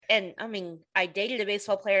and I mean, I dated a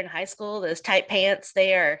baseball player in high school. Those tight pants,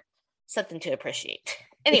 they are something to appreciate.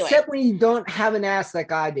 Anyway. Except when you don't have an ass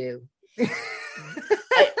like I do.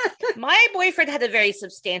 My boyfriend had a very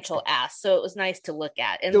substantial ass, so it was nice to look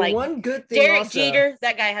at. And the one good thing Derek also, Jeter,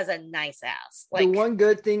 that guy has a nice ass. The one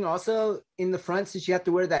good thing also in the front, since you have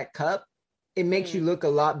to wear that cup, it makes you look a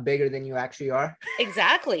lot bigger than you actually are.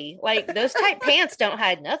 Exactly. Like those tight pants don't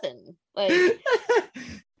hide nothing. Like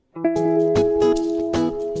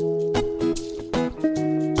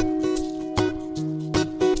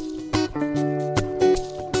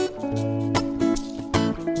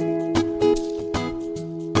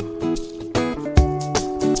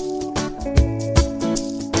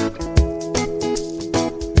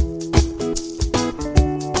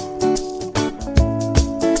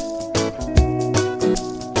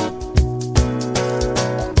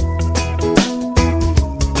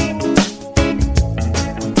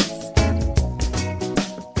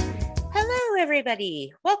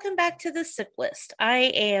everybody, welcome back to the Sip List.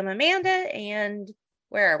 I am Amanda, and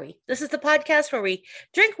where are we? This is the podcast where we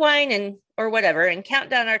drink wine and or whatever and count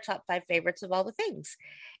down our top 5 favorites of all the things.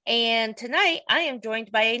 And tonight I am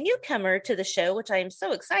joined by a newcomer to the show, which I am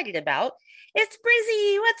so excited about. It's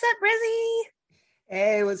Brizzy. What's up, Brizzy?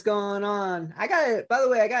 Hey, what's going on? By the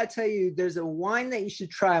way, I gotta tell you, there's a wine that you should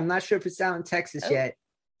try. I'm not sure if it's out in Texas yet.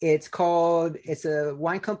 It's a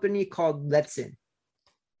wine company called Ledson.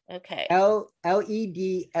 Okay. Ledson.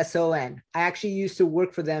 I actually used to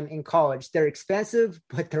work for them in college. They're expensive,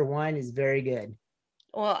 but their wine is very good.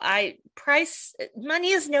 Well, money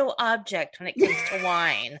is no object when it comes to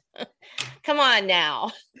wine. Come on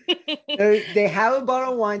now. They have a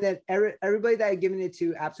bottle of wine that everybody that I've given it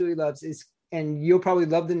to absolutely loves, and you'll probably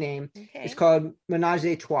love the name. Okay. It's called Ménage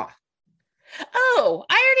à Trois. Oh,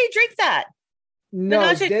 I already drink that.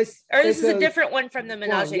 No, this is a different one from the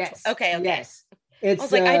Ménage à Trois. Okay. Yes. I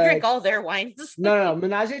was like, I drink all their wines. No.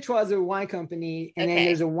 Ménage à Trois is a wine company. And then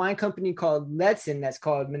there's a wine company called Ledson that's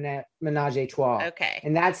called Ménage à Trois. Okay.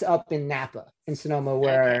 And that's up in Napa, in Sonoma,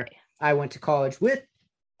 where I went to college with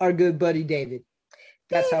our good buddy, David.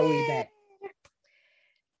 That's how we met.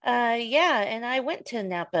 Yeah. And I went to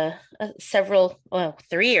Napa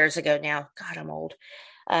 3 years ago now. God, I'm old.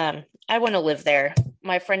 I want to live there.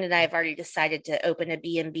 My friend and I have already decided to open a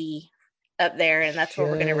B&B up there, and that's where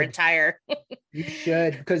we're going to retire. You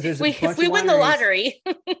should, because there's if we win the lottery.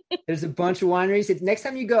 There's a bunch of wineries. Next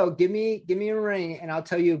time you go, give me a ring, and I'll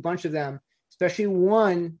tell you a bunch of them. Especially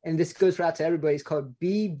one, and this goes out to everybody. It's called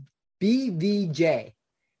BVJ.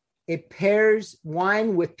 It pairs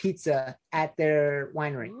wine with pizza at their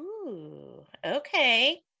winery. Ooh,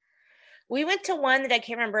 okay. We went to one that I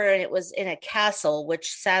can't remember, and it was in a castle,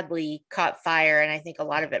 which sadly caught fire, and I think a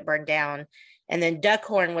lot of it burned down. And then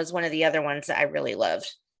Duckhorn was one of the other ones that I really loved.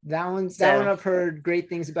 That one I've heard great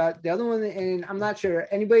things about. The other one, and I'm not sure,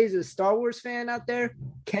 anybody's a Star Wars fan out there?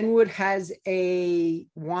 Kenwood has a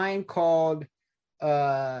wine called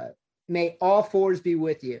May All Fours Be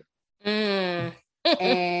With You. And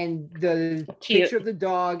the picture of the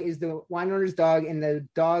dog is the wine owner's dog, and the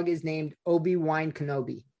dog is named Obi-Wan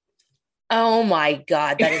Kenobi. Oh my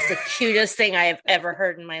God, that is the cutest thing I have ever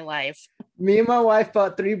heard in my life. Me and my wife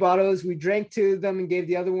bought 3 bottles. We drank 2 of them and gave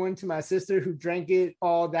the other one to my sister, who drank it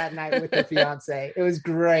all that night with her fiance. It was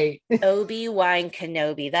great. Obi-Wan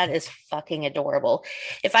Kenobi. That is fucking adorable.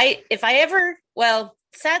 If I ever, well,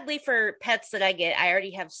 sadly for pets that I get, I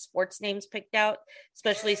already have sports names picked out,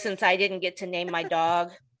 especially since I didn't get to name my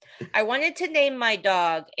dog. I wanted to name my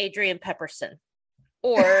dog Adrian Pepperson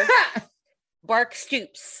or Bark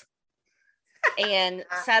Stoops. And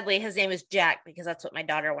sadly, his name is Jack because that's what my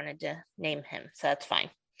daughter wanted to name him. So that's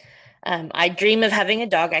fine. I dream of having a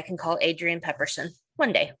dog I can call Adrian Pepperson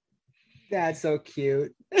one day. That's so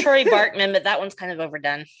cute. Troy Bartman, but that one's kind of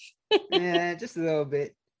overdone. Yeah, just a little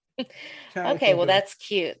bit. Okay, well, that's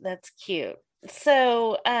cute. That's cute.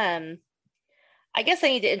 So, I guess I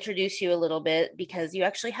need to introduce you a little bit because you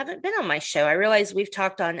actually haven't been on my show. I realize we've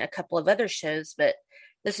talked on a couple of other shows, but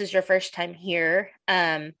this is your first time here.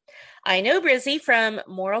 I know Brizzy from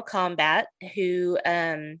Mortal Kombat, who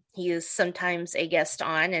he is sometimes a guest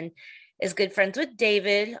on and is good friends with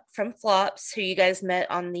David from Flops, who you guys met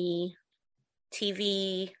on the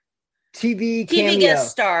TV guest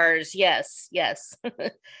stars. Yes.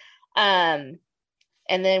 And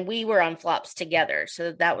then we were on Flops together.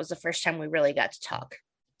 So that was the first time we really got to talk.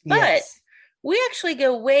 But we actually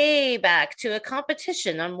go way back to a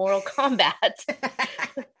competition on Mortal Kombat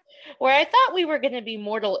where I thought we were going to be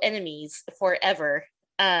mortal enemies forever.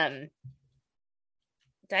 Did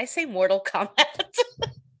I say Mortal Kombat?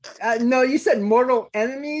 No, you said Mortal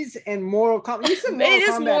Enemies and Mortal Kombat. You said It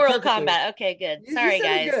is Mortal Kombat. Okay, good. Sorry,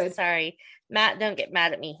 guys. Good. Sorry. Matt, don't get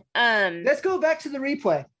mad at me. Let's go back to the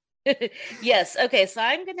replay. Yes. Okay, so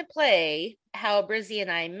I'm going to play how Brizzy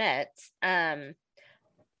and I met.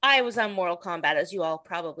 I was on Mortal Kombat, as you all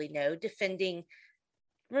probably know, defending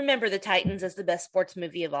Remember the Titans as the best sports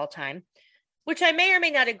movie of all time, which I may or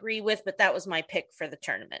may not agree with, but that was my pick for the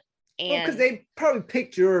tournament. And because they probably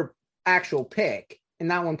picked your actual pick, and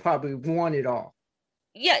that one probably won it all.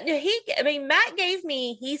 Yeah, Matt gave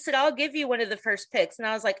me, he said, I'll give you one of the first picks. And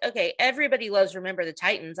I was like, okay, everybody loves Remember the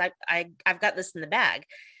Titans. I've got this in the bag.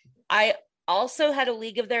 I also had A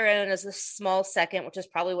League of Their Own as a small second, which is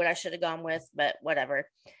probably what I should have gone with, but whatever.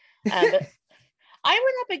 But I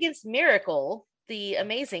went up against Miracle, the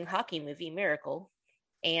amazing hockey movie Miracle,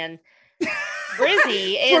 and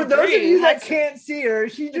Brizzy. And for those of you that can't see her,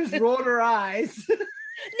 she just rolled her eyes.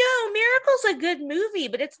 No, Miracle's a good movie,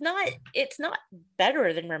 but it's not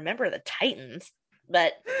better than Remember the Titans.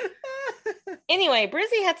 But anyway,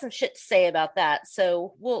 Brizzy had some shit to say about that.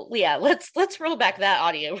 So let's roll back that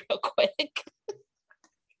audio real quick.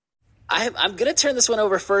 I'm going to turn this one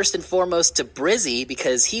over first and foremost to Brizzy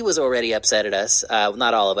because he was already upset at us.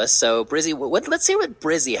 Not all of us. So Brizzy, let's hear what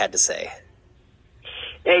Brizzy had to say.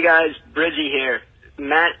 Hey guys, Brizzy here.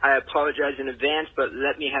 Matt, I apologize in advance, but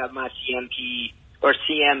let me have my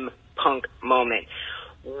CM Punk moment.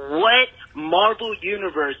 What Marvel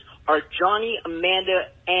universe are Johnny, Amanda,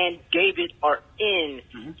 and David are in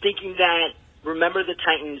thinking that Remember the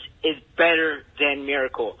Titans is better than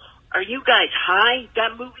Miracle? Are you guys high?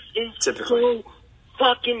 That movie is so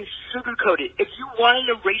fucking sugar-coated. If you wanted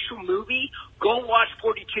a racial movie, go watch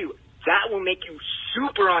 42. That will make you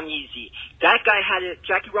super uneasy. That guy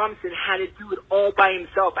Jackie Robinson had to do it all by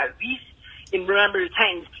himself. At least in Remember the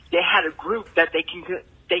Titans, they had a group that they can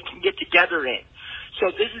get together in. So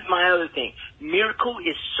this is my other thing. Miracle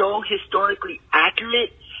is so historically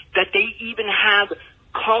accurate that they even have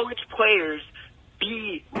college players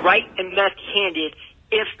be right and left-handed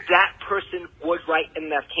if that person was right and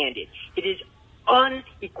left-handed. It is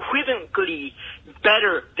unequivocally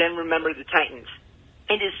better than Remember the Titans.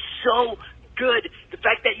 It is so good. The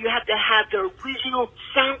fact that you have to have the original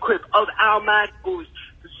sound clip of Al Madrigal's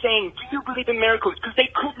saying, do you believe in miracles? Because they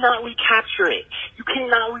could not recapture it. You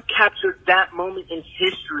cannot recapture that moment in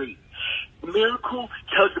history. Miracle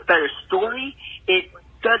tells a better story. It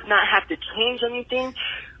does not have to change anything.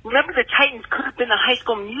 Remember the Titans could have been a High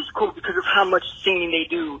School Musical because of how much singing they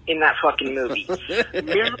do in that fucking movie.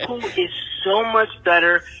 Miracle is so much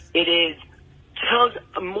better. It tells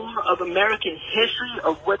more of American history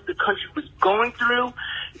of what the country was going through.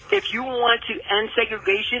 If you want to end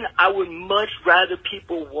segregation, I would much rather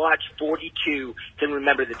people watch 42 than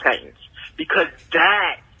Remember the Titans, because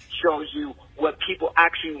that shows you what people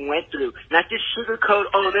actually went through. Not this sugarcoat,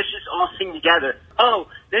 let's just all sing together.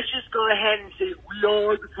 Let's just go ahead and say, we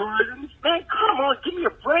are the Titans. Man, come on, give me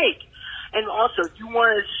a break. And also, if you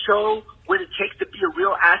want to show what it takes to be a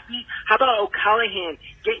real athlete, how about O'Callahan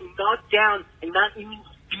getting knocked down and not even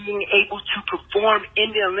being able to perform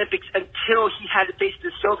in the Olympics until he had to face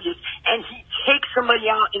the Soviets, and he takes somebody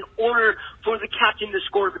out in order for the captain to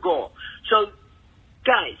score the goal. So,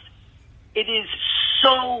 guys, it is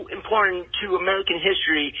so important to American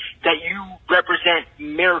history that you represent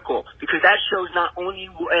Miracle, because that shows not only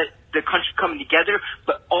the country coming together,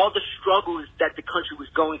 but all the struggles that the country was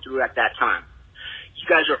going through at that time. You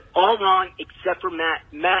guys are all wrong except for Matt.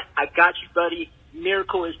 Matt, I got you, buddy.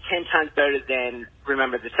 Miracle is 10 times better than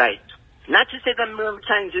Remember the Titans. Not to say that Remember the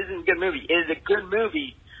Titans isn't a good movie. It is a good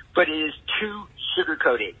movie, but it is too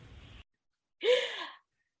sugar-coated.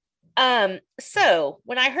 So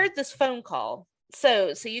when I heard this phone call,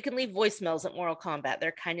 so you can leave voicemails at Mortal Kombat.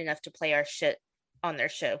 They're kind enough to play our shit on their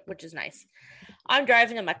show, which is nice. I'm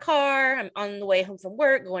driving in my car. I'm on the way home from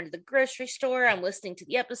work, going to the grocery store. I'm listening to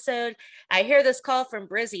the episode. I hear this call from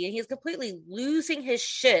Brizzy, and he's completely losing his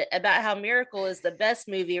shit about how Miracle is the best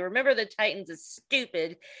movie. Remember the Titans is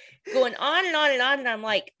stupid. Going on and on and on. And I'm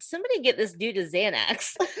like, somebody get this dude a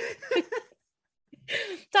Xanax.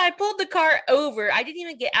 So I pulled the car over. I didn't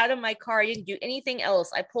even get out of my car. I didn't do anything else.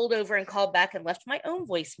 I pulled over and called back and left my own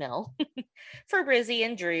voicemail for Brizzy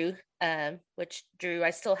and Drew, which Drew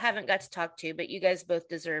I still haven't got to talk to, but you guys both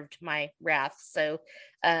deserved my wrath. So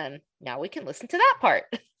now we can listen to that part.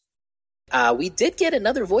 We did get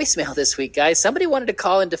another voicemail this week, guys. Somebody wanted to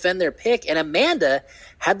call and defend their pick, and Amanda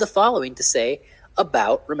had the following to say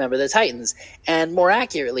about Remember the Titans. And more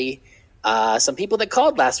accurately, some people that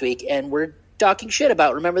called last week and were talking shit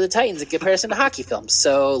about Remember the Titans in comparison to hockey films.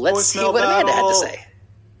 So let's see what Amanda had to say.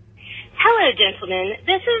 Hello, gentlemen.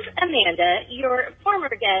 This is Amanda, your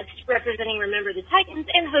former guest representing Remember the Titans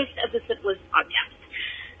and host of the Sipisode podcast.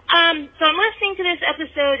 So I'm listening to this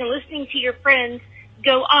episode and listening to your friends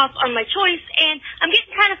go off on my choice, and I'm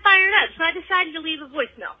getting kind of fired up, so I decided to leave a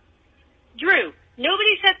voicemail. Drew,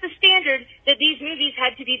 nobody set the standard that these movies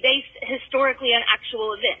had to be based historically on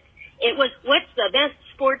actual events. It was, what's the best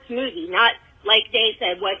sports movie, not, like Dave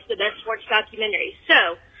said, what's the best sports documentary.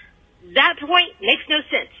 So, that point makes no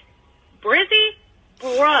sense. Brizzy,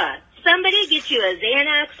 bruh, somebody get you a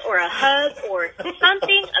Xanax or a hug or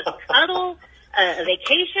something, a cuddle, a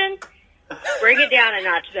vacation. Bring it down a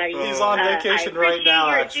notch, buddy. He's on vacation right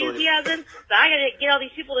now, your actually. Enthusiasm, but I gotta get all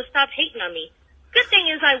these people to stop hating on me. Good thing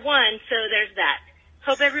is I won, so there's that.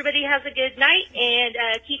 Hope everybody has a good night, and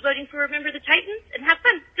keep voting for Remember the Titans, and have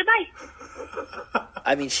fun. Goodbye.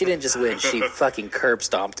 I mean, she didn't just win. She fucking curb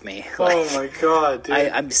stomped me. Oh, my God, dude.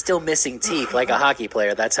 I'm still missing teeth like a hockey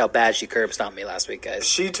player. That's how bad she curb stomped me last week, guys.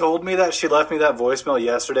 She told me that. She left me that voicemail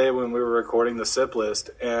yesterday when we were recording the SIP list,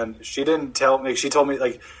 and she didn't tell me. She told me,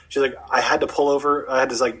 she's like, I had to pull over. I had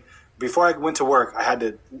to, before I went to work, I had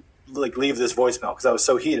to, leave this voicemail because I was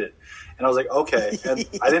so heated. And I was like, okay. And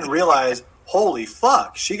I didn't realize, holy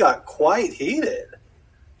fuck, she got quite heated.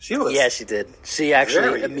 Yeah, she did. She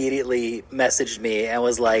actually immediately messaged me and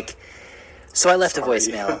was like, so I left a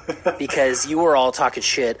voicemail because you were all talking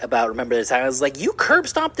shit about Remember the Time. I was like, you curb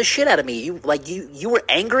stomped the shit out of me. You were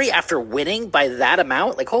angry after winning by that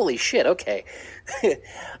amount? Like, holy shit, okay.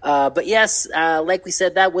 But yes, like we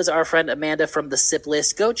said, that was our friend Amanda from the SIP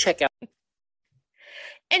list. Go check out.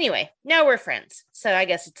 Anyway, now we're friends, so I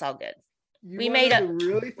guess it's all good. We made up. The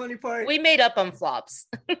really funny part. We made up on flops.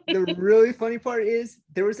 The really funny part is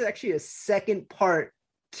there was actually a second part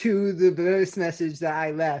to the voice message that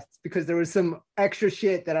I left because there was some extra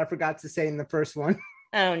shit that I forgot to say in the first one.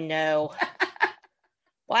 Oh no!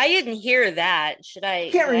 Well, I didn't hear that.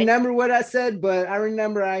 I can't remember what I said, but I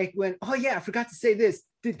remember I went, "Oh yeah, I forgot to say this."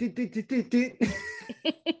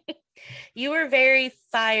 You were very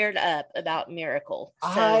fired up about Miracle. So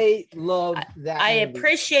I love that. I movie.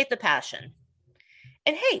 appreciate the passion.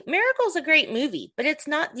 And hey, Miracle's a great movie, but it's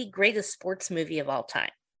not the greatest sports movie of all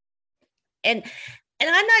time. And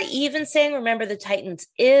I'm not even saying Remember the Titans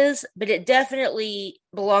is, but it definitely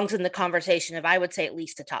belongs in the conversation of, I would say, at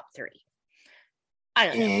least a top 3. I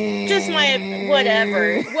don't know. Just my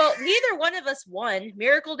whatever. Well, neither one of us won.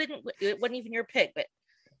 Miracle didn't. It wasn't even your pick, but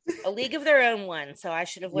A League of Their Own won. So I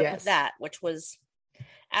should have went with that, which was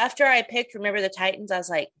after I picked Remember the Titans. I was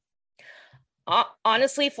like,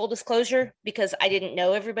 honestly, full disclosure, because I didn't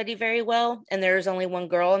know everybody very well, and there was only one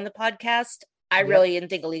girl on the podcast. I really didn't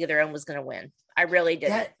think A League of Their Own was going to win. I really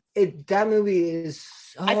didn't. That movie is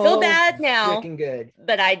so I feel bad now, good.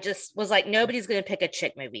 But I just was like, nobody's going to pick a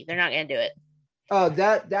chick movie. They're not going to do it. Oh,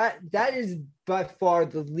 that is by far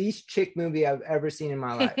the least chick movie I've ever seen in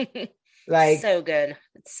my life. So good.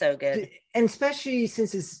 It's so good. And especially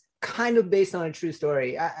since it's kind of based on a true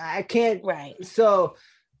story. I can't. Right. So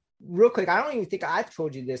real quick, I don't even think I've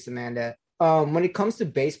told you this, Amanda. When it comes to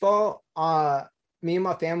baseball, me and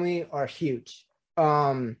my family are huge.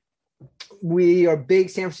 We are big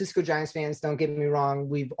San Francisco Giants fans. Don't get me wrong.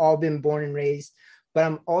 We've all been born and raised, but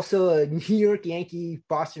I'm also a New York Yankee,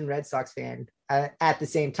 Boston Red Sox fan at the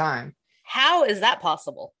same time. How is that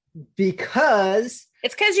possible? Because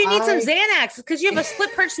it's because you need some Xanax. It's because you have a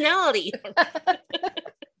split personality.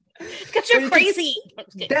 Because you're crazy.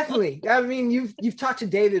 Definitely. I mean, you've talked to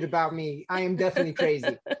David about me. I am definitely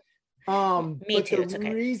crazy. Me too.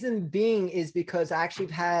 The reason being is because I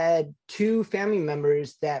actually had 2 family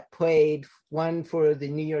members that played, one for the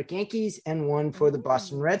New York Yankees and one for the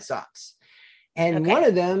Boston Red Sox. And one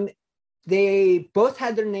of them, they both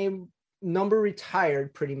had their number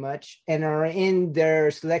retired pretty much and are in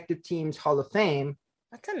their selective teams Hall of Fame.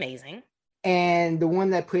 That's amazing. And the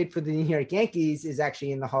one that played for the New York Yankees is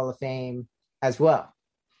actually in the Hall of Fame as well.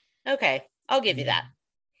 Okay, I'll give you that.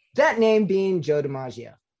 That name being Joe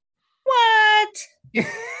DiMaggio.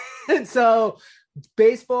 What? So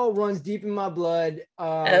baseball runs deep in my blood.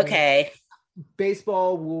 Okay.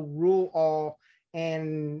 Baseball will rule all.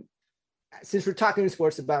 And since we're talking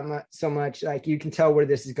sports about so much, like you can tell where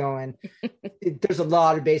this is going. There's a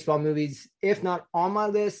lot of baseball movies, if not on my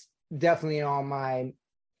list, definitely on my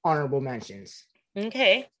honorable mentions.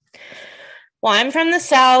 Okay. Well, I'm from the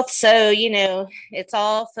South, so it's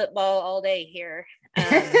all football all day here.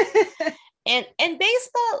 And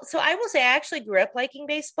baseball. So I will say I actually grew up liking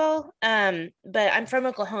baseball. But I'm from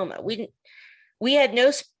Oklahoma. We had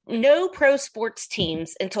no pro sports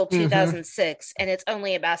teams until 2006, and it's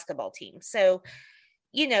only a basketball team. So,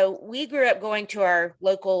 we grew up going to our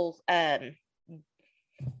local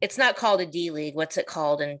it's not called a D League. What's it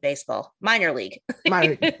called in baseball? Minor league.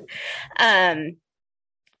 Minor league.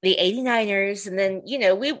 The 89ers. And then,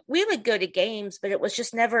 we would go to games, but it was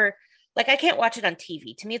just never like, I can't watch it on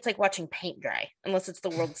TV. To me, it's like watching paint dry unless it's the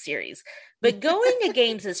World Series. But going to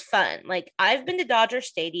games is fun. Like, I've been to Dodger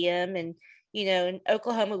Stadium, and, in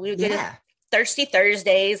Oklahoma, we would go to Thirsty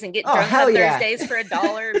Thursdays and get drunk on Thursdays for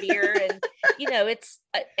 $1 a beer.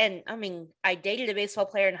 And, I dated a baseball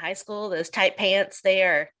player in high school. Those tight pants, they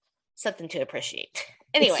are something to appreciate.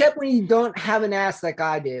 Anyway. Except when you don't have an ass like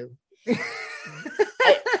I do.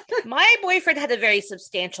 My boyfriend had a very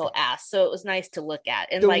substantial ass, so it was nice to look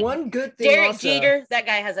at. And one good thing, Derek Jeter, that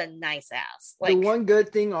guy has a nice ass. The one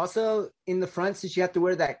good thing also in the front, since you have to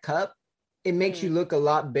wear that cup, it makes you look a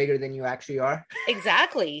lot bigger than you actually are.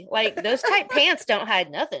 Exactly. Like, those tight pants don't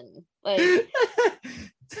hide nothing. Like,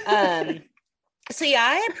 so yeah,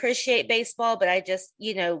 I appreciate baseball, but I just,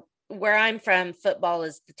 where I'm from, football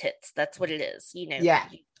is the tits. That's what it is, Yeah.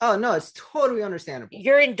 Oh, no, it's totally understandable.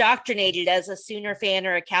 You're indoctrinated as a Sooner fan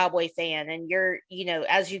or a Cowboy fan. And you're,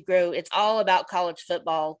 as you grow, it's all about college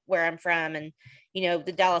football where I'm from. And,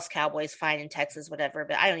 the Dallas Cowboys fine in Texas, whatever,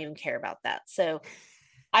 but I don't even care about that. So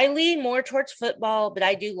I lean more towards football, but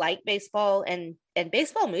I do like baseball and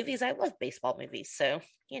baseball movies. I love baseball movies. So,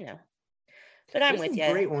 but I'm with you.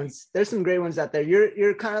 Great ones. There's some great ones out there.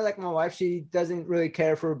 You're kind of like my wife. She doesn't really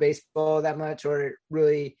care for baseball that much, or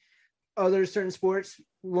really other certain sports.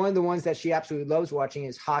 One of the ones that she absolutely loves watching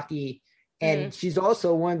is hockey. And she's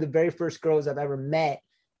also one of the very first girls I've ever met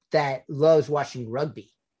that loves watching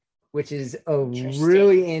rugby, which is a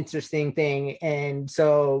really interesting thing. And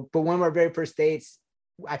so, but one of our very first dates,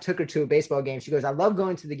 I took her to a baseball game. She goes, I love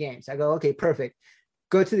going to the games. I go, okay, perfect.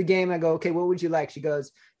 Go to the game. I go, okay, what would you like? She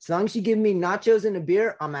goes, as long as you give me nachos and a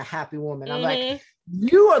beer, I'm a happy woman. I'm like,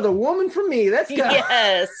 you are the woman for me. Let's go.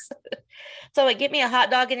 Yes. So get me a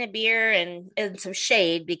hot dog and a beer and some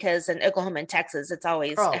shade, because in Oklahoma and Texas, it's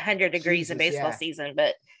always 100 degrees in baseball season.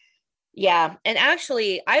 But yeah. And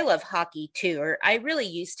actually, I love hockey too, or I really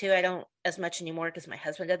used to. I don't as much anymore because my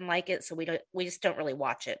husband doesn't like it. So we just don't really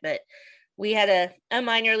watch it. But we had a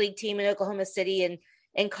minor league team in Oklahoma City, and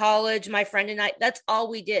in college, my friend and I, that's all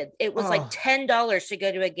we did. It was like $10 to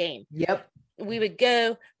go to a game. Yep. We would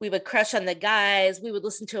go, we would crush on the guys. We would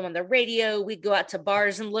listen to them on the radio. We'd go out to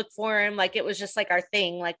bars and look for them. Like, it was just like our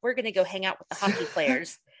thing. Like, we're going to go hang out with the hockey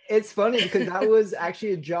players. It's funny because that was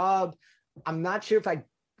actually a job. I'm not sure if I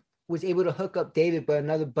was able to hook up David, but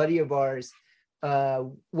another buddy of ours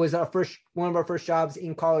was one of our first jobs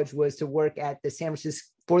in college was to work at the San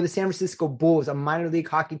Francisco Bulls, a minor league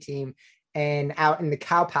hockey team, and out in the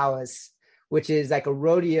Cow Palace, which is like a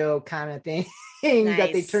rodeo kind of thing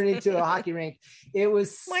that they turned into a hockey rink. It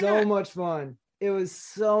was so much fun. It was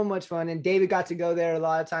so much fun. And David got to go there a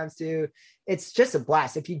lot of times too. It's just a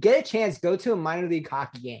blast. If you get a chance, go to a minor league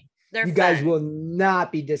hockey game. You guys will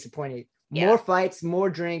not be disappointed. Yeah. More fights, more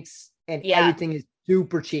drinks, and everything is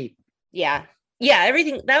super cheap. Yeah. Yeah,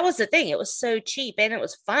 everything. That was the thing. It was so cheap and it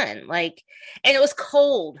was fun. Like, and it was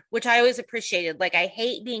cold, which I always appreciated. Like, I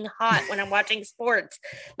hate being hot when I'm watching sports.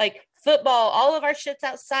 Like football, all of our shit's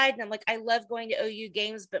outside. And I'm like, I love going to OU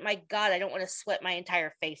games, but my God, I don't want to sweat my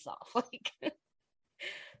entire face off. Like,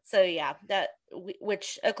 so yeah,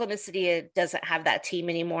 which Oklahoma City doesn't have that team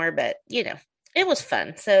anymore, but it was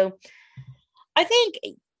fun. So I think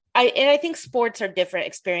I think sports are different,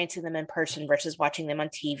 experiencing them in person versus watching them on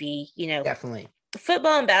TV. Definitely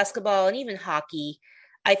football and basketball and even hockey,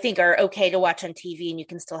 I think, are okay to watch on TV and you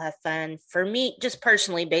can still have fun. For me, just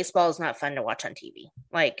personally, baseball is not fun to watch on TV.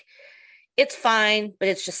 Like, it's fine, but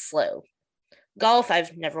it's just slow. Golf,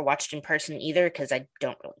 I've never watched in person either because I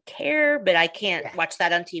don't really care, but I can't watch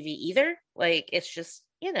that on TV either. Like, it's just,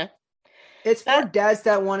 It's for dads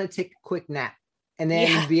that want to take a quick nap and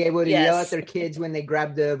then be able to yell at their kids when they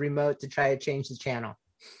grab the remote to try to change the channel.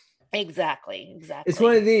 Exactly. It's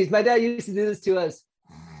one of these. My dad used to do this to us.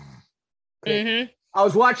 Mm-hmm. I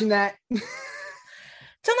was watching that. So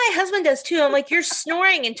my husband does too. I'm like, you're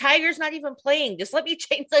snoring and Tiger's not even playing. Just let me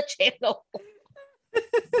change the channel.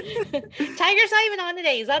 Tiger's not even on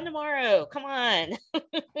today. He's on tomorrow. Come on.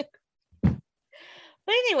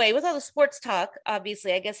 But anyway, with all the sports talk,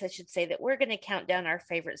 obviously, I guess I should say that we're going to count down our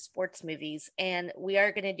favorite sports movies, and we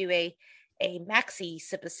are going to do a maxi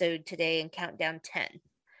Sipisode today and count down 10.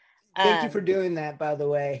 Thank you for doing that, by the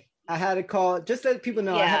way. I had to call, just so that people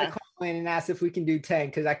know, I had to call in and ask if we can do 10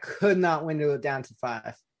 because I could not window it down to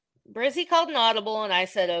 5. Brizzy called an audible, and I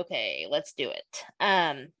said, okay, let's do it.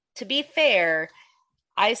 To be fair,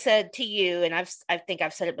 I said to you, and I think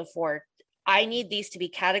I've said it before, I need these to be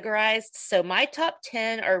categorized. So my top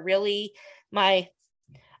 10 are really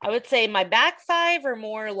I would say my back five are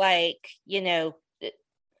more like,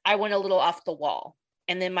 I went a little off the wall.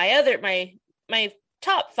 And then my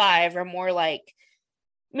top five are more like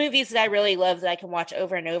movies that I really love that I can watch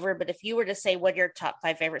over and over. But if you were to say what are your top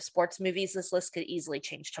five favorite sports movies, this list could easily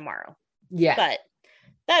change tomorrow. Yeah. But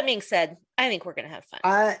that being said, I think we're going to have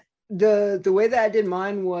fun. The way that I did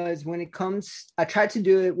mine was I tried to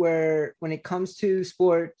do it where when it comes to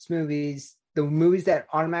sports movies, the movies that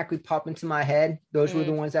automatically pop into my head, those were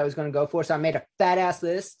the ones I was going to go for. So I made a fat ass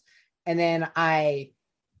list and then I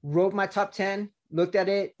wrote my top 10, looked at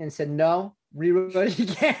it and said, no, rewrote it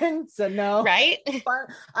again. Said no. Right.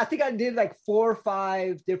 I think I did like 4 or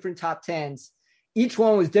 5 different top 10s. Each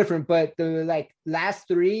one was different, but the last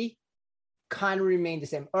 3 kind of remained the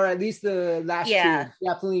same, or at least the last 2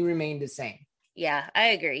 definitely remained the same. Yeah, I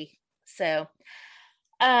agree. So,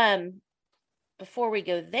 before we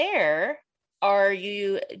go there, are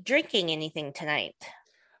you drinking anything tonight?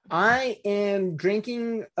 I am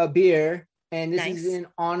drinking a beer, and this is in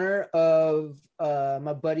honor of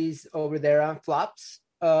my buddies over there on Flops.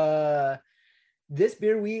 This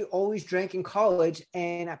beer we always drank in college,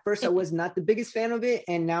 and at first I was not the biggest fan of it,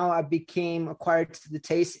 and now I became acquired to the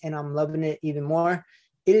taste, and I'm loving it even more.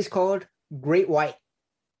 It is called Great White.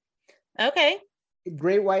 Okay.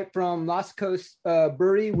 Great White from Lost Coast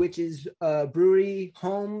Brewery, which is brewery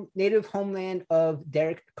native homeland of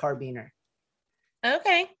Derek Carbiner.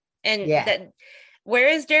 Okay. And where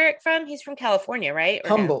is Derek from? He's from California, right? Or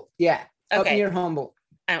Humboldt. No? Yeah. Okay. Up near Humboldt.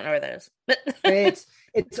 I don't know where that is, but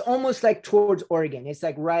it's almost like towards Oregon. It's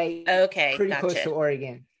like pretty close to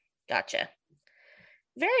Oregon. Gotcha.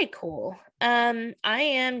 Very cool. I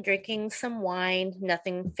am drinking some wine,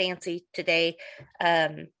 nothing fancy today.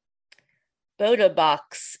 Boda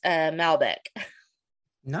Box Malbec.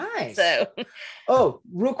 Nice. So,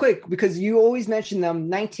 real quick, because you always mention them,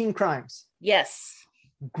 19 Crimes. Yes.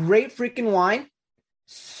 Great freaking wine.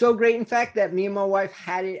 So great, in fact, that me and my wife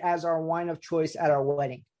had it as our wine of choice at our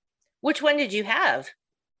wedding. Which one did you have?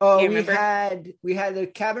 Oh, we had the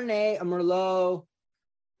Cabernet, a Merlot.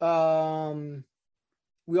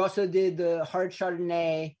 We also did the hard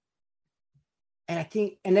Chardonnay, and I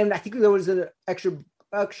think there was an extra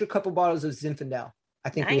couple bottles of Zinfandel. I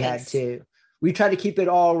think we had too. We tried to keep it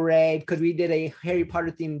all red because we did a Harry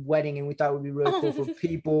Potter themed wedding, and we thought it would be really cool for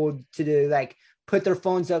people to do put their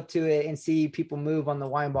phones up to it and see people move on the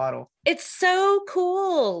wine bottle. It's so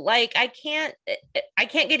cool. Like I can't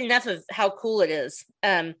get enough of how cool it is.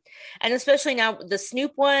 And especially now the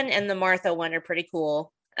Snoop one and the Martha one are pretty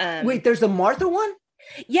cool. Wait, there's a Martha one?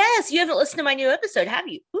 Yes, you haven't listened to my new episode, have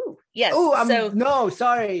you? Ooh, yes. Oh, no,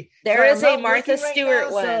 sorry. There is a Martha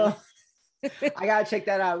Stewart one. So I gotta check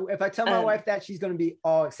that out. If I tell my wife that, she's gonna be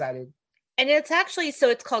all excited. And it's actually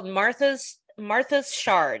it's called Martha's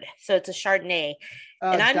Chard. So it's a Chardonnay.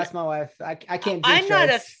 And that's my wife. I can't do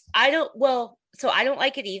I don't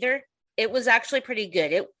like it either. It was actually pretty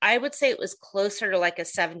good. I would say it was closer to like a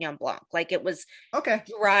Sauvignon Blanc. Like it was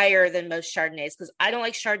drier than most Chardonnays because I don't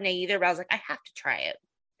like Chardonnay either, but I was like, I have to try it.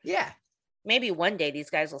 Yeah. Maybe one day these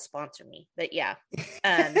guys will sponsor me, but yeah.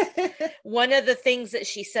 One of the things that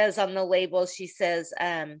she says on the label, she says,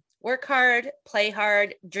 work hard, play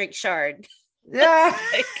hard, drink Chard. Yeah.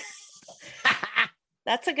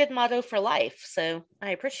 That's a good motto for life. So I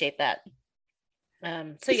appreciate that.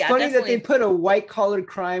 It's funny that they put a white collar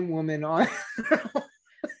crime woman on.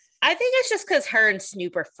 I think it's just because her and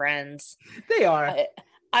Snoop are friends. They are.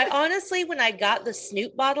 I honestly, when I got the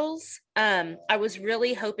Snoop bottles, I was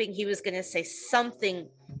really hoping he was going to say something.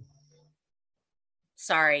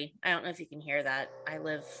 Sorry, I don't know if you can hear that.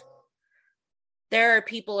 There are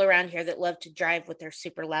people around here that love to drive with their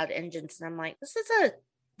super loud engines, and I'm like, this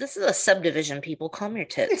is a subdivision. People, calm your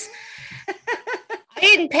tits. I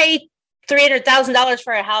didn't pay $300,000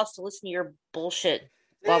 for a house to listen to your bullshit.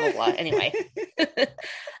 Blah blah blah. Anyway,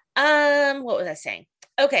 what was I saying?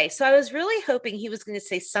 Okay, so I was really hoping he was going to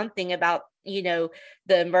say something about, the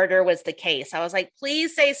murder was the case. I was like,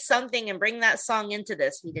 please say something and bring that song into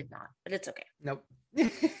this. He did not, but it's okay. Nope.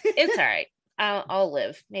 It's all right. I'll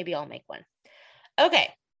live. Maybe I'll make one. Okay,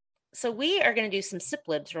 so we are going to do some sip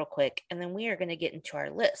libs real quick, and then we are going to get into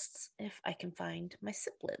our lists. If I can find my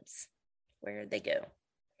sip libs. Where they go?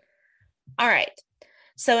 All right.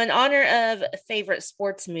 So in honor of favorite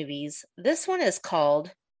sports movies, this one is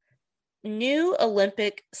called New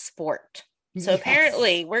Olympic Sport. So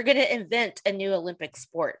apparently we're going to invent a new Olympic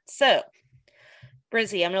sport. So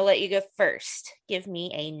Brizzy, I'm going to let you go first. Give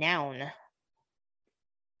me a noun.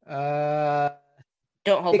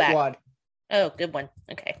 Don't hold back. Wad. Oh, good one.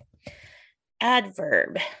 Okay.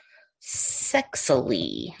 Adverb.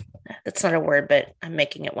 Sexily. That's not a word, but I'm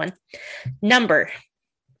making it one. Number.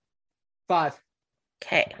 5.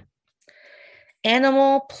 Okay.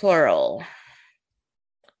 Animal, plural.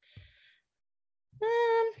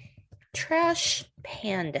 Trash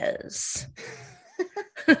pandas.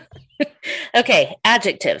 Okay,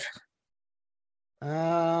 adjective.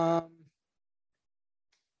 Blue.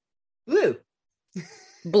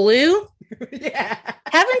 Blue? Yeah.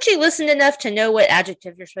 Haven't you listened enough to know what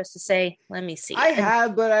adjective you're supposed to say? Let me see. I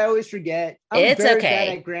have, but I always forget. I'm It's very okay.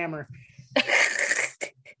 bad at grammar.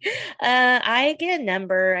 I get a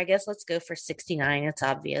number. I guess let's go for 69. It's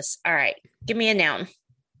obvious. All right. Give me a noun.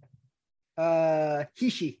 He,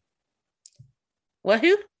 she. What,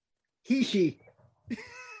 who? He, she.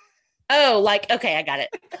 Oh, like, okay, I got it.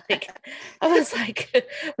 Like, I was like,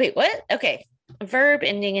 wait, what? Okay. Verb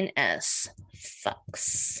ending in S.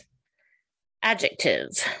 Fucks. Adjective.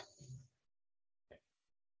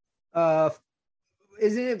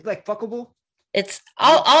 Isn't it like fuckable? It's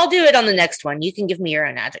I'll do it on the next one. You can give me your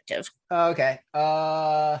own adjective. Okay.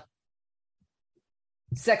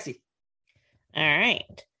 Sexy. All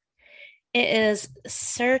right. It is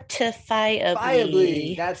certifiably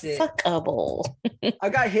Fiably, that's it. fuckable. I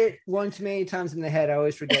got hit one too many times in the head. I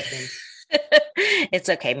always forget things. It's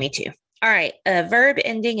okay, me too. All right. A verb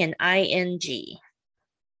ending in ing.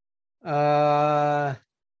 A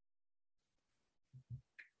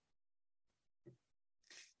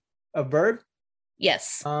verb?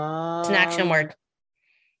 Yes. It's an action word.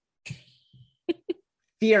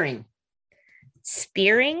 Fearing.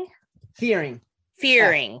 Spearing? Fearing.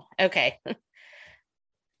 Fearing. Okay.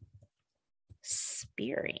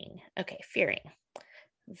 Spearing. Okay, fearing.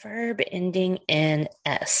 Verb ending in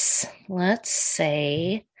S. Let's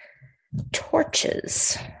say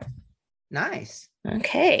torches. Nice.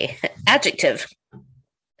 Okay. Adjective.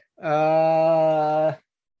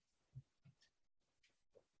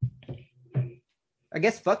 I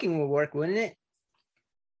guess fucking will work, wouldn't it?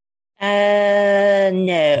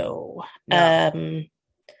 No.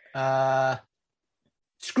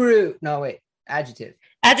 Screw. No, wait. Adjective.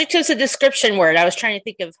 Adjective's a description word. I was trying to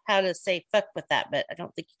think of how to say fuck with that, but I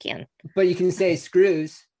don't think you can. But you can say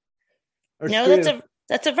screws. Or no, screw.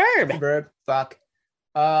 That's a verb. That's a verb. Fuck.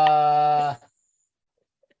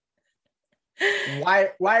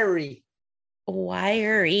 Wiry.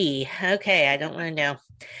 Wiry. Okay, I don't want to know.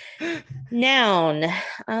 Noun.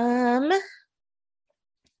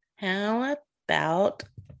 How about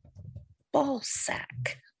ball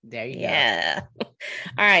sack? There you go. Yeah.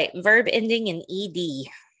 All right. Verb ending in ed.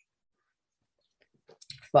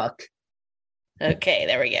 Fuck. Okay,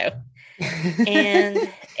 there we go. And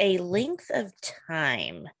a length of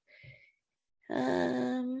time.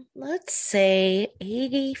 Let's say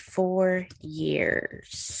 84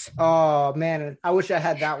 years. Oh man, I wish I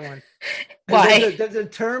had that one. Why? There's a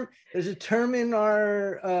term in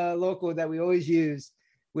our local that we always use,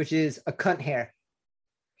 which is a cunt hair.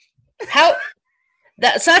 How?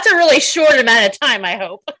 So that's a really short amount of time, I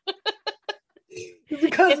hope.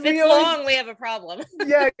 Because if it's long, we have a problem.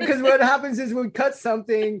 Yeah, because what happens is we cut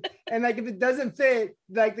something, and like if it doesn't fit,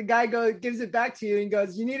 like the guy gives it back to you and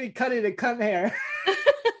goes, "You need to cut it a cunt hair."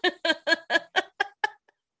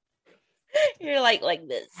 You're like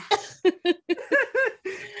this.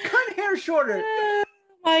 Cunt hair shorter. Oh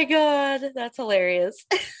my God, that's hilarious.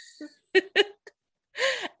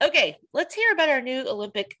 Okay, let's hear about our new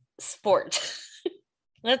Olympic sport.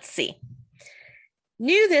 Let's see.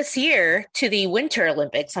 New this year to the Winter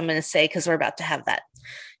Olympics, I'm going to say, because we're about to have that.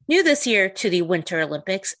 New this year to the Winter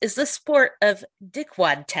Olympics is the sport of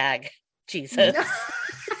dickwad tag. Jesus. No.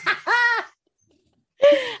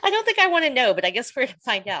 I don't think I want to know, but I guess we're going to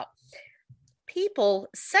find out. People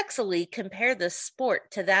sexily compare this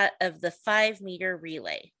sport to that of the 5-meter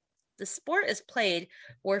relay. The sport is played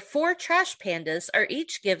where 4 trash pandas are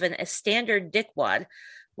each given a standard dickwad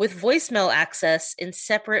with voicemail access in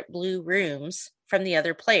separate blue rooms from the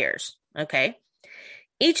other players. Okay.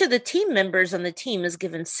 Each of the team members on the team is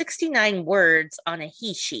given 69 words on a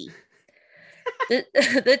he/she.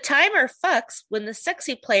 The timer fucks when the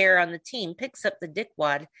sexy player on the team picks up the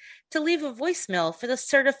dickwad to leave a voicemail for the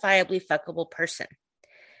certifiably fuckable person.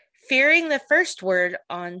 Fearing the first word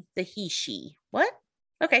on the he/she. What?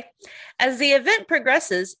 Okay. As the event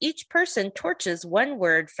progresses, each person torches one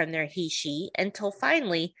word from their he/she until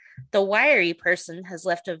finally the wiry person has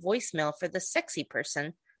left a voicemail for the sexy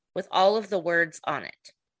person with all of the words on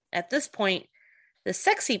it. At this point, the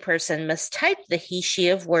sexy person must type the he/she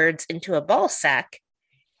of words into a ball sack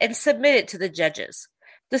and submit it to the judges.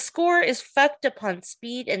 The score is fucked upon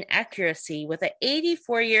speed and accuracy with an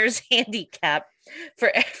 84 years handicap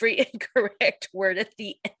for every incorrect word at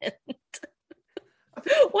the end.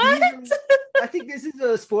 What? I think this is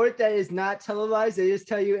a sport that is not televised. They just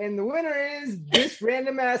tell you, and the winner is this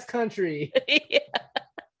random ass country. Yeah.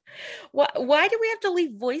 Why do we have to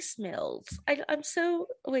leave voicemails? I'm so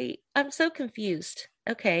confused.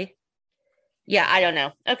 Okay. Yeah, I don't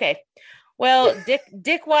know. Okay. Well,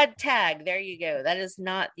 dickwad tag. There you go. That is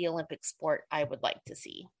not the Olympic sport I would like to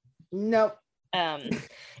see. Nope.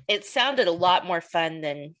 It sounded a lot more fun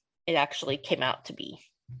than it actually came out to be.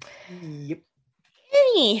 Yep.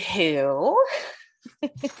 Anywho.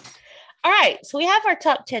 All right. So we have our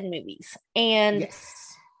top 10 movies. And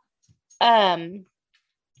yes.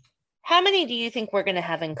 How many do you think we're going to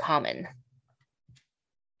have in common?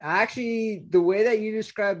 Actually, the way that you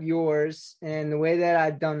describe yours and the way that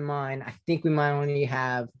I've done mine, I think we might only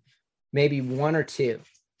have maybe one or two.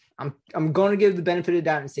 I'm going to give the benefit of the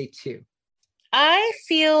doubt and say two. I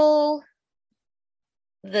feel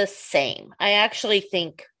the same. I actually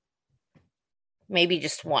think maybe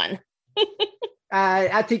just one.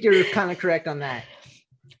 I think you're kind of correct on that.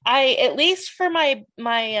 At least for my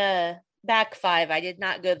back five, I did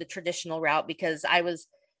not go the traditional route because I was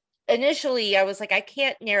like, I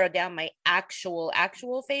can't narrow down my actual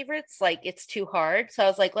favorites. Like, it's too hard. So I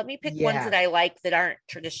was like, let me pick ones that I like that aren't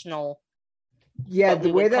traditional. Yeah,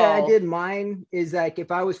 the way that I did mine is like,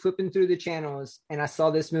 if I was flipping through the channels and I saw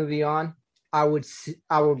this movie on, I would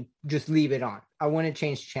just leave it on. I wouldn't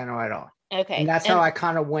change the channel at all. Okay. And that's how I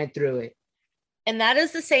kind of went through it. And that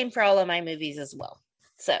is the same for all of my movies as well.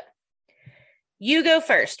 So you go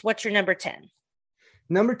first. What's your number 10?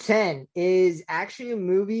 Number 10 is actually a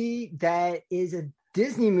movie that is a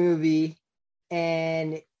Disney movie,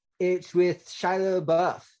 and it's with Shia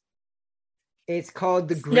LaBeouf. It's called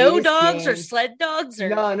The Greatest Snow Dogs Game. Or Sled Dogs? Or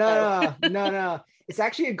No. It's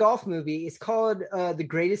actually a golf movie. It's called The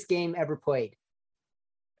Greatest Game Ever Played.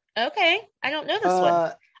 Okay. I don't know this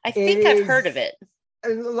one. I think I've heard of it. A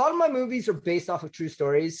lot of my movies are based off of true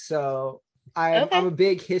stories, so I'm a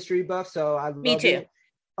big history buff, so I love it. Me too.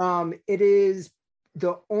 It is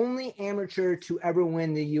the only amateur to ever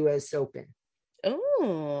win the U.S. Open.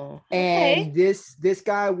 Oh, okay. And this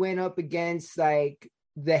guy went up against like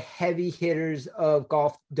the heavy hitters of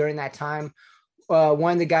golf during that time.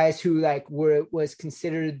 One of the guys who was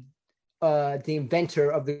considered the inventor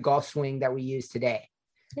of the golf swing that we use today.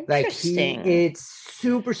 Interesting. It's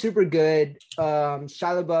super, super good.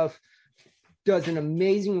 Shia LaBeouf does an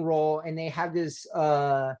amazing role, and they have this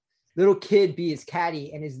little kid be his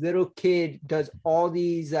caddy, and his little kid does all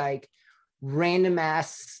these like random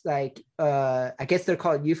ass I guess they're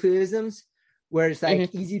called euphemisms, where it's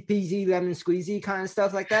like easy peasy lemon squeezy kind of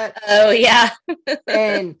stuff like that. Oh yeah.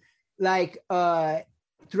 And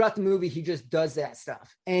throughout the movie he just does that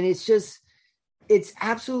stuff, and it's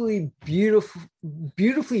absolutely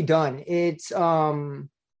beautifully done. It's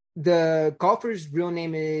the golfer's real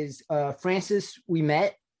name is Francis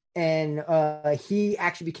Ouimet, and he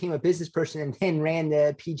actually became a business person and then ran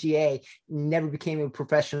the PGA, never became a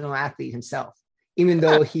professional athlete himself, even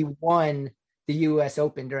though he won the US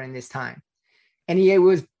Open during this time. And he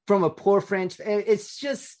was from a poor French. It's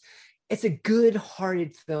a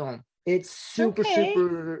good-hearted film. It's super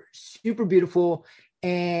beautiful,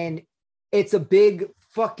 and it's a big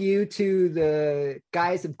fuck you to the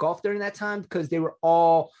guys of golf during that time, because they were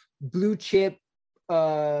all blue chip,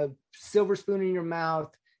 silver spoon in your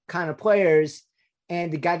mouth kind of players.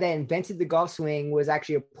 And the guy that invented the golf swing was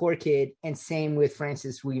actually a poor kid. And same with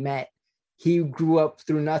Francis Ouimet. He grew up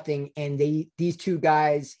through nothing, and these two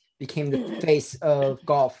guys became the face of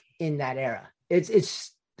golf in that era.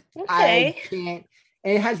 I can't,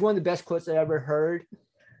 and it has one of the best quotes I've ever heard,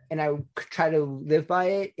 and I try to live by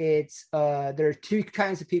it. It's there are two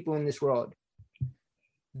kinds of people in this world: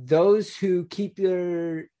 those who keep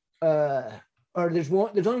their there's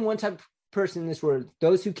only one type of person in this world: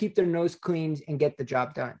 those who keep their nose clean and get the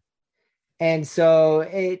job done. And so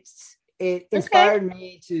it inspired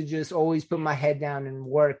me to just always put my head down and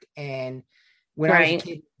work. And when I was a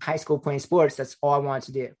kid in high school playing sports, that's all I wanted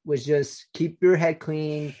to do, was just keep your head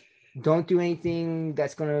clean. Don't do anything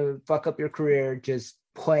that's going to fuck up your career. Just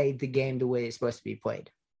play the game the way it's supposed to be played.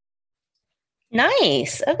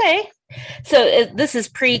 Nice. Okay. So this is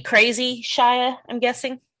pre-crazy Shia, I'm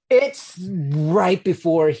guessing? It's right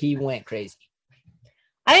before he went crazy.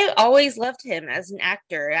 I always loved him as an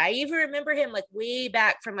actor. I even remember him like way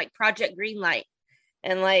back from like Project Greenlight.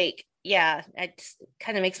 And like, yeah, it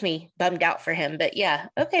kind of makes me bummed out for him. But yeah,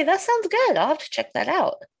 okay, that sounds good. I'll have to check that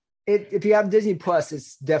out. If you have Disney Plus,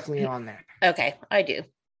 it's definitely on there. Okay, I do.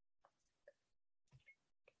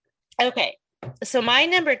 Okay, so my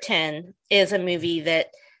number 10 is a movie that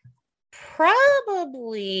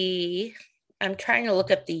probably, I'm trying to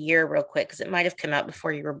look up the year real quick because it might have come out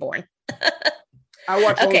before you were born. I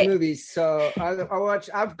watch old movies, so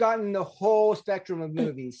I've gotten the whole spectrum of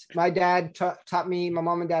movies. My dad taught me, my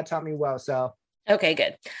mom and dad taught me well, so. Okay,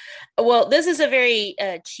 good. Well, this is a very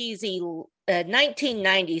cheesy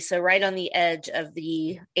 1990, so right on the edge of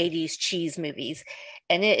the 80s cheese movies,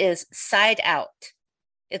 and it is Side Out.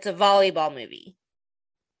 It's a volleyball movie.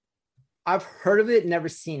 I've heard of it, never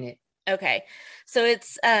seen it. Okay, so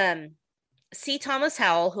it's C. Thomas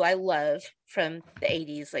Howell, who I love from the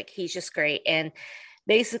 80s. Like, he's just great. And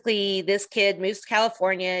basically, this kid moves to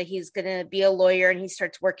California. He's going to be a lawyer, and he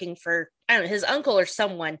starts working for, I don't know, his uncle or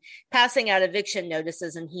someone, passing out eviction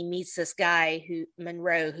notices. And he meets this guy,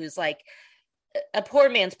 Monroe, who's like a poor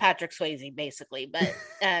man's Patrick Swayze, basically. But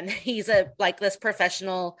he's this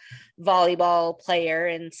professional volleyball player.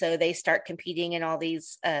 And so they start competing in all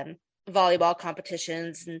these volleyball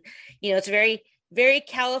competitions. And, it's very, very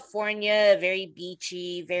California, very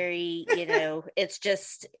beachy, very, it's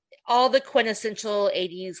just all the quintessential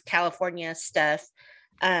 80s California stuff.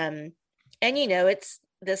 It's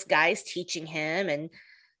this guy's teaching him.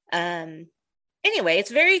 And anyway,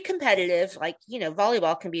 it's very competitive. Like,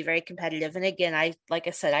 volleyball can be very competitive. And again, like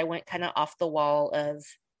I said, I went kind of off the wall of,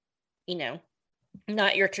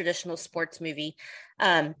 not your traditional sports movie.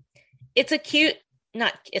 It's a cute,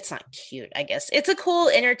 it's not cute, I guess. It's a cool,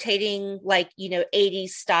 entertaining, 80s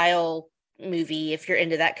style movie if you're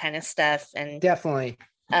into that kind of stuff. And definitely.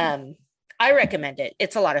 I recommend it.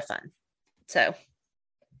 It's a lot of fun. So,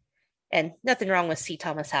 and nothing wrong with C.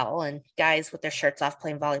 Thomas Howell and guys with their shirts off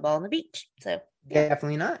playing volleyball on the beach. So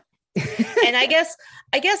definitely not. And I guess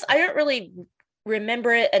I don't really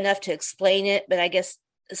remember it enough to explain it, but I guess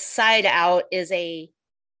Side Out is a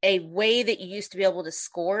way that you used to be able to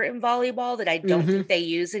score in volleyball that I don't think they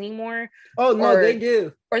use anymore. Oh, no, they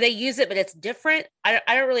do. Or they use it, but it's different. I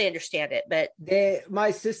don't really understand it, but my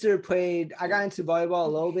sister played, I got into volleyball a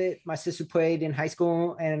little bit. My sister played in high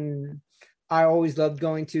school, and I always loved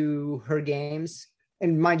going to her games.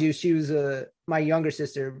 And mind you, she was my younger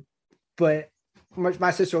sister, but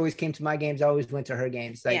my sister always came to my games. I always went to her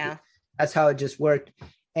games. That's how it just worked.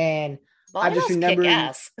 And I just remember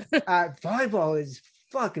volleyball is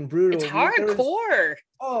fucking brutal. It's hardcore.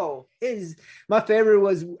 My favorite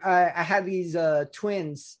was I had these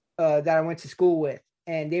twins that I went to school with,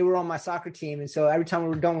 and they were on my soccer team. And so every time we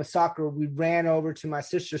were done with soccer, we ran over to my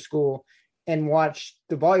sister's school and watched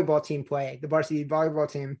the volleyball team play, the varsity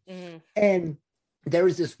volleyball team. And there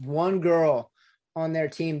was this one girl on their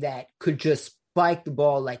team that could just spike the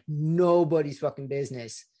ball like nobody's fucking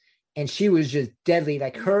business. And she was just deadly.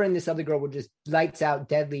 Like, her and this other girl were just lights out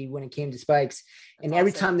deadly when it came to spikes. And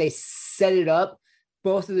every time they set it up,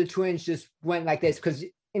 both of the twins just went like this. Because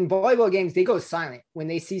in volleyball games, they go silent. When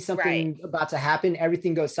they see something about to happen,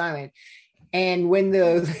 everything goes silent. And when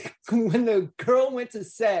the girl went to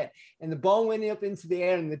set and the ball went up into the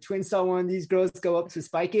air and the twins saw one of these girls go up to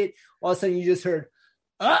spike it, all of a sudden you just heard,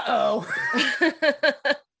 uh-oh.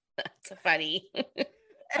 That's funny.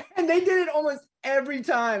 And they did it almost every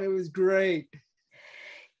time. It was great.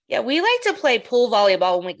 Yeah, we like to play pool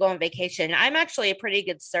volleyball when we go on vacation. I'm actually a pretty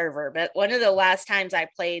good server, but one of the last times I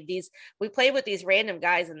played we played with these random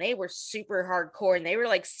guys, and they were super hardcore, and they were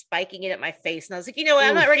like spiking it at my face. And I was like, what?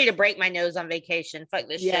 I'm not ready to break my nose on vacation. Fuck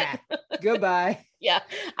this shit. Goodbye. Yeah,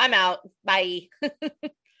 I'm out. Bye. The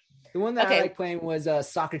one that I like playing was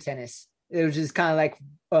soccer tennis. It was just kind of like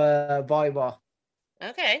volleyball.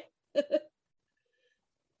 Okay.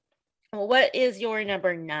 Well, what is your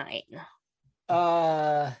number 9?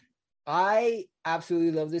 I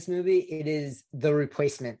absolutely love this movie. It is The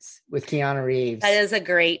Replacements with Keanu Reeves. That is a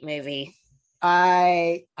great movie.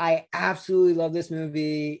 I absolutely love this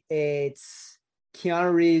movie. It's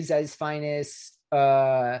Keanu Reeves at his finest.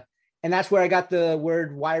 And that's where I got the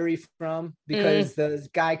word wiry from, because the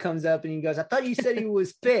guy comes up and he goes, "I thought you said he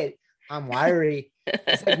was fit." "I'm wiry."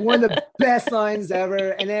 It's like one of the best lines ever.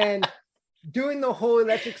 And then doing the whole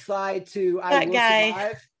electric slide to "I Will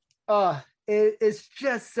Survive." It's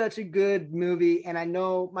just such a good movie. And I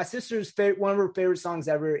know my sister's one of her favorite songs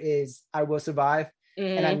ever is "I Will Survive."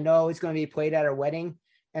 And I know it's going to be played at her wedding.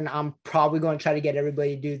 And I'm probably going to try to get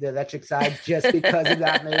everybody to do the electric slide just because of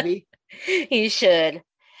that movie. You should.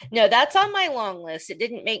 No, that's on my long list. It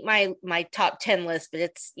didn't make my top 10 list, but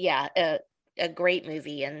it's a great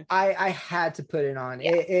movie. And I had to put it on.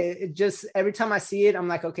 Yeah. It just, every time I see it, I'm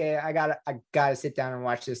like, okay, I gotta sit down and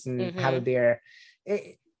watch this and have a beer.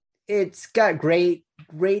 It's got great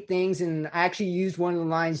things. And I actually used one of the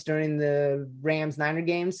lines during the Rams-Niner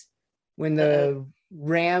games when the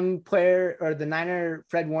Ram player, or the Niner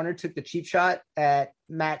Fred Warner, took the cheap shot at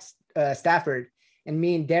Matt Stafford, and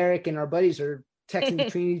me and Derek and our buddies are texting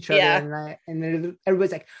between each other, and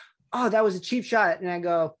everybody's like, oh, that was a cheap shot. And I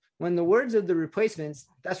go, when the words of The Replacements,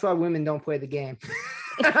 that's why women don't play the game.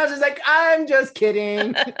 I was just like, I'm just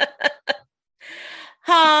kidding.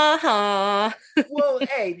 Ha ha. Well,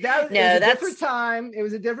 hey, that was a different time. It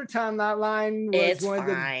was a different time. That line was one of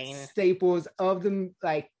the staples of the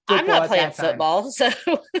I'm not playing football, so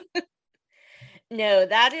no,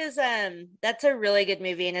 that's a really good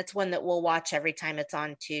movie, and it's one that we'll watch every time it's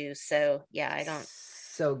on too. So yeah,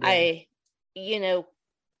 so good.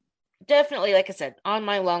 Definitely, like I said, on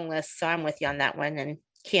my long list. So I'm with you on that one, and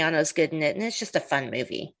Keanu's good in it, and it's just a fun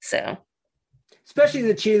movie. So especially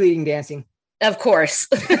the cheerleading dancing. Of course.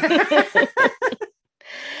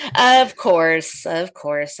 Of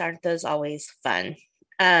course. Aren't those always fun?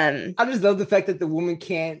 I just love the fact that the woman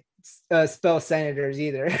can't spell senators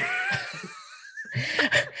either.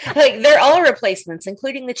 Like they're all replacements,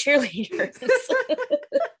 including the cheerleaders.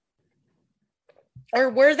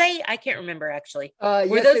 Or were they? I can't remember actually.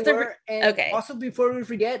 Yes, they were. And okay. Also, before we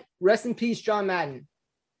forget, rest in peace, John Madden.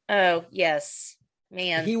 Oh, yes.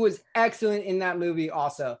 Man. He was excellent in that movie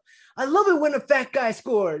also. I love it when a fat guy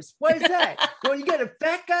scores. What is that? Well, you get a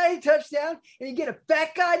fat guy touchdown and you get a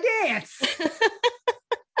fat guy dance.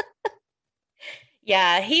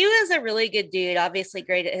 Yeah, he was a really good dude, obviously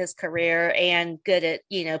great at his career and good at,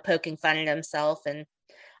 poking fun at himself. And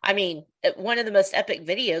I mean, one of the most epic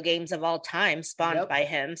video games of all time spawned by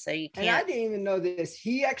him. So you can't. And I didn't even know this.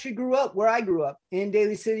 He actually grew up where I grew up in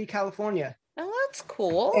Daly City, California. Oh, that's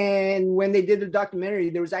cool. And when they did the documentary,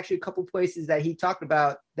 there was actually a couple places that he talked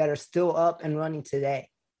about that are still up and running today.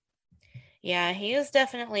 Yeah, he is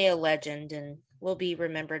definitely a legend and will be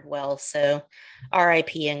remembered well. So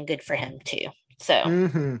RIP and good for him too.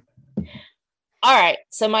 So, All right.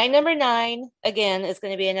 So my number 9, again, is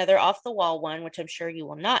going to be another off the wall one, which I'm sure you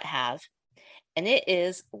will not have. And it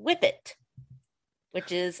is Whip It,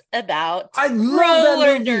 which is about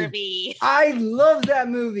roller derby. I love that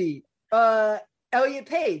movie. Elliot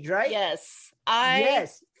Page, right? Yes. I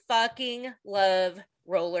fucking love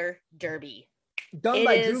roller derby. Done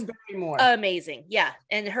by Drew Barrymore. Amazing. Yeah.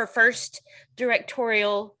 And her first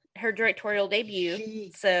directorial debut.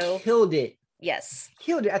 She so killed it. Yes.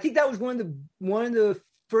 Killed it. I think that was one of the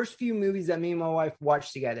first few movies that me and my wife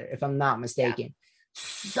watched together, if I'm not mistaken. Yeah.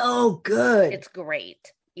 So good. It's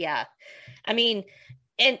great. Yeah. I mean,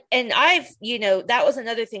 and I've, that was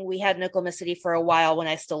another thing we had in Oklahoma City for a while when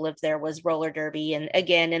I still lived there was roller derby. And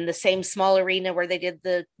again, in the same small arena where they did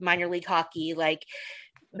the minor league hockey, but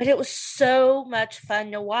it was so much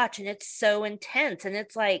fun to watch and it's so intense. And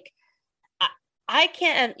it's like, I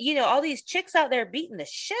can't, all these chicks out there beating the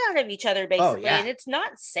shit out of each other, basically. And it's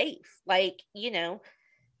not safe.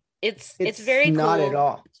 It's very not cool. At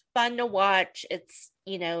all. It's fun to watch. It's,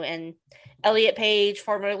 and Elliot Page,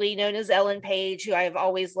 formerly known as Ellen Page, who I've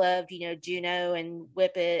always loved, Juno and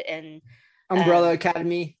Whip It and Umbrella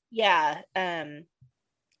Academy. Yeah.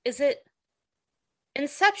 Is it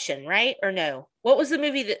Inception, right? Or no? What was the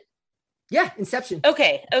movie that? Yeah, Inception.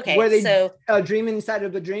 Okay. Where they dream inside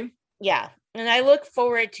of a dream. Yeah. And I look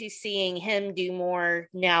forward to seeing him do more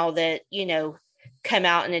now that, come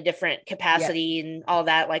out in a different capacity and all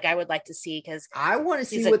that. I would like to see because I want to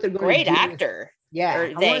see what they're going to do. Great actor.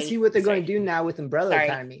 I want to see what they're going to do now with Umbrella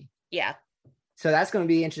Academy. Yeah. So that's going to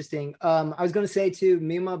be interesting. I was going to say too,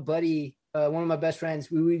 me and my buddy, one of my best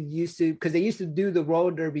friends, we used to, because they used to do the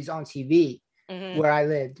roller derbies on TV where I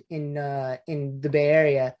lived in the Bay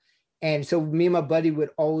Area. And so me and my buddy would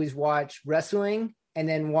always watch wrestling and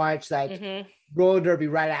then watch roller derby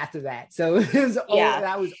right after that. So it was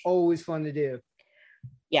that was always fun to do.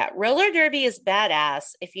 Yeah, roller derby is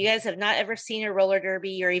badass. If you guys have not ever seen a roller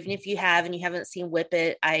derby, or even if you have and you haven't seen Whip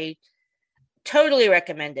It, I totally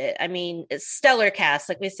recommend it. I mean, it's stellar cast,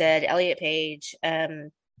 like we said, Elliot Page,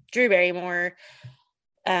 Drew Barrymore,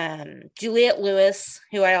 Juliette Lewis,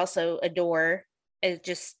 who I also adore. It's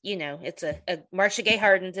just, it's a Marcia Gay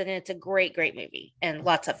Harden's in it. It's a great, great movie and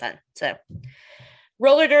lots of fun. So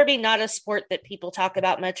roller derby, not a sport that people talk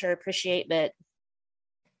about much or appreciate, but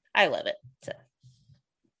I love it. So.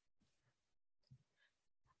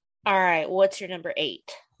 All right. What's your number 8?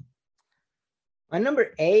 My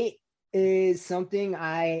number 8 is something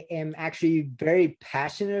I am actually very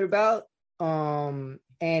passionate about. And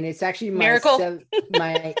it's actually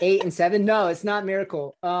my 8 and 7. No, it's not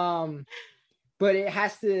Miracle. But it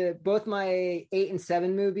has to, both my 8 and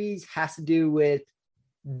 7 movies has to do with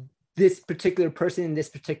this particular person in this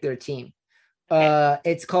particular team. Okay.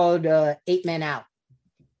 It's called 8 Men Out.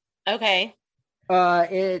 Okay.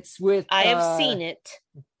 It's with I have seen it.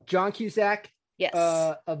 John Cusack. Yes.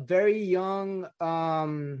 A very young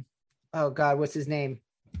oh God, what's his name?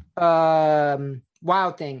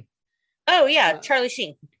 Wild Thing. Oh yeah, Charlie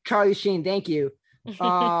Sheen. Charlie Sheen, thank you.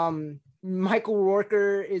 Michael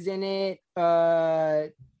Rooker is in it.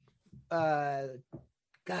 God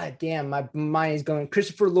damn, my mind is going.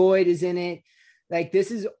 Christopher Lloyd is in it. Like,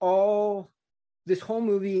 this whole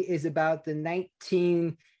movie is about the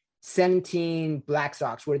 1917 Black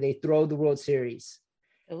Sox, where they throw the World Series.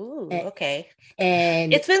 Ooh, okay.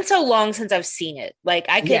 And it's been so long since I've seen it. Like,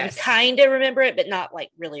 I can kind of remember it, but not like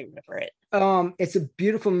really remember it. It's a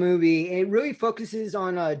beautiful movie. It really focuses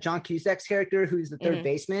on John Cusack's character, who's the third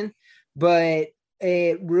baseman, but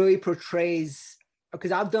it really portrays,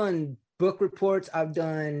 because I've done book reports, I've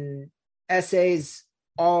done essays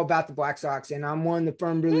all about the Black Sox, and I'm one of the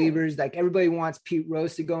firm believers, like, everybody wants Pete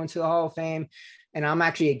Rose to go into the Hall of Fame, and I'm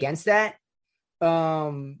actually against that.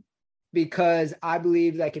 Because I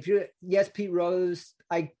believe, like, Pete Rose,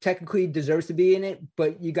 like, technically deserves to be in it,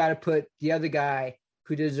 but you got to put the other guy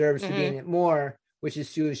who deserves to be in it more, which is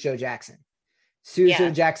Sipisode Jackson.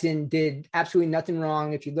 Sipisode Jackson did absolutely nothing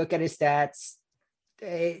wrong. If you look at his stats,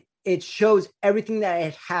 it shows everything that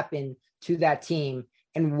had happened to that team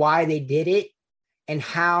and why they did it and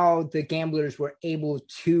how the gamblers were able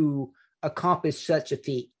to accomplish such a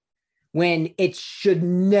feat when it should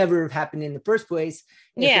never have happened in the first place.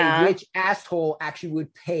 If a rich asshole actually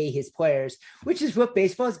would pay his players, which is what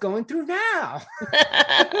baseball is going through now.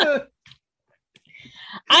 I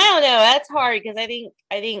don't know. That's hard, because I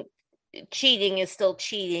think cheating is still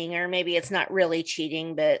cheating, or maybe it's not really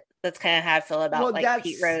cheating, but that's kind of how I feel about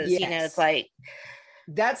Pete Rose. Yes. You know, it's like,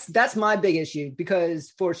 that's my big issue,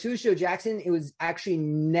 because for Sipisode Jackson, it was actually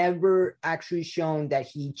never actually shown that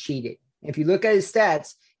he cheated. If you look at his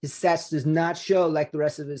stats does not show like the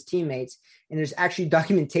rest of his teammates. And there's actually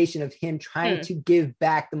documentation of him trying to give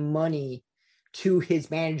back the money to his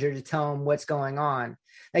manager to tell him what's going on.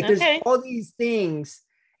 Like, there's all these things.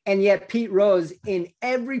 And yet Pete Rose, in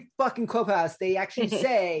every fucking clubhouse, they actually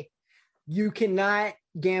say you cannot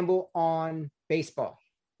gamble on baseball.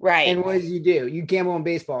 Right. And what do? You gamble on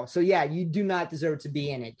baseball. So yeah, you do not deserve to be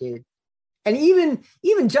in it, dude. And even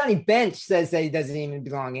Johnny Bench says that he doesn't even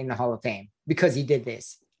belong in the Hall of Fame because he did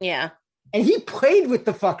this. Yeah. And he played with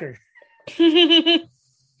the fucker.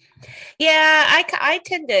 Yeah, I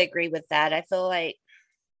tend to agree with that. I feel like,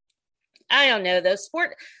 I don't know, though,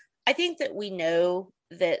 I think that we know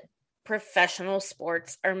that professional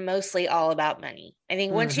sports are mostly all about money. I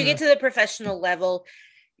think once you get to the professional level,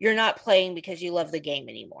 you're not playing because you love the game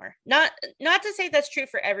anymore. Not to say that's true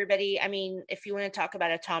for everybody. I mean, if you want to talk about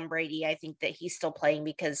a Tom Brady, I think that he's still playing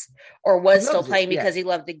because he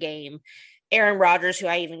loved the game. Aaron Rodgers, who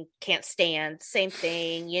I even can't stand, same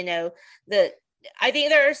thing. You know, I think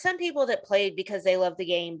there are some people that played because they love the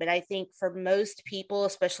game, but I think for most people,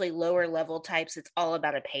 especially lower level types, it's all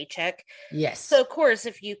about a paycheck. Yes. So of course,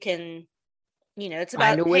 if you can, you know, it's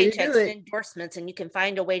about paychecks and endorsements, and you can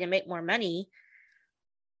find a way to make more money.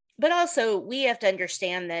 But also, we have to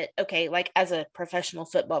understand that, okay, like as a professional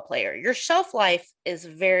football player, your shelf life is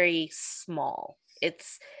very small.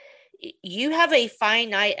 You have a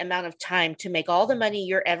finite amount of time to make all the money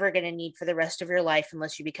you're ever going to need for the rest of your life,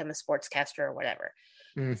 unless you become a sportscaster or whatever.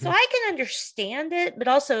 So I can understand it, but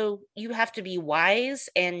also you have to be wise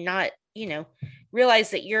and not, you know, realize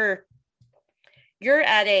that you're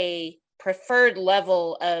at a preferred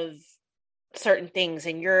level of certain things,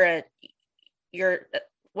 and you're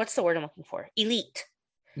what's the word I'm looking for? Elite.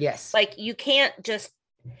 Yes. Like, you can't just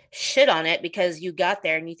shit on it because you got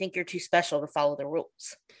there and you think you're too special to follow the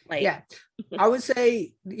rules. Like, yeah, I would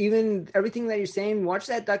say even everything that you're saying, watch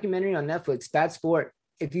that documentary on Netflix, Bad Sport.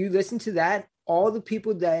 If you listen to that, all the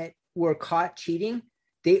people that were caught cheating,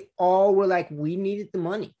 they all were like, we needed the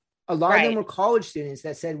money. A lot of them were college students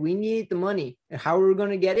that said, we need the money. And how are we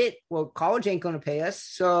going to get it? Well, college ain't going to pay us,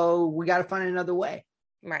 so we got to find another way.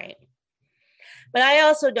 Right. But I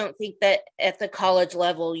also don't think that at the college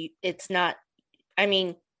level, it's not, I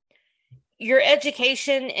mean, your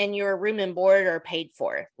education and your room and board are paid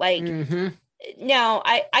for. Like, now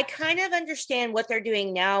I kind of understand what they're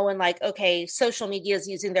doing now, and like, okay, social media is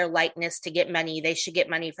using their likeness to get money. They should get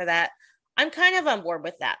money for that. I'm kind of on board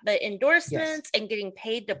with that. But endorsements and getting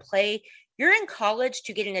paid to play, you're in college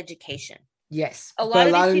to get an education. Yes. A lot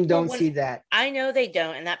of them don't see that. I know they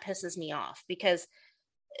don't. And that pisses me off, because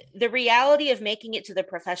the reality of making it to the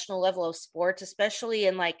professional level of sports, especially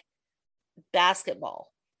in like basketball,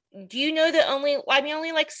 do you know that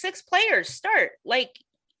only like 6 players start? Like,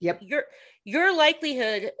 yep. Your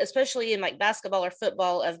likelihood, especially in like basketball or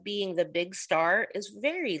football, of being the big star is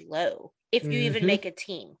very low if you even make a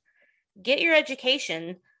team. Get your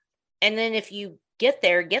education, and then if you get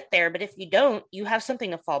there. But if you don't, you have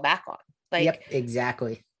something to fall back on. Like, yep,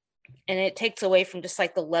 exactly. And it takes away from just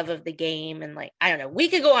like the love of the game. And like, I don't know, we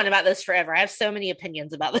could go on about this forever. I have so many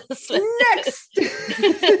opinions about this. Next.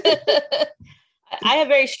 I have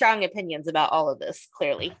very strong opinions about all of this,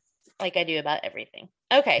 clearly, like I do about everything.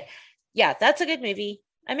 Okay. Yeah, that's a good movie.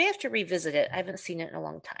 I may have to revisit it. I haven't seen it in a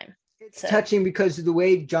long time. It's touching because of the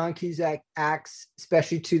way John Cusack acts,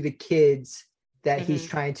 especially to the kids that he's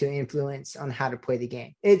trying to influence on how to play the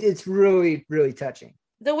game. It's really, really touching.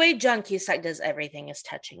 The way John Cusack does everything is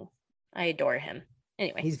touching. I adore him.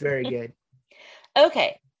 Anyway. He's very good.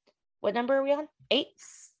 Okay. What number are we on? 8?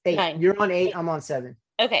 8. 9. You're on 8. I'm on 7.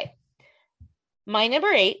 Okay. My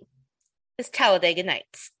number 8 is Talladega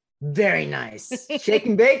Nights. Very nice. Shake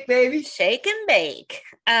and bake, baby. Shake and bake.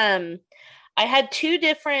 I had 2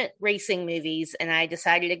 different racing movies and I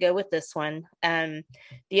decided to go with this one.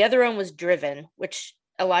 The other one was Driven, which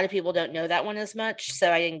a lot of people don't know that one as much,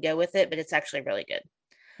 so I didn't go with it, but it's actually really good.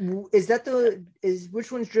 Is that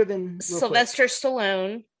which one's Driven? Sylvester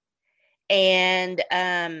Stallone and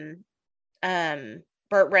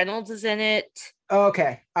Burt Reynolds is in it. Oh,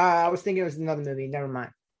 okay. I was thinking it was another movie. Never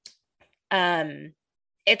mind.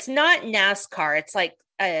 It's not NASCAR. It's like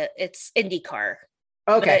it's IndyCar.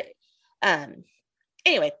 Okay. But,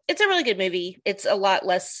 anyway, it's a really good movie. It's a lot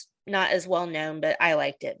less, not as well known, but I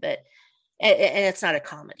liked it. But and it's not a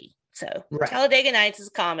comedy. So right. Talladega Nights is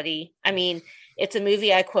a comedy. I mean, it's a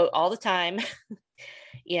movie I quote all the time.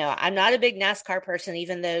 You know, I'm not a big NASCAR person,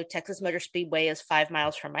 even though Texas Motor Speedway is 5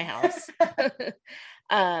 miles from my house.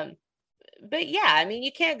 But yeah, I mean,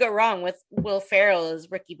 you can't go wrong with Will Ferrell as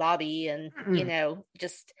Ricky Bobby. And, you know,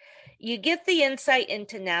 just you get the insight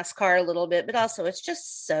into NASCAR a little bit, but also it's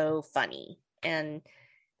just so funny. And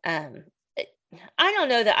I don't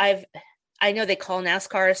know that I know they call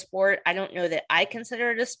NASCAR a sport. I don't know that I consider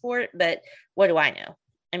it a sport, but what do I know?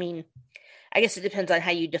 I mean, I guess it depends on how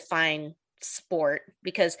you define sport,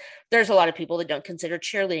 because there's a lot of people that don't consider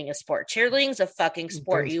cheerleading a sport. Cheerleading's a fucking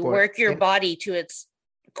sport. You work your body to its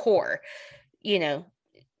core. You know,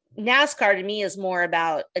 NASCAR to me is more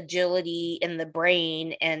about agility in the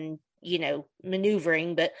brain and, you know,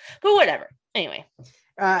 maneuvering, but whatever. Anyway.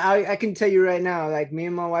 I can tell you right now, like me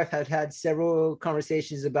and my wife have had several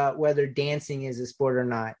conversations about whether dancing is a sport or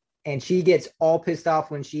not. And she gets all pissed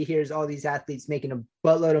off when she hears all these athletes making a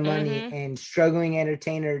buttload of money and struggling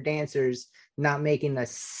entertainer dancers not making a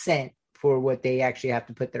cent for what they actually have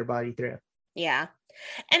to put their body through. Yeah.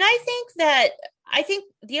 And I think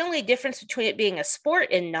the only difference between it being a sport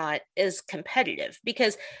and not is competitive,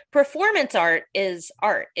 because performance art is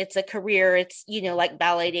art. It's a career. It's, you know, like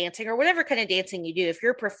ballet dancing or whatever kind of dancing you do. If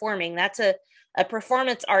you're performing, that's a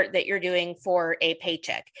performance art that you're doing for a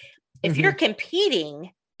paycheck. If you're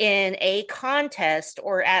competing in a contest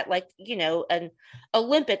or at, like, you know, an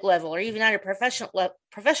Olympic level or even at a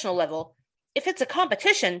professional level, if it's a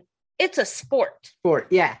competition, it's a sport.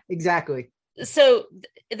 Yeah, exactly. So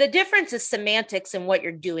the difference is semantics and what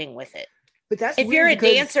you're doing with it. But that's if you're a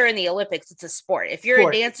dancer in the Olympics, it's a sport. If you're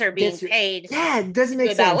a dancer being paid, it doesn't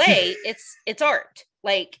make sense. Ballet, it's art.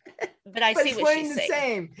 Like, but I see what she's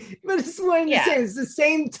saying. But it's one the same. It's the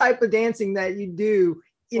same type of dancing that you do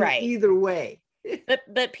in either way.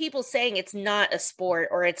 But people saying it's not a sport,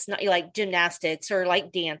 or it's not like gymnastics or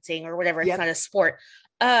like dancing or whatever, it's not a sport.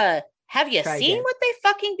 Have you seen what they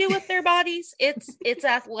fucking do with their bodies? It's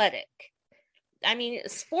athletic. I mean,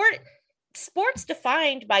 sports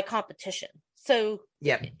defined by competition. So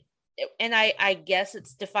and I guess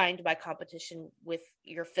it's defined by competition with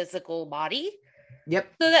your physical body.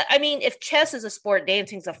 Yep. So that, I mean, if chess is a sport,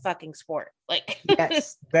 dancing's a fucking sport. Like,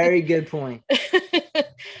 yes, very good point.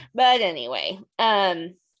 But anyway,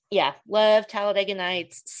 love Talladega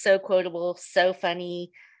Nights. So quotable, so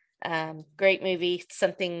funny. Great movie.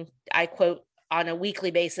 Something I quote on a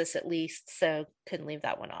weekly basis at least. So couldn't leave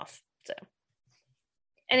that one off. So,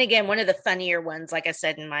 and again, one of the funnier ones, like I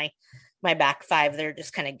said in my back 5, they're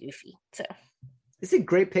just kind of goofy. So it's a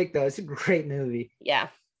great pick, though. It's a great movie. Yeah.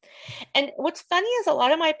 And what's funny is a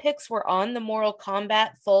lot of my picks were on the Mortal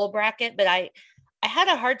Kombat full bracket, but I had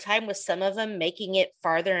a hard time with some of them making it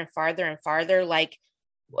farther and farther and farther. Like,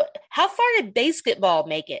 how far did Basketball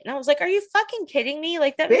make it? And I was like, are you fucking kidding me?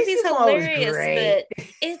 Like, that movie's hilarious, but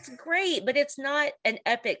it's great, but it's not an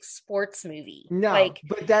epic sports movie. No, like,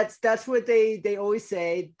 but that's what they always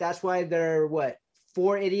say. That's why they're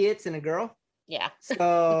 4 idiots and a girl. Yeah.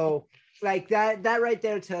 So like that right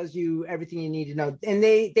there tells you everything you need to know. And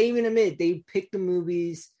they even admit they picked the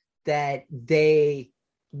movies that they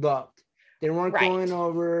loved. They weren't going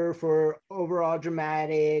over for overall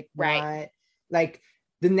dramatic, not like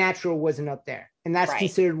The Natural wasn't up there. And that's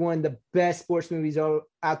considered one of the best sports movies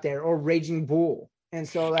out there, or Raging Bull. And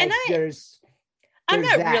so like I I'm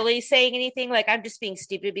not really saying anything, like I'm just being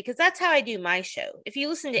stupid, because that's how I do my show. If you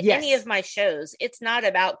listen to any of my shows, it's not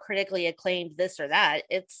about critically acclaimed this or that.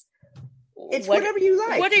 It's whatever you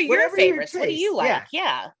like. What are your favorites? What do you like?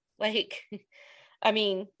 Yeah. Like, I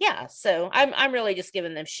mean, yeah. So I'm really just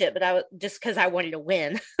giving them shit, but I was just because I wanted to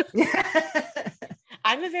win.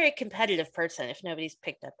 I'm a very competitive person, if nobody's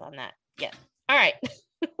picked up on that yet. All right.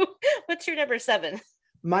 What's your number 7?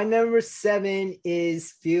 My number 7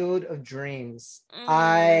 is Field of Dreams.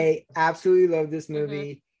 I absolutely love this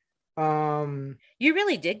movie. You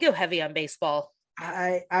really did go heavy on baseball.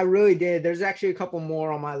 I really did. There's actually a couple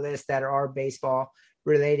more on my list that are baseball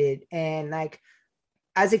related. And like,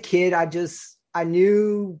 as a kid, I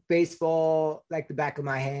knew baseball like the back of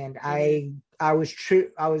my hand. I was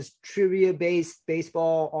trivia based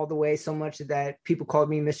baseball all the way, so much that people called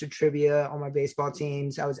me Mr. Trivia on my baseball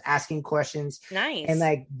teams. I was asking questions. Nice. And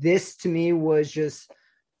like, this to me was just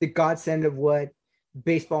the godsend of what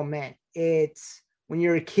baseball meant. It's when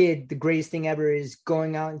you're a kid, the greatest thing ever is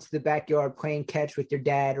going out into the backyard, playing catch with your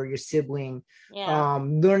dad or your sibling,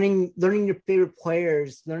 learning your favorite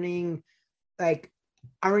players, learning, like,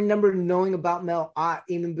 I remember knowing about Mel Ott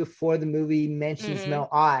even before the movie mentions Mel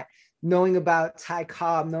Ott, knowing about Ty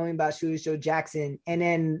Cobb, knowing about Joe Jackson. And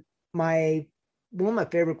then one of my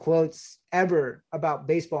favorite quotes ever about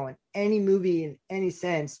baseball in any movie in any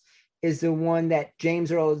sense is the one that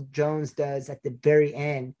James Earl Jones does at the very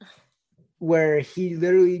end, where he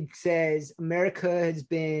literally says, America has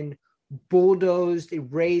been bulldozed,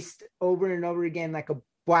 erased over and over again like a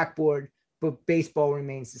blackboard, but baseball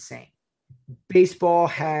remains the same. Baseball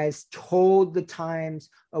has told the times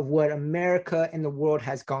of what America and the world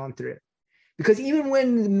has gone through. Because even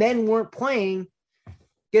when the men weren't playing,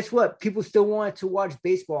 guess what? People still wanted to watch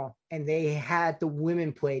baseball, and they had the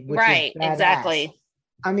women played. Right, exactly.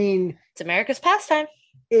 I mean, it's America's pastime.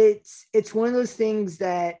 It's one of those things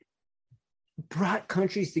that brought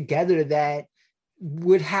countries together that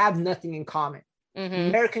would have nothing in common.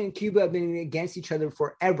 America and Cuba have been against each other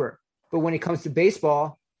forever. But when it comes to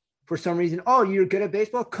baseball, for some reason, oh, you're good at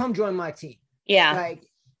baseball? Come join my team. Yeah. Like,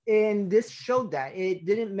 and this showed that. It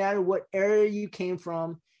didn't matter what era you came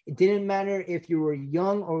from. It didn't matter if you were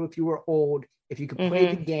young or if you were old. If you could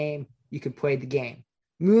play the game, you could play the game.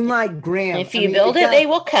 Moonlight Graham. If you build it, they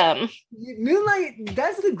will come. Moonlight,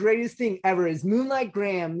 that's the greatest thing ever, is Moonlight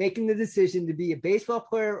Graham making the decision to be a baseball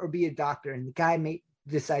player or be a doctor. And the guy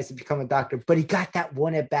decides to become a doctor, but he got that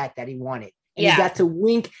one at bat that he wanted. And he got to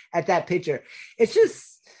wink at that pitcher.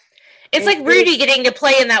 It's like Rudy getting to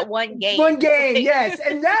play in that one game. One game, yes.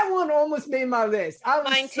 And that one almost made my list. I was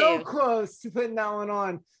Mine so too. close to putting that one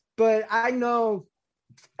on. But I know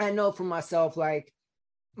for myself, like,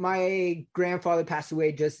 my grandfather passed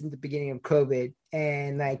away just in the beginning of COVID.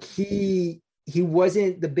 And like, he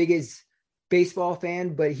wasn't the biggest baseball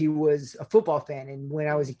fan, but he was a football fan. And when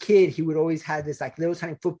I was a kid, he would always have this like little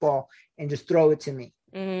tiny football and just throw it to me.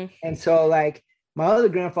 And so like, my other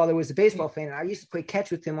grandfather was a baseball fan, and I used to play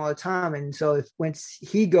catch with him all the time. And so once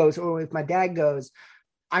he goes, or if my dad goes,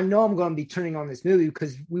 I know I'm going to be turning on this movie,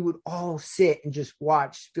 because we would all sit and just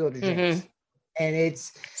watch Field of Dreams. And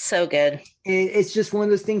it's so good. It's just one of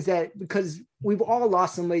those things that, because we've all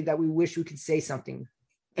lost somebody that we wish we could say something.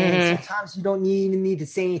 And sometimes you don't even need to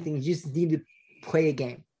say anything. You just need to play a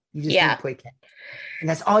game. You just need to play catch. And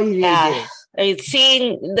that's all you need to do. I mean,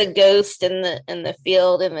 seeing the ghost in the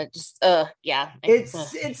field and it just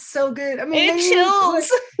it's so good. I mean,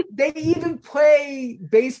 they even play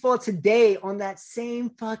baseball today on that same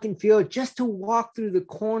fucking field just to walk through the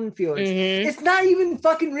cornfields. It's not even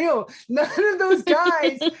fucking real. None of those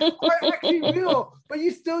guys are actually real, but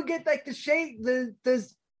you still get like the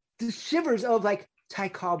shivers of like Ty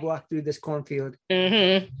Cobb walked through this cornfield.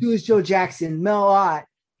 Joe Jackson, Mel Ott,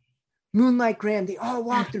 Moonlight Graham, they all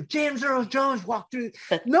walked through. James Earl Jones walked through.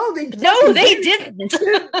 No, they didn't.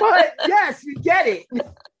 But yes, we get it.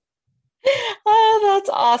 Oh, that's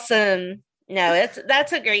awesome. No,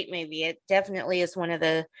 that's a great movie. It definitely is one of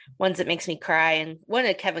the ones that makes me cry, and one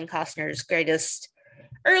of Kevin Costner's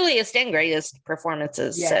earliest and greatest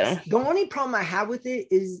performances. Yes. So the only problem I have with it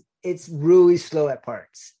is it's really slow at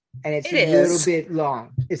parts, and it's a little bit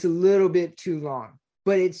long. It's a little bit too long,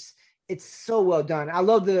 but it's so well done. I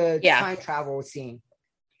love the time travel scene.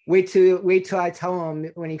 Wait till I tell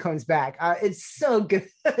him when he comes back. It's so good.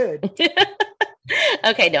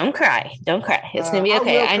 Okay, don't cry. It's gonna be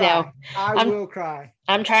okay. I know. I will cry.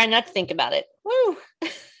 I'm trying not to think about it. Woo.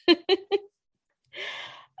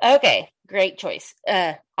 Okay, great choice.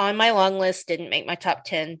 On my long list, didn't make my top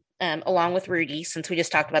 10. Along with Rudy, since we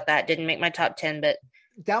just talked about that, didn't make my top 10, but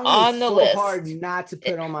That one on was the so list. hard not to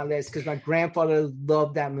put on my list because my grandfather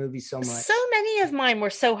loved that movie so much. So many of mine were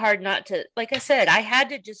so hard not to. Like I said, I had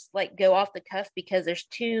to just like go off the cuff because there's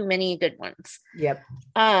too many good ones. Yep.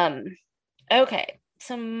 Okay.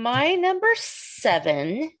 So my number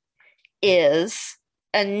 7 is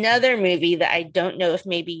another movie that I don't know if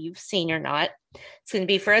maybe you've seen or not. It's going to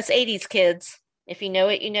be for us 80s kids. If you know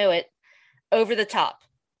it, you know it. Over the Top.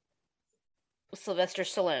 Sylvester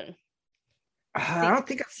Stallone. I don't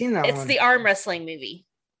think I've seen that one. It's the arm wrestling movie.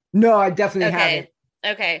 No, I definitely haven't.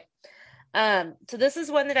 Okay. So this is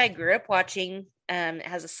one that I grew up watching. It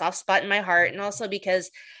has a soft spot in my heart. And also because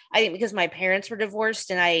my parents were divorced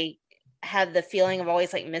and I had the feeling of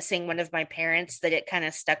always like missing one of my parents, that it kind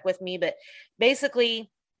of stuck with me. But basically,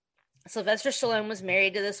 Sylvester Stallone was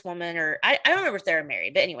married to this woman, or I don't remember if they were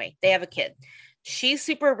married, but anyway, they have a kid. She's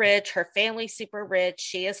super rich. Her family's super rich.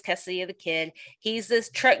 She has custody of the kid. He's this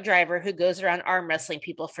truck driver who goes around arm wrestling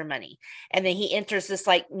people for money. And then he enters this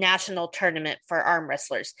like national tournament for arm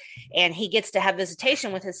wrestlers. And he gets to have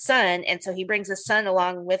visitation with his son. And so he brings his son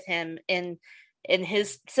along with him in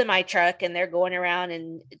his semi truck. And they're going around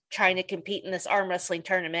and trying to compete in this arm wrestling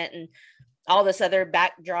tournament. And all this other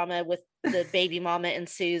back drama with the baby mama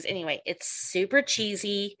ensues. Anyway, it's super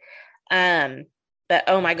cheesy. But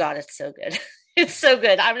oh my God, it's so good. It's so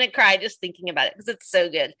good. I'm going to cry just thinking about it because it's so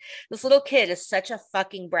good. This little kid is such a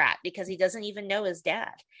fucking brat because he doesn't even know his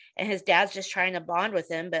dad. And his dad's just trying to bond with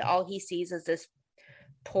him. But all he sees is this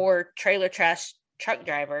poor trailer trash truck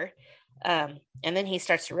driver. And then he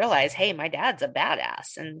starts to realize, hey, my dad's a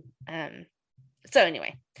badass. And so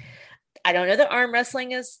anyway, I don't know that arm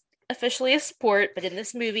wrestling is officially a sport, but in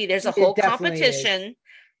this movie, there's a whole competition,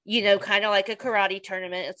 you know, kind of like a karate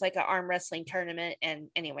tournament. It's like an arm wrestling tournament. And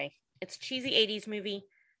anyway, it's a cheesy 80s movie.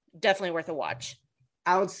 Definitely worth a watch.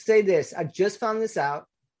 I would say this. I just found this out.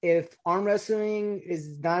 If arm wrestling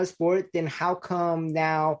is not a sport, then how come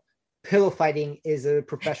now pillow fighting is a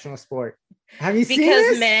professional sport? Have you seen this?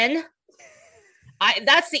 Because men.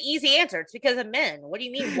 That's the easy answer. It's because of men. What do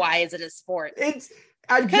you mean? Why is it a sport? It's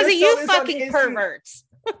because of you fucking perverts.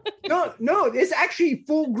 No, it's actually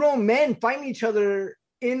full-grown men fighting each other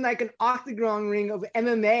in like an octagon ring of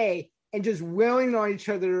MMA and just wailing on each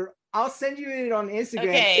other. I'll send you it on Instagram.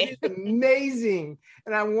 Okay. It is amazing.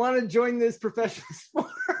 And I want to join this professional sport.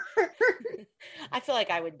 I feel like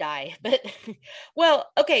I would die, but well,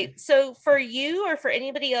 okay. So for you or for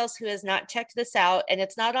anybody else who has not checked this out, and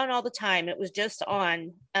it's not on all the time, it was just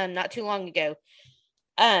on not too long ago.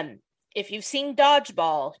 If you've seen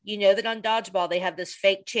Dodgeball, you know that on Dodgeball, they have this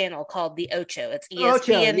fake channel called the Ocho. It's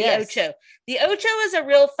ESPN, the Ocho. The Ocho is a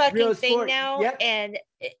real fucking thing sport now. Yep. And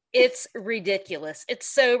it's ridiculous. It's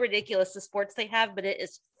so ridiculous, the sports they have, but it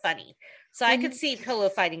is funny. So I could see pillow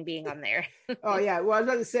fighting being on there. Oh, yeah. Well, I was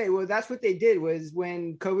about to say, that's what they did was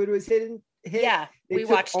when COVID was hit. Yeah, we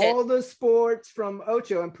watched all the sports from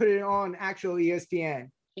Ocho and put it on actual ESPN.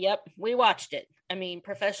 Yep, we watched it. I mean,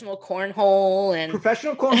 professional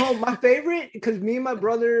cornhole. My favorite, because me and my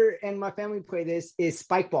brother and my family play this, is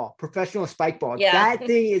spike ball, professional spike ball. Yeah. That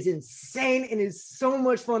thing is insane and is so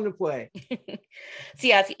much fun to play. So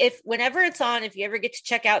yeah, if whenever it's on, if you ever get to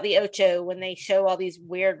check out the Ocho when they show all these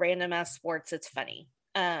weird random ass sports, it's funny.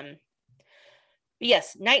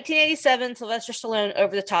 Yes, 1987, Sylvester Stallone,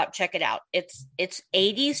 Over the Top. Check it out. It's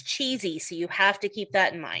 80s cheesy, so you have to keep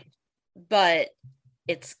that in mind. But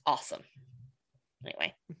it's awesome.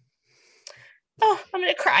 Anyway. Oh, I'm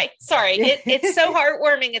going to cry. Sorry. It's so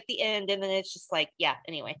heartwarming at the end. And then it's just like, yeah,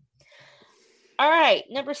 anyway. All right.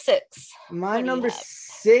 Number 6. My number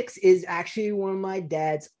 6 is actually one of my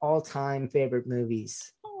dad's all-time favorite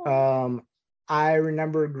movies. Oh. I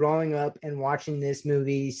remember growing up and watching this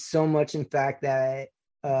movie so much, in fact, that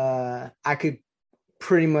I could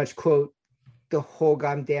pretty much quote the whole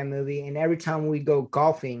goddamn movie. And every time we go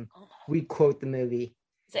golfing, we quote the movie.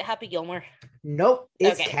 Is it Happy Gilmore? Nope,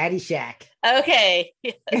 it's Caddyshack. Okay.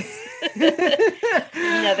 Yes.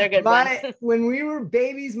 Another good one. When we were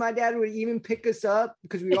babies, my dad would even pick us up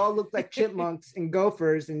because we all looked like chipmunks and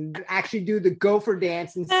gophers and actually do the gopher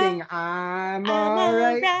dance and sing, I'm all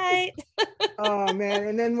right. Oh, man.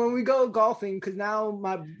 And then when we go golfing, because now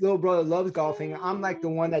my little brother loves golfing, I'm like the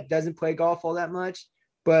one that doesn't play golf all that much.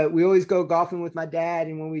 But we always go golfing with my dad.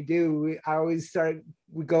 And when we do,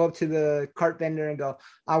 we go up to the cart vendor and go,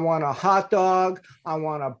 I want a hot dog. I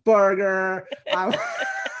want a burger.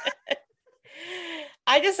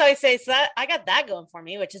 I just always say, so I got that going for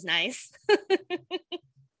me, which is nice.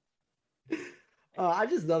 I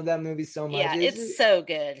just love that movie so much. Yeah, it's so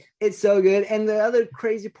good. It's so good. And the other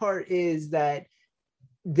crazy part is that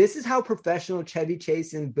this is how professional Chevy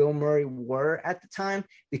Chase and Bill Murray were at the time,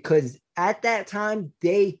 because at that time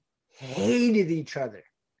they hated each other,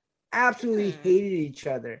 absolutely hated each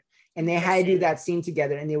other, and they had to do that scene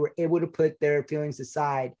together, and they were able to put their feelings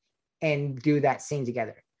aside and do that scene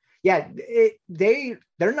together. Yeah, they're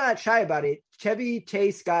not shy about it. Chevy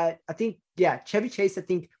Chase got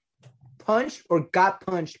punched or got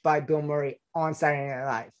punched by Bill Murray on Saturday Night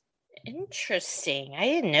Live. Interesting. I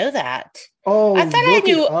didn't know that. Oh, I thought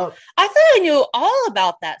I knew all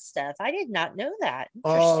about that stuff. I did not know that.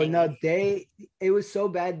 Oh no, it was so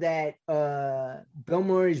bad that Bill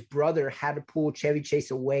Murray's brother had to pull Chevy Chase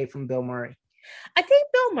away from Bill Murray. I think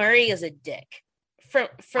Bill Murray is a dick. From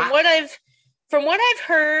what I've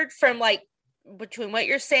heard, from like between what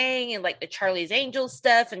you're saying and like the Charlie's Angels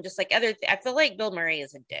stuff and just like I feel like Bill Murray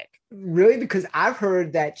is a dick. Really? Because I've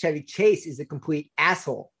heard that Chevy Chase is a complete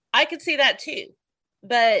asshole. I could see that too,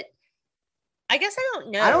 but I guess I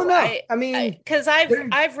don't know. I don't know. I mean, because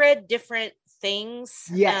I've read different things.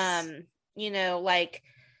 Yes. Like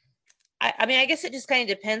I mean, I guess it just kind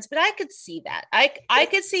of depends, but I could see that. I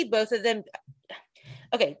could see both of them.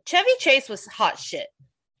 Okay, Chevy Chase was hot shit.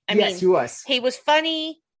 I mean, he was. He was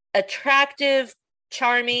funny, attractive,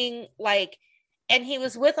 charming, and he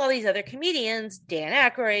was with all these other comedians, Dan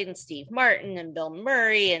Aykroyd and Steve Martin and Bill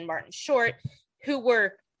Murray and Martin Short, who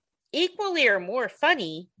were equally or more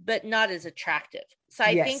funny, but not as attractive. So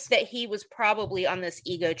I think that he was probably on this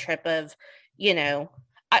ego trip of,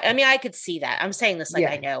 I mean, I could see that. I'm saying this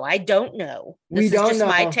I know. I don't know. This is just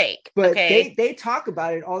my take. But they talk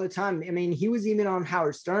about it all the time. I mean, he was even on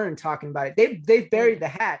Howard Stern talking about it. They've buried the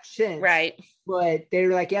hatch since. Right. But they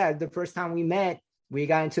were like, yeah, the first time we met, we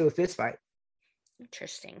got into a fist fight.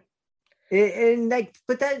 Interesting.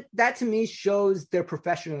 But that to me shows their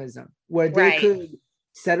professionalism, where they could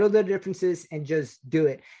settle their differences and just do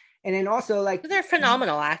it. And then also they're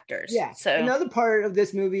phenomenal actors. Yeah. So another part of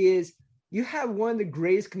this movie is you have one of the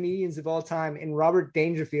greatest comedians of all time in Robert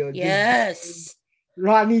Dangerfield. Yes.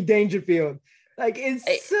 Rodney Dangerfield.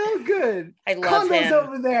 It's so good. I love him.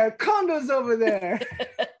 Condos over there.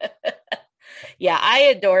 Yeah, I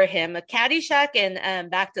adore him. Caddyshack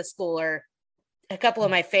and Back to School are a couple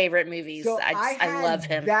of my favorite movies. So I love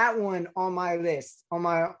him. That one on my list.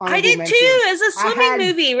 I did too, as a swimming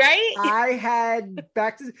movie, right? I had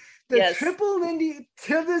Back to the Triple Lindy.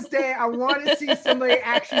 To this day, I want to see somebody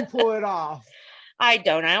actually pull it off. I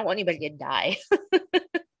don't want anybody to die.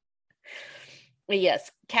 But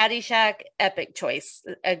yes, Caddyshack, epic choice,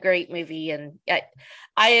 a great movie, and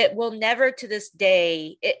I will never to this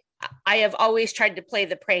day. I have always tried to play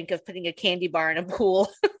the prank of putting a candy bar in a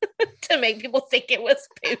pool to make people think it was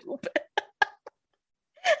poop.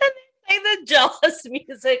 And they play the Jaws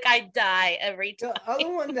music. I die every time. The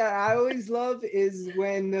other one that I always love is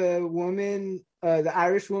when the woman, the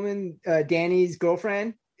Irish woman, Danny's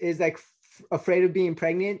girlfriend, is afraid of being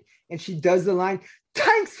pregnant, and she does the line,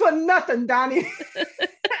 "Thanks for nothing, Danny."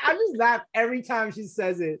 I just laugh every time she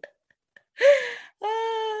says it.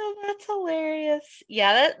 Oh, that's hilarious.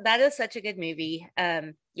 Yeah, that is such a good movie.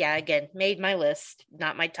 Again, made my list,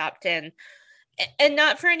 not my top 10. And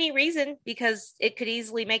not for any reason, because it could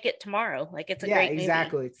easily make it tomorrow. It's a great movie.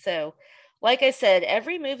 Exactly. So, like I said,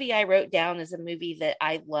 every movie I wrote down is a movie that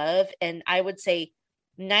I love. And I would say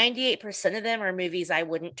 98% of them are movies I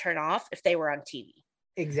wouldn't turn off if they were on TV.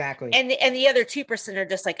 Exactly. And the other 2% are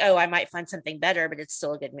just I might find something better, but it's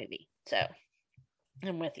still a good movie. So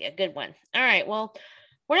I'm with you. Good one. All right. Well,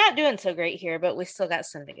 we're not doing so great here, but we still got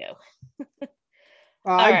some to go.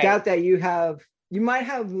 I doubt that you might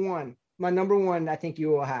have one. My number one, I think you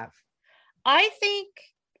will have. I think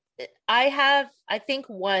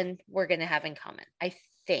one we're going to have in common. I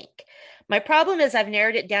think. My problem is I've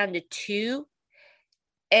narrowed it down to two,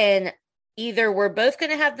 and either we're both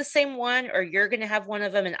going to have the same one, or you're going to have one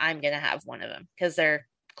of them and I'm going to have one of them, because they're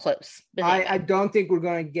close. I don't think we're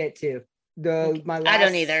going to get to. I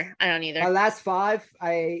don't either. My last five,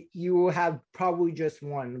 you will have probably just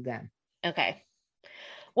one of them. Okay.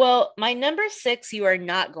 Well, my number 6, you are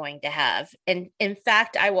not going to have. And in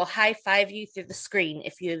fact, I will high five you through the screen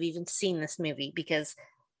if you have even seen this movie, because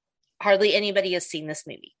hardly anybody has seen this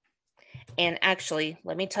movie. And actually,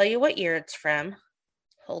 let me tell you what year it's from.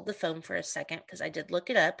 Hold the phone for a second, because I did look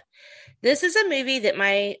it up. This is a movie that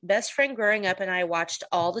my best friend growing up and I watched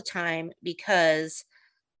all the time, because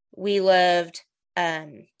we loved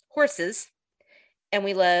horses, and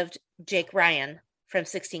we loved Jake Ryan from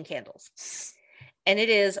 16 Candles. And it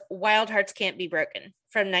is Wild Hearts Can't Be Broken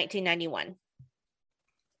from 1991.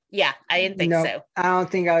 Yeah, I didn't think so. I don't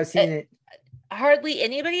think I've seen it. hardly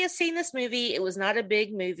anybody has seen this movie. It was not a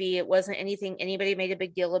big movie. It wasn't anything anybody made a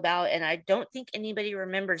big deal about. And I don't think anybody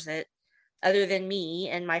remembers it other than me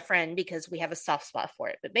and my friend, because we have a soft spot for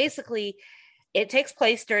it. But basically, it takes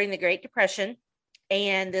place during the Great Depression.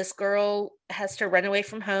 And this girl has to run away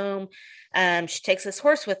from home. She takes this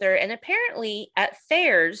horse with her. And apparently at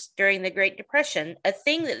fairs during the Great Depression, a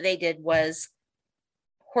thing that they did was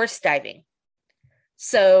horse diving.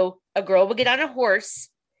 So a girl would get on a horse.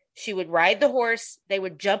 She would ride the horse. They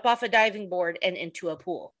would jump off a diving board and into a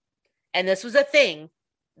pool. And this was a thing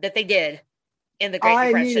that they did in the Great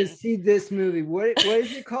Depression. I need to see this movie. What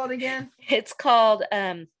is it called again? It's called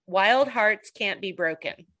Wild Hearts Can't Be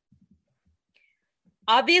Broken.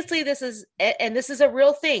 Obviously, this is a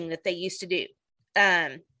real thing that they used to do.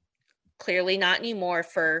 Clearly not anymore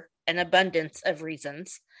for an abundance of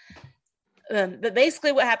reasons. But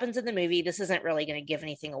basically what happens in the movie, this isn't really going to give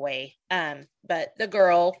anything away. But the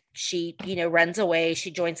girl, she, runs away.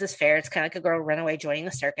 She joins this fair. It's kind of like a girl runaway joining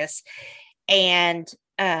the circus. And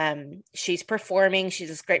she's performing. She's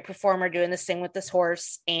this great performer doing this thing with this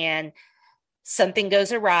horse. And something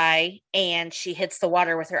goes awry and she hits the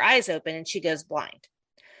water with her eyes open and she goes blind.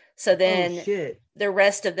 So then the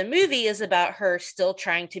rest of the movie is about her still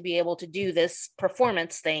trying to be able to do this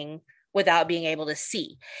performance thing without being able to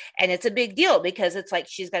see. And it's a big deal because it's like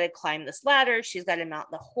she's got to climb this ladder, she's got to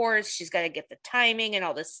mount the horse, she's got to get the timing and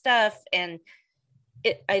all this stuff. And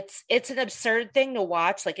it's an absurd thing to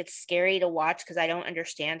watch. Like, it's scary to watch because I don't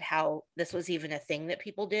understand how this was even a thing that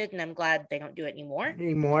people did, and I'm glad they don't do it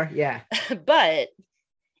anymore. Yeah. But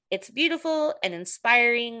it's beautiful and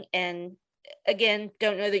inspiring, and again,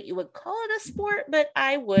 don't know that you would call it a sport, but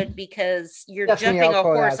I would, because you're jumping a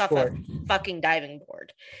horse off a fucking diving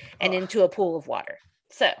board and into a pool of water.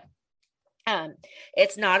 So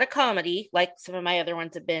it's not a comedy like some of my other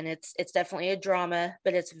ones have been. It's definitely a drama,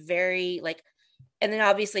 but it's very like, and then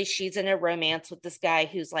obviously she's in a romance with this guy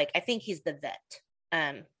who's like, I think he's the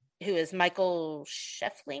vet, who is Michael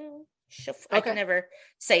Scheffling. I can never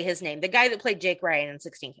say his name. The guy that played Jake Ryan in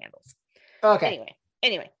 16 Candles. Okay.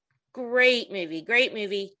 Anyway. Great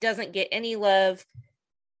movie. Doesn't get any love.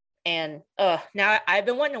 And now I've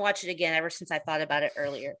been wanting to watch it again ever since I thought about it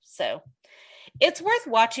earlier. So it's worth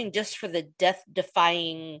watching just for the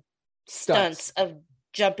death-defying stunts of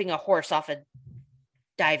jumping a horse off a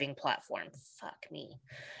diving platform. Fuck me.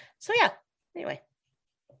 So yeah, anyway.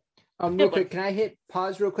 Real quick, can I hit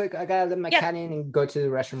pause real quick? I gotta let my cat in and go to the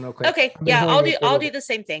restroom real quick. Okay, yeah, I'll do the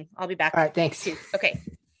same thing. I'll be back. All right, thanks. Okay.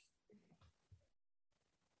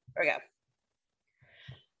 There we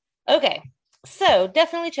go. Okay, so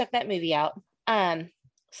definitely check that movie out.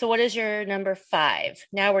 So what is your number 5?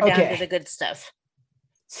 Now we're down to the good stuff.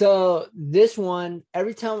 So this one,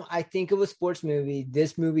 every time I think of a sports movie,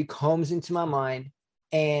 this movie comes into my mind,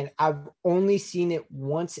 and I've only seen it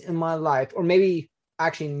once in my life, or maybe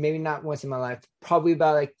not once in my life, probably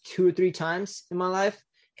about like 2 or 3 times in my life.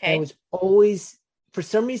 Okay. And it was always, for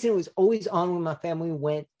some reason, it was always on when my family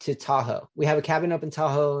went to Tahoe. We have a cabin up in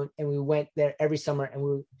Tahoe, and we went there every summer,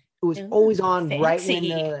 and it was always on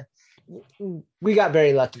fancy. Right when we got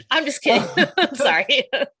very lucky. I'm just kidding. I'm sorry.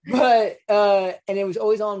 But and it was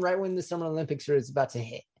always on right when the Summer Olympics was about to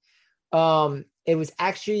hit. It was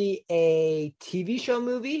actually a TV show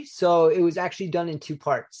movie, so it was actually done in 2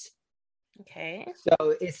 parts. Okay.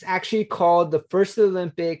 So it's actually called The First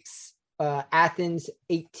Olympics, Athens,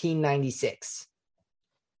 1896.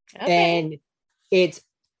 Okay. And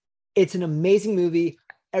it's an amazing movie.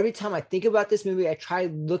 Every time I think about this movie, I try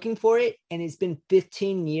looking for it, and it's been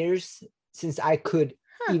 15 years since I could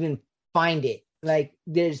even find it. Like,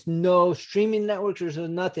 there's no streaming networks, there's no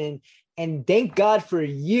nothing. And thank God for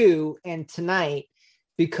you and tonight,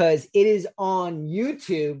 because it is on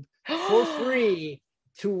YouTube for free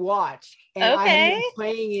to watch. And I have been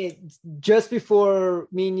playing it just before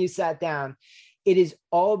me and you sat down. It is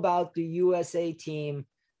all about the USA team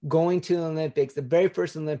going to the Olympics, the very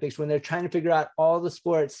first Olympics, when they're trying to figure out all the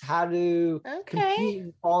sports, how to compete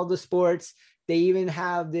in all the sports. They even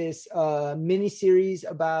have this mini series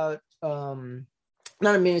about, not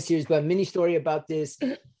a mini series, but a mini story about this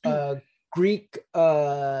Greek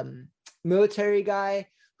military guy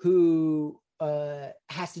who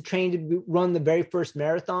has to train to run the very first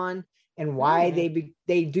marathon, and why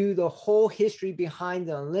they do the whole history behind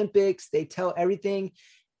the Olympics. They tell everything.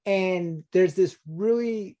 And there's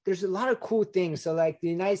a lot of cool things. So like the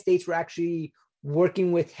United States were actually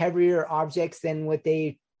working with heavier objects than what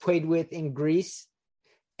they played with in Greece.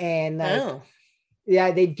 And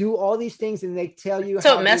they do all these things, and they tell you.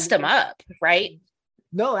 So it messed them up, right?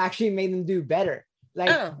 No, actually made them do better.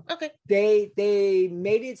 Like, they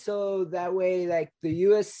made it so that way, like the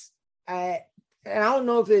US and I don't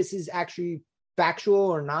know if this is actually factual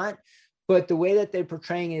or not, but the way that they're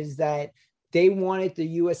portraying is that they wanted the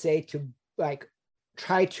USA to like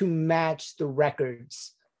try to match the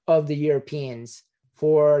records of the Europeans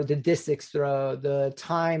for the distance throw, the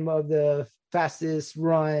time of the fastest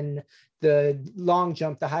run, the long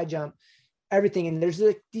jump, the high jump, everything. And there's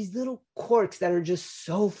like these little quirks that are just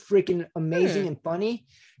so freaking amazing and funny.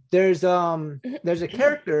 There's a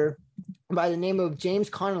character by the name of James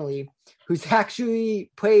Connolly, who's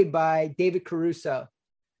actually played by David Caruso.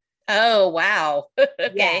 Oh, wow.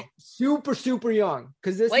 Okay. Yeah, super, super young.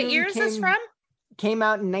 Because this what year is this from? Came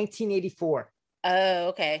out in 1984. Oh,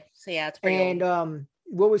 okay. So yeah, it's pretty old.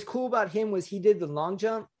 What was cool about him was he did the long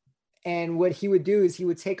jump, and what he would do is he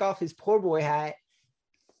would take off his poor boy hat.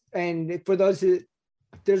 And for those who,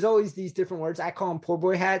 there's always these different words. I call them poor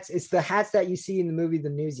boy hats. It's the hats that you see in the movie The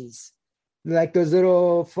Newsies, like those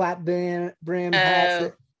little flat brim hats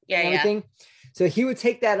and everything. Yeah. So he would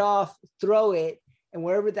take that off, throw it, and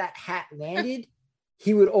wherever that hat landed,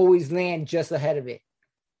 he would always land just ahead of it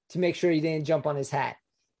to make sure he didn't jump on his hat.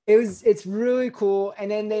 It's really cool.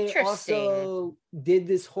 And then they also did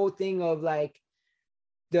this whole thing of like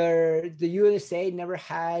the USA never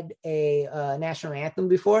had a national anthem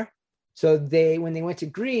before. So when they went to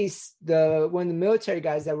Greece, one of the military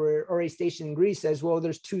guys that were already stationed in Greece says, well,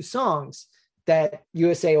 there's two songs that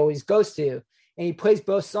USA always goes to. And he plays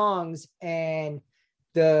both songs, and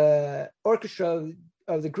the orchestra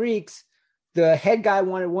of the Greeks, the head guy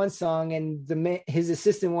wanted one song and his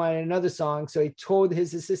assistant wanted another song. So he told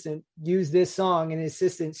his assistant, use this song, and his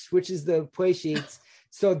assistant switches the play sheets.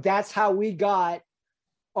 So that's how we got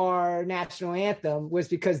our national anthem, was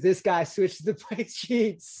because this guy switched the play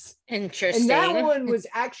sheets. Interesting. And that one was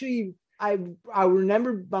actually, I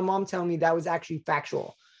remember my mom telling me that was actually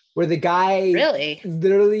factual, where the guy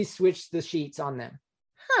literally switched the sheets on them.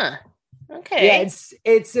 Huh. Okay. Yeah,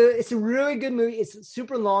 it's a really good movie. It's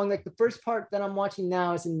super long. Like the first part that I'm watching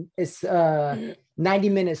now is 90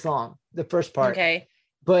 minutes long, the first part. Okay.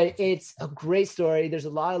 But it's a great story. There's a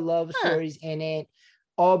lot of love stories in it,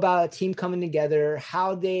 all about a team coming together,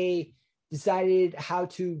 how they decided how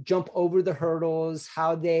to jump over the hurdles,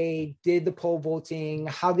 how they did the pole vaulting,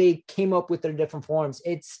 how they came up with their different forms.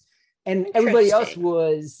 And everybody else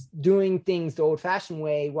was doing things the old-fashioned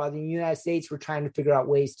way, while the United States were trying to figure out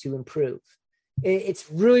ways to improve. It's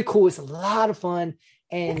really cool. It's a lot of fun.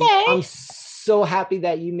 And I'm so happy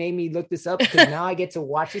that you made me look this up, because now I get to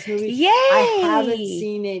watch this movie. Yay! I haven't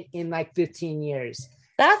seen it in like 15 years.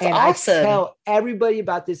 That's awesome. I tell everybody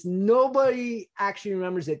about this. Nobody actually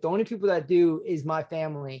remembers it. The only people that do is my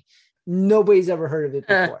family. Nobody's ever heard of it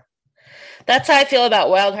before. That's how I feel about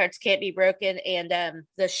Wild Hearts Can't Be Broken and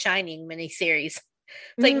the Shining miniseries. It's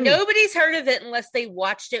like nobody's heard of it unless they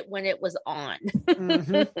watched it when it was on.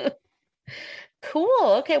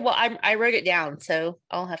 Cool. Okay. Well, I wrote it down, so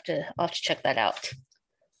I'll have to check that out.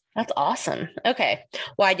 That's awesome. Okay.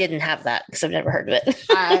 Well, I didn't have that because I've never heard of it.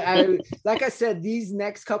 I like I said, these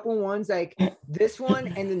next couple ones, like this one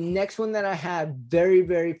and the next one that I have, very,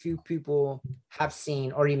 very few people have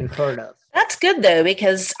seen or even heard of. That's good though,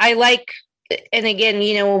 because I like, and again,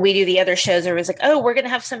 when we do the other shows, everyone's like, oh, we're going to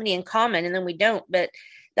have somebody in common, and then we don't, but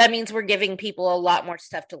that means we're giving people a lot more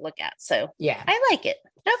stuff to look at. So yeah, I like it.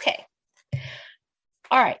 Okay.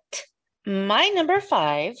 All right. My number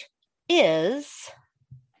 5 is,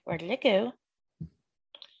 where did it go?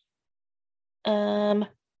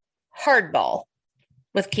 Hardball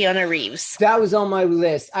with Keanu Reeves. That was on my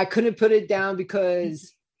list. I couldn't put it down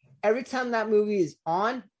because every time that movie is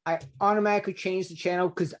on, I automatically change the channel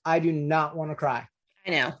because I do not want to cry. I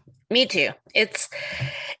know. Me too. And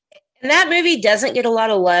that movie doesn't get a lot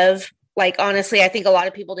of love. Like, honestly, I think a lot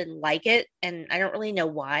of people didn't like it, and I don't really know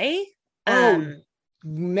why. Man,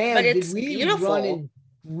 but it's beautiful.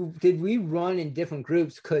 Did we run in different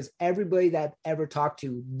groups? Because everybody that I've ever talked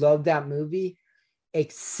to loved that movie,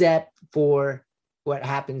 except for what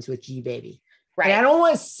happens with G-Baby. Right. And I don't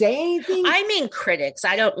want to say anything. I mean critics.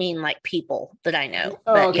 I don't mean like people that I know.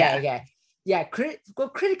 Oh, but okay. Yeah.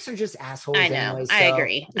 Critics are just assholes. I know. Anyway, so.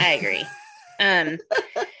 I agree.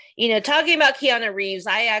 Talking about Keanu Reeves,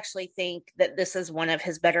 I actually think that this is one of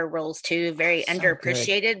his better roles too. Very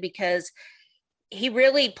underappreciated because he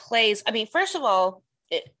really plays. I mean, first of all,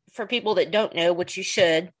 for people that don't know, which you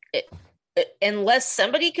should, unless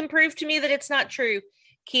somebody can prove to me that it's not true,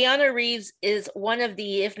 Keanu Reeves is one of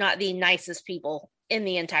the, if not the nicest people in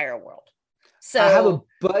the entire world. So I have a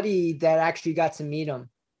buddy that actually got to meet him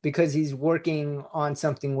because he's working on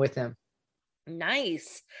something with him.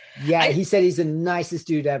 Nice. Yeah, he said he's the nicest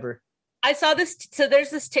dude ever. I saw this. So there's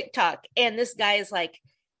this TikTok, and this guy is like,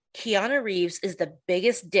 Keanu Reeves is the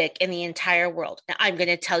biggest dick in the entire world. And I'm going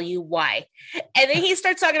to tell you why. And then he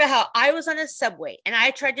starts talking about how I was on a subway and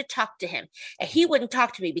I tried to talk to him and he wouldn't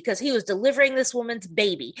talk to me because he was delivering this woman's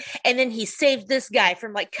baby. And then he saved this guy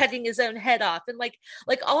from like cutting his own head off and like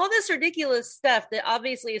all this ridiculous stuff that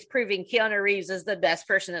obviously is proving Keanu Reeves is the best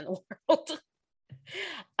person in the world.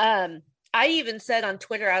 I even said on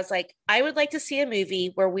Twitter, I was like, I would like to see a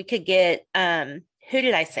movie where we could get, who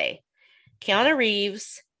did I say? Keanu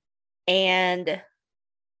Reeves. And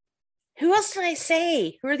who else did I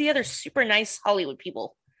say? Who are the other super nice Hollywood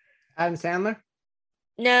people? Adam Sandler?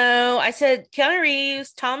 No, I said Keanu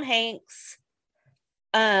Reeves, Tom Hanks.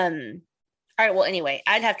 All right, well, anyway,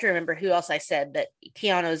 I'd have to remember who else I said, but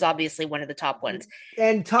Keanu is obviously one of the top ones.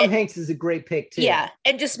 And Tom Hanks is a great pick, too. Yeah,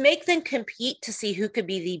 and just make them compete to see who could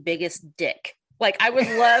be the biggest dick. Like, I would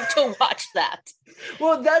love to watch that.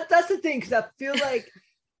 Well, that's the thing, because I feel like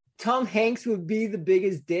Tom Hanks would be the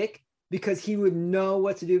biggest dick because he would know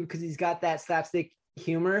what to do because he's got that slapstick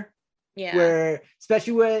humor. Yeah. Where,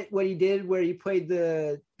 especially what he did, where he played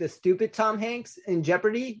the stupid Tom Hanks in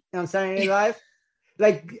Jeopardy on Saturday Night Live.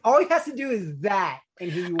 Like, all he has to do is that.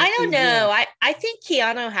 And I don't know. I think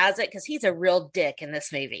Keanu has it because he's a real dick in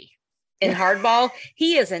this movie. In Hardball,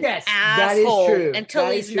 he is an asshole until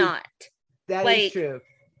he's not. That is true.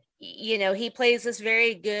 You know, he plays this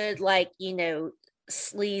very good, like, you know,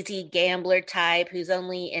 sleazy gambler type who's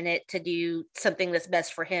only in it to do something that's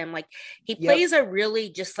best for him. Like, he plays a really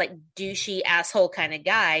just like douchey asshole kind of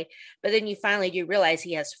guy, but then you finally do realize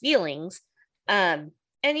he has feelings. And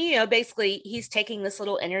you know, basically he's taking this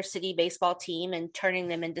little inner city baseball team and turning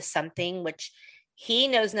them into something which he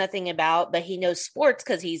knows nothing about, but he knows sports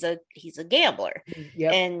because he's a gambler.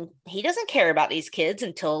 And he doesn't care about these kids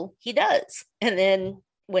until he does. And then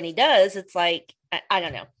when he does, it's like, I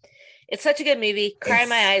don't know. It's such a good movie. Cry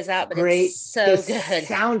my eyes out, but it's so good.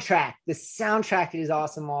 The soundtrack is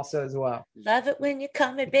awesome also as well. Love it when you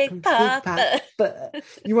call me Big Papa.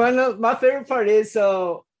 You want to know, my favorite part is,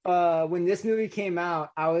 when this movie came out,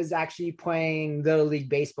 I was actually playing Little League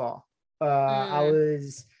Baseball.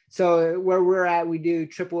 So where we're at, we do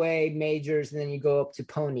AAA majors, and then you go up to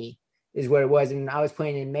Pony is where it was. And I was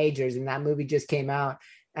playing in majors, and that movie just came out.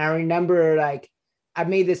 And I remember, like, I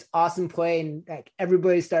made this awesome play, and like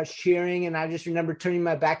everybody starts cheering, and I just remember turning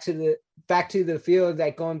my back to the field,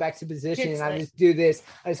 like going back to position, and I just do this.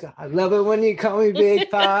 I just go, I love it when you call me Big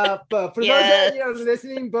Papa. For those that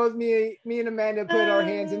listening, both me and Amanda put our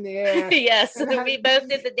hands in the air. Yes, we both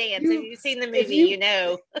did the dance. If you've seen the movie, you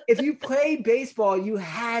know. If you play baseball, you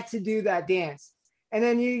had to do that dance, and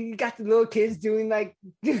then you got the little kids doing like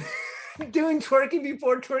doing twerking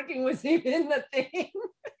before twerking was even a thing.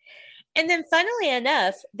 And then funnily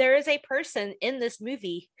enough, there is a person in this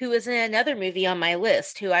movie who is in another movie on my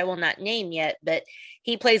list who I will not name yet, but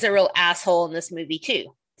he plays a real asshole in this movie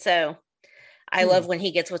too. So I love when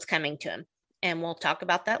he gets what's coming to him, and we'll talk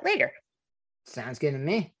about that later. Sounds good to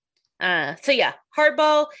me. So yeah,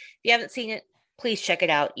 Hardball. If you haven't seen it, please check it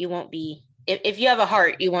out. You won't be, if you have a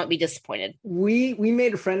heart, you won't be disappointed. We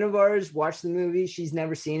made a friend of ours watch the movie. She's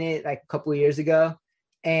never seen it, like a couple of years ago.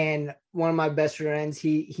 And one of my best friends,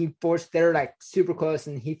 he forced, they're like super close,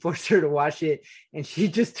 and he forced her to watch it, and she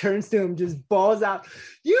just turns to him, just bawls out,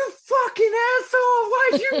 "You fucking asshole,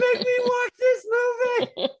 why'd you make me watch this movie?"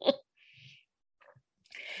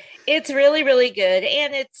 It's really, really good.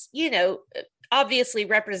 And it's, you know, obviously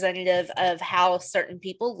representative of how certain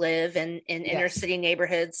people live in inner city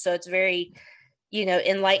neighborhoods. So it's very, you know,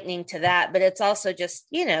 enlightening to that. But it's also just,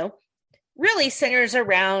 you know, really centers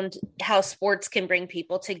around how sports can bring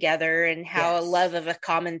people together and how a love of a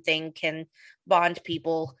common thing can bond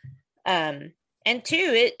people. And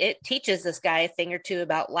two, it teaches this guy a thing or two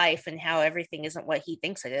about life and how everything isn't what he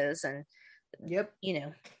thinks it is. And, you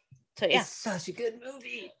know, so yeah. It's such a good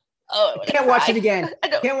movie. Oh, I can't watch it again.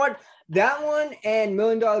 Can't watch that one and $1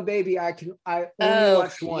 Million Baby. I only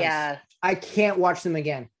watched once. Yeah. I can't watch them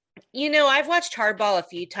again. You know, I've watched Hardball a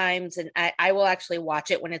few times, and I will actually watch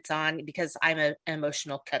it when it's on because I'm an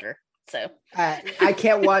emotional cutter. So I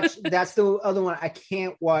can't watch. That's the other one. I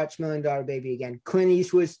can't watch $1 Million Baby again. Clint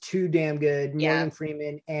Eastwood's too damn good. Morgan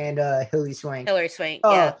Freeman and Hilary Swank.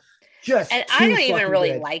 Yeah. Just and I don't even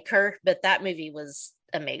really like her, but that movie was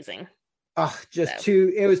amazing. Oh,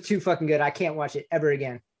 it was too fucking good. I can't watch it ever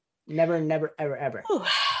again. Never, ever. Ooh.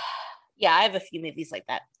 Yeah, I have a few movies like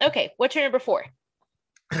that. Okay, what's your number 4?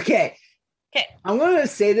 Okay. I'm going to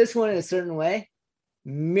say this one in a certain way.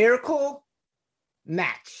 Miracle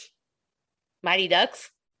Match. Mighty Ducks?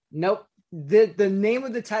 Nope. The name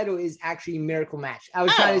of the title is actually Miracle Match. I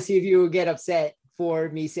was trying to see if you would get upset for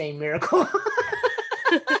me saying miracle.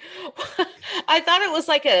 I thought it was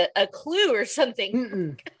like a clue or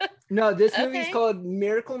something. No, this movie is called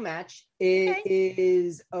Miracle Match. It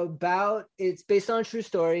is about, it's based on a true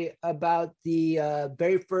story about the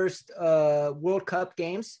very first World Cup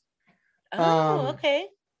games. Oh, okay.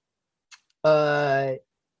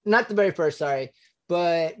 Not the very first, sorry,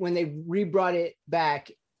 but when they re-brought it back,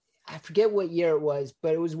 I forget what year it was,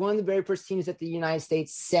 but it was one of the very first teams that the United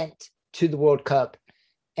States sent to the World Cup.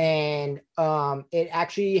 And it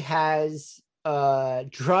actually has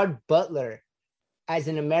Gerard Butler as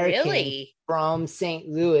an American from St.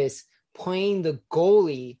 Louis playing the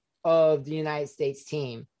goalie of the United States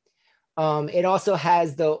team. It also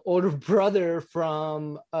has the older brother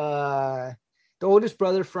from the oldest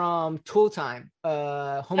brother from Tool Time,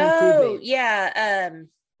 Home Improvement. Yeah.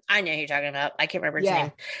 I know who you're talking about. I can't remember his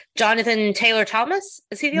name. Jonathan Taylor Thomas?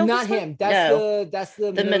 Is he the oldest one? Not him. That's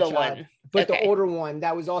the middle one. But the older one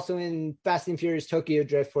that was also in Fast and Furious Tokyo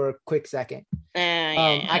Drift for a quick second.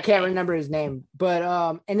 I can't remember his name.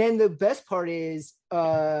 But and then the best part is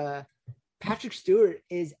Patrick Stewart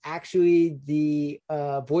is actually the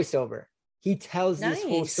voiceover. He tells this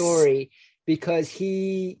whole story because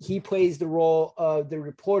he plays the role of the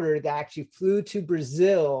reporter that actually flew to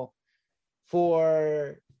Brazil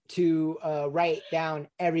to write down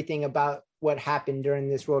everything about what happened during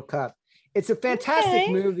this World Cup. It's a fantastic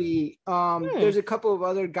movie. There's a couple of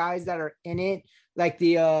other guys that are in it, like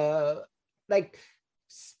the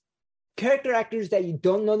character actors that you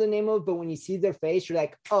don't know the name of, but when you see their face, you're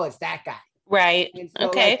like, oh, it's that guy. Right. And so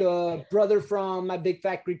like the brother from My Big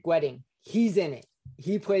Fat Greek Wedding, he's in it.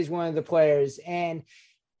 He plays one of the players, and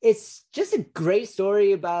it's just a great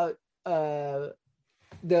story about the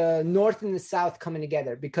North and the South coming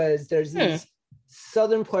together, because there's these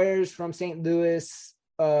Southern players from St. Louis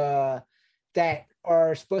that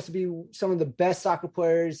are supposed to be some of the best soccer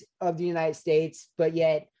players of the United States, but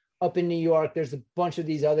yet up in New York, there's a bunch of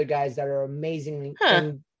these other guys that are amazing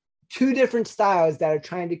in two different styles that are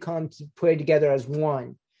trying to come to play together as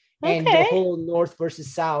one. And the whole North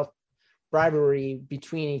versus South rivalry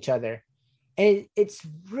between each other. And it's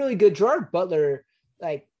really good. Gerard Butler,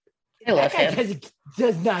 like, I love him.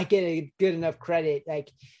 Does not get a good enough credit. Like,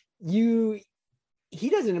 he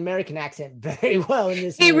does an American accent very well in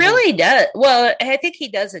this movie. He really does. Well, I think he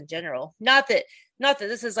does in general. Not that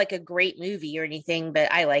this is like a great movie or anything, but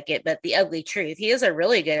I like it. But The Ugly Truth, he has a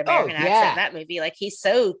really good American accent in that movie. Like, he's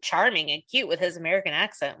so charming and cute with his American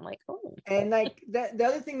accent. I'm like, oh. And like the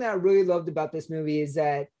other thing that I really loved about this movie is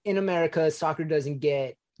that in America, soccer doesn't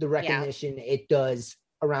get the recognition it does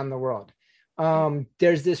around the world.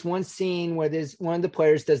 There's this one scene where there's one of the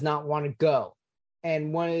players does not want to go.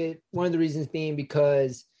 And one of the reasons being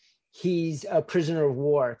because he's a prisoner of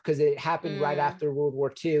war, because it happened right after World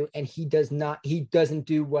War II, and he doesn't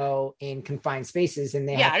do well in confined spaces, and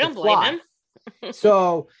I don't blame him.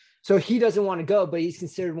 so he doesn't want to go, but he's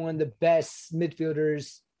considered one of the best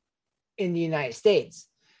midfielders in the United States.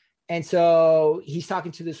 And so he's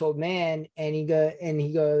talking to this old man, and he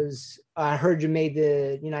goes, I heard you made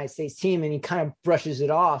the United States team, and he kind of brushes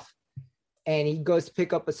it off. And he goes to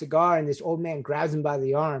pick up a cigar, and this old man grabs him by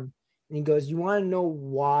the arm, and he goes, you want to know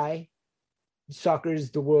why soccer is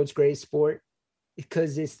the world's greatest sport?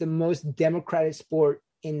 Because it's the most democratic sport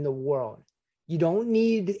in the world. You don't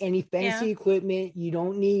need any fancy equipment. You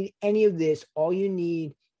don't need any of this. All you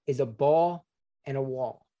need is a ball and a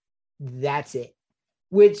wall. That's it.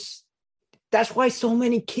 That's why so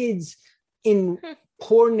many kids in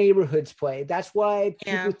poor neighborhoods play. That's why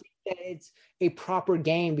people think that it's a proper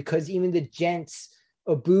game, because even the gents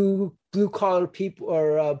of blue collar people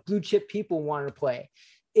or blue chip people want to play.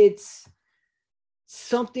 It's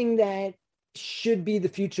something that should be the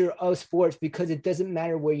future of sports, because it doesn't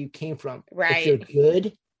matter where you came from. Right. If you're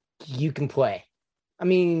good, you can play. I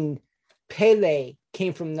mean, Pele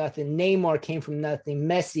came from nothing. Neymar came from nothing.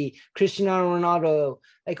 Messi, Cristiano Ronaldo,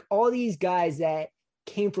 like all these guys that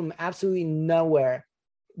came from absolutely nowhere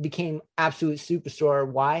became absolute superstar.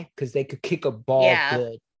 Why? Because they could kick a ball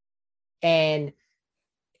good. And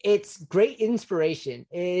it's great inspiration.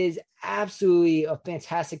 It is absolutely a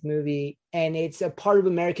fantastic movie, and it's a part of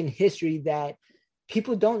American history that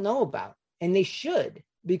people don't know about, and they should,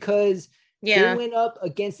 because they went up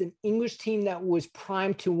against an English team that was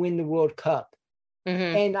primed to win the World Cup.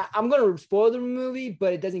 And I'm going to spoil the movie,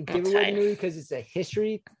 but it doesn't give away the movie because it's a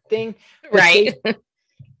history thing. Right.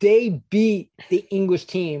 They beat the English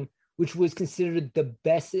team, which was considered the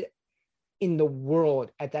best in the world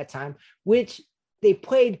at that time, which they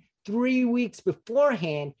played 3 weeks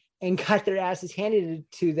beforehand and got their asses handed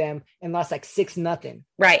to them and lost like 6-0.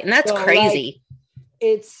 Right. And that's crazy. Like,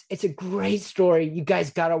 it's a great story. You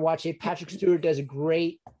guys got to watch it. Patrick Stewart does a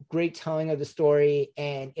great great telling of the story,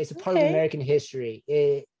 and it's a part of American history.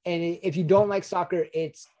 If you don't like soccer,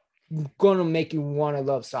 it's gonna make you want to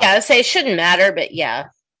love soccer. Yeah, I'd say it shouldn't matter, but yeah.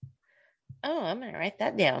 Oh, I'm gonna write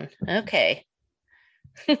that down. Okay.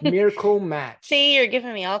 Miracle Match. See, you're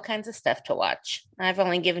giving me all kinds of stuff to watch. I've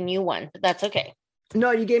only given you one, but that's okay.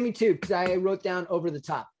 No, you gave me two because I wrote down Over the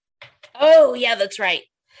Top. Oh, yeah, that's right.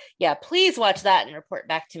 Yeah, please watch that and report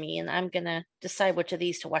back to me, and I'm gonna decide which of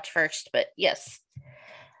these to watch first. But yes.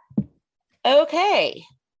 Okay,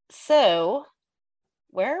 so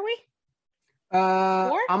where are we?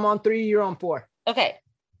 4? I'm on 3. You're on 4. Okay,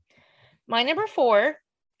 my number 4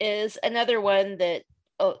 is another one that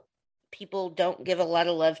people don't give a lot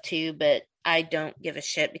of love to, but I don't give a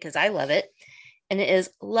shit because I love it, and it is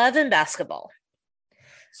Love and Basketball.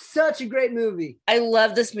 Such a great movie. I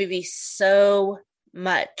love this movie so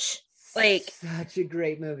much. Like, such a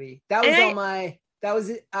great movie. That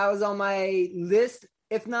was I was on my list,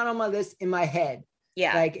 if not on my list, in my head.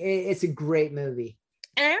 Yeah. Like it's a great movie.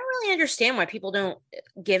 And I don't really understand why people don't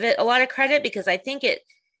give it a lot of credit, because I think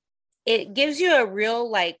it gives you a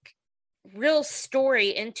real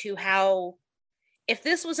story into how, if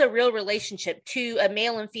this was a real relationship to a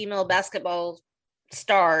male and female basketball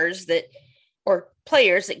stars or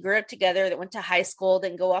players that grew up together, that went to high school,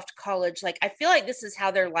 then go off to college. Like, I feel like this is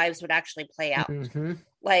how their lives would actually play out. Mm-hmm.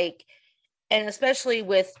 Like, and especially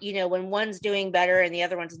with, when one's doing better and the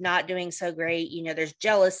other one's not doing so great, there's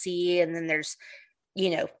jealousy, and then there's,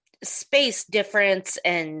 space difference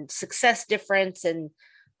and success difference, and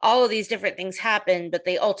all of these different things happen, but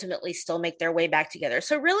they ultimately still make their way back together.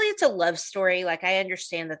 So really it's a love story. Like, I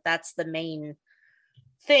understand that that's the main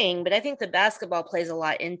thing, but I think the basketball plays a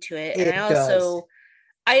lot into it. And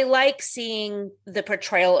I like seeing the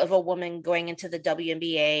portrayal of a woman going into the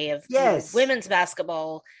WNBA of women's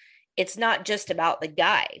basketball. It's not just about the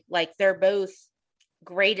guy. Like, they're both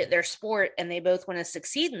great at their sport, and they both want to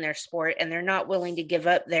succeed in their sport, and they're not willing to give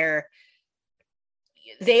up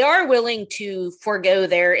they are willing to forego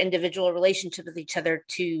their individual relationship with each other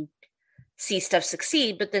to see stuff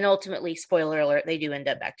succeed, but then ultimately, spoiler alert, they do end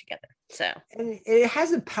up back together. So, and it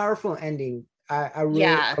has a powerful ending. I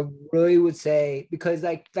really would say, because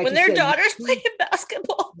like when their daughters playing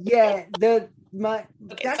basketball. Yeah, that's one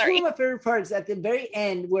of my favorite parts at the very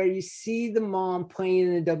end, where you see the mom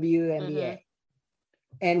playing in the WNBA, mm-hmm.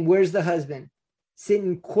 and where's the husband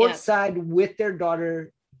sitting courtside with their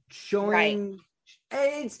daughter, showing. Right.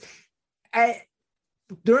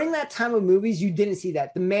 During that time of movies, you didn't see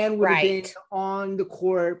that. The man would have been on the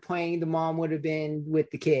court playing, the mom would have been with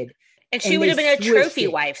the kid. And she would have been a trophy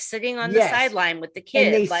wife sitting on the sideline with the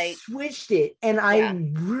kid. And they switched it. And I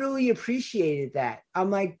really appreciated that. I'm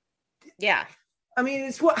like, yeah. I mean,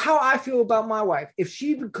 it's how I feel about my wife. If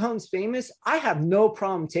she becomes famous, I have no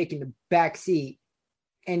problem taking the back seat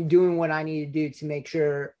and doing what I need to do to make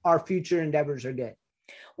sure our future endeavors are good.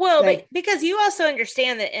 Well, but because you also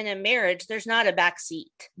understand that in a marriage, there's not a back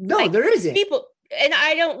seat. No, there isn't. People, and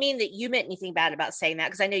I don't mean that you meant anything bad about saying that,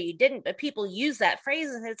 because I know you didn't, but people use that phrase,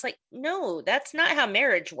 and it's like, no, that's not how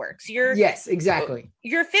marriage works. Yes, exactly.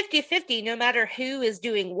 You're 50-50 no matter who is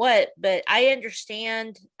doing what. But I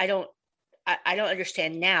understand. I don't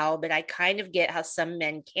understand now, but I kind of get how some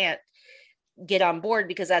men can't get on board,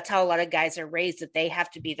 because that's how a lot of guys are raised, that they have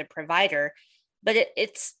to be the provider. But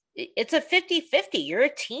it's a 50-50. You're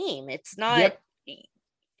a team. It's not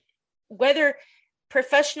whether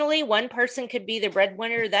professionally one person could be the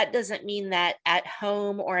breadwinner. That doesn't mean that at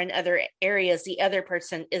home or in other areas, the other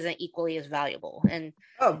person isn't equally as valuable. And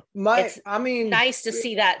nice to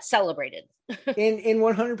see that celebrated. in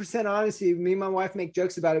 100% honesty, me and my wife make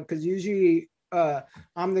jokes about it, because usually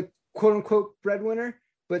I'm the quote unquote breadwinner.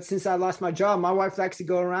 But since I lost my job, my wife likes to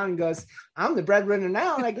go around and goes, I'm the breadwinner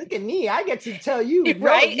now. I'm like, look at me. I get to tell you,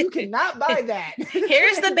 no, you cannot buy that.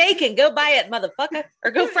 Here's the bacon. Go buy it, motherfucker.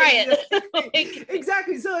 Or go fry it.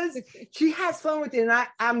 Exactly. So she has fun with it. And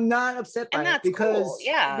I'm not upset by it, because,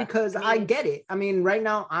 because I get it. I mean, right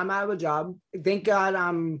now I'm out of a job. Thank God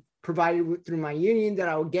I'm provided through my union that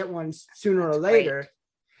I will get one sooner or later. Great.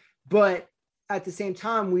 But at the same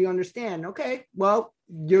time, we understand, okay, well,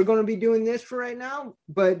 you're going to be doing this for right now,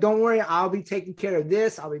 but don't worry, I'll be taking care of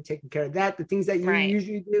this. I'll be taking care of that. The things that you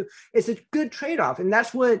usually do. It's a good trade-off. And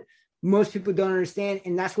that's what most people don't understand.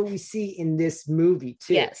 And that's what we see in this movie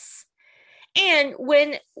too. Yes. And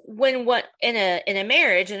when what in a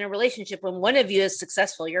marriage, in a relationship, when one of you is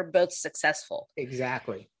successful, you're both successful.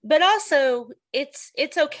 Exactly. But also it's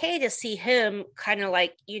okay to see him kind of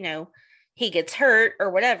like, he gets hurt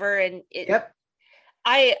or whatever. And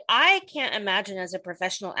I can't imagine as a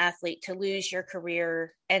professional athlete to lose your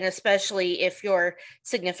career, and especially if your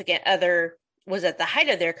significant other was at the height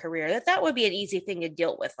of their career, that would be an easy thing to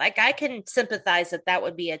deal with. Like, I can sympathize that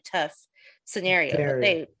would be a tough scenario,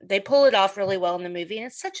 but they pull it off really well in the movie, and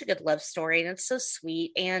it's such a good love story, and it's so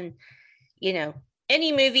sweet. And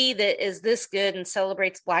any movie that is this good and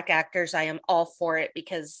celebrates Black actors, I am all for it,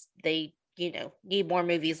 because they need more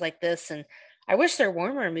movies like this, and I wish there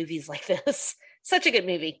were more movies like this. Such a good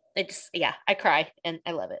movie. I cry and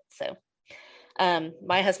I love it. So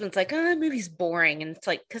my husband's like, oh, that movie's boring, and it's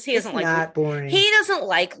like, because he doesn't like boring. He doesn't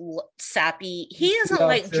like sappy, he doesn't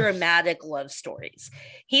like dramatic love stories.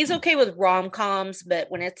 He's okay with rom-coms, but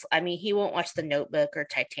when it's, he won't watch The Notebook or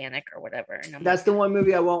Titanic or whatever. And that's the one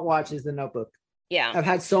movie I won't watch, is The Notebook. Yeah, I've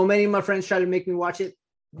had so many of my friends try to make me watch it.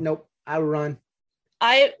 Nope, I run.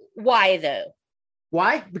 Why though?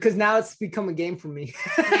 Why? Because now it's become a game for me.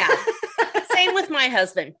 Yeah. Same with my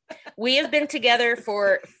husband. We have been together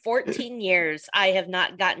for 14 years. I have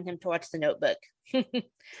not gotten him to watch The Notebook.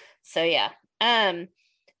 So yeah. But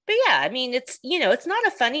yeah, it's it's not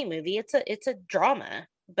a funny movie. It's a drama,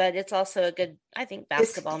 but it's also a good, I think,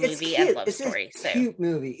 basketball movie and love story. It's a cute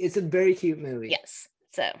movie. It's a very cute movie. Yes.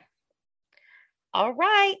 So all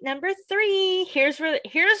right, number 3. Here's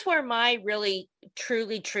where my really,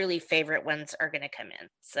 truly, truly favorite ones are going to come in.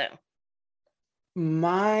 So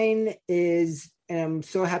mine is, and I'm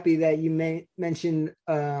so happy that you mentioned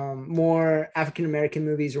more African-American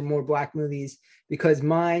movies or more Black movies, because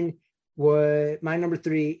my number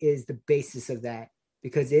 3 is the basis of that,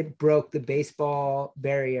 because it broke the baseball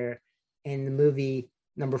barrier in the movie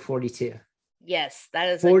number 42. Yes, that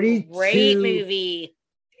is a great movie.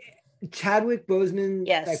 Chadwick Boseman,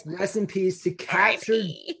 yes, like, rest in peace, to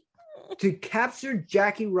capture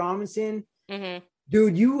Jackie Robinson. Mm-hmm.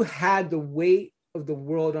 Dude, you had the weight of the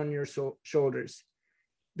world on your shoulders,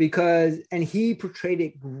 and he portrayed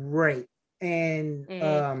it great. And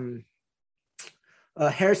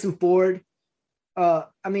Harrison Ford, the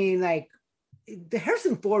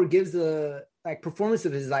Harrison Ford gives the performance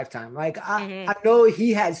of his lifetime. I know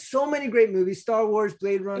he has so many great movies: Star Wars,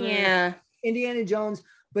 Blade Runner, Indiana Jones.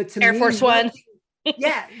 But to Air Force One.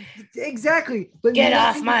 Yeah, exactly. But get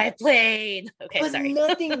off my plane. Okay, but sorry.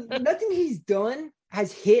 nothing he's done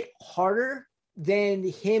has hit harder than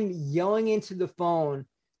him yelling into the phone,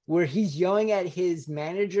 where he's yelling at his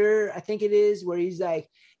manager, I think it is, where he's like,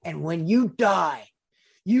 and when you die,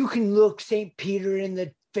 you can look St. Peter in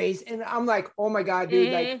the face. And I'm like, oh my God,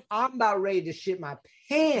 dude, like, I'm about ready to shit my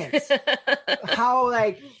pants.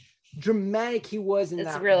 How dramatic he was in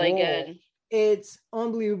that. It's really role. Good. It's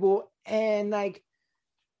unbelievable. And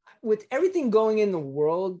with everything going in the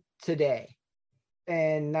world today,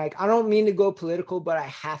 and I don't mean to go political, but I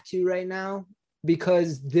have to right now,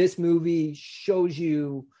 because this movie shows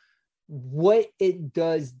you what it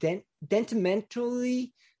does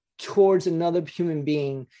detrimentally towards another human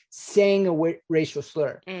being saying a racial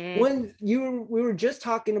slur. Mm-hmm. When we were just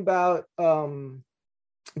talking about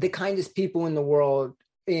the kindest people in the world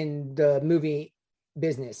in the movie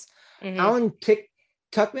business. Mm-hmm. Alan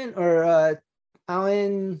Tuckman, or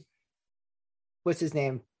Alan, what's his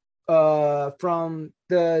name? From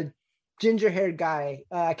the ginger-haired guy.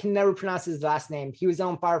 I can never pronounce his last name. He was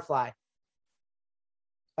on Firefly.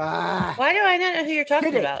 Why do I not know who you're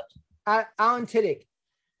talking about? Alan Tudyk.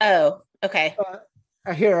 Oh, okay.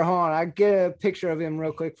 Here, hold on. I'll get a picture of him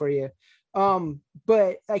real quick for you.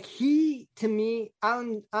 But he, to me,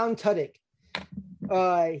 Alan Tudyk,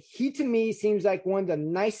 he to me seems like one of the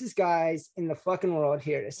nicest guys in the fucking world.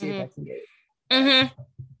 Here, to see if I can get it. Mm-hmm.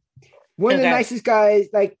 One of the nicest guys.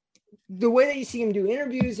 The way that you see him do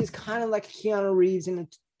interviews is kind of like Keanu Reeves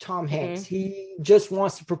and Tom Hanks. Mm-hmm. He just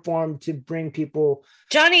wants to perform to bring people.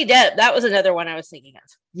 Johnny Depp. That was another one I was thinking of.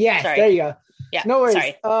 Yes, there you go. Yeah, no worries.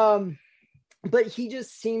 Sorry. But he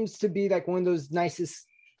just seems to be one of those nicest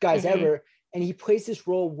guys ever, and he plays this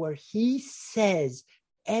role where he says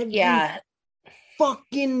every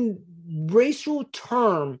fucking racial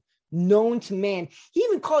term known to man. He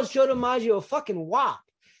even calls Joe DiMaggio a fucking wop.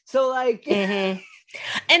 So and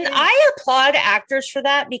I applaud actors for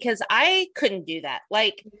that, because I couldn't do that.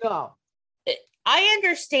 No, I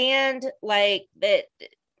understand that.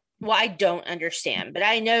 Well, I don't understand, but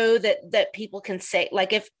I know that people can say,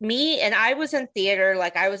 if me, and I was in theater,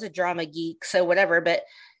 I was a drama geek, so whatever, but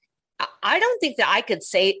I don't think that I could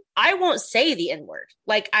say, I won't say the N-word.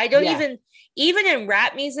 I don't even in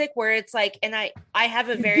rap music, where it's and I have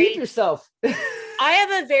a beat yourself. I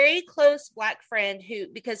have a very close Black friend who,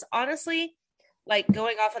 because honestly,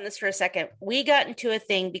 going off on this for a second, we got into a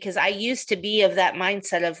thing because I used to be of that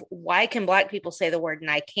mindset of, why can Black people say the word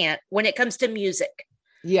and I can't, when it comes to music?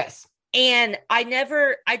 Yes. And I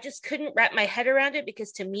just couldn't wrap my head around it,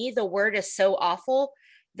 because to me, the word is so awful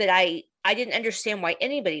that I I didn't understand why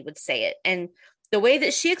anybody would say it. And the way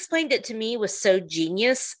that she explained it to me was so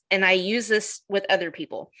genius. And I use this with other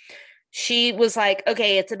people. She was like,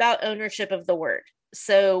 okay, it's about ownership of the word.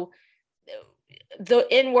 So the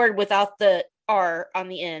N word without the R on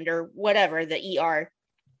the end or whatever, the ER,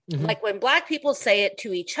 like when Black people say it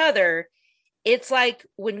to each other, it's like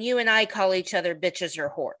when you and I call each other bitches or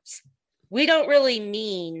whores. We don't really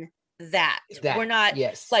mean that. We're not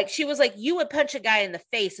like, she was like, you would punch a guy in the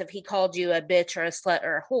face if he called you a bitch or a slut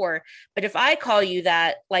or a whore. But if I call you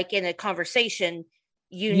that, like in a conversation,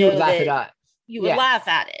 you know, laugh that it up. You would laugh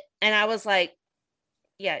at it. And I was like,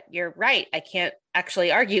 yeah, you're right. I can't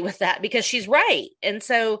actually argue with that because she's right. And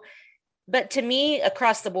so, but to me,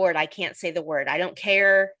 across the board, I can't say the word. I don't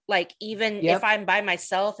care. Like, even if I'm by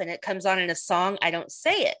myself and it comes on in a song, I don't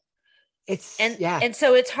say it. And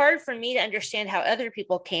so it's hard for me to understand how other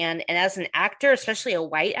people can. And as an actor, especially a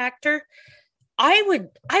white actor, I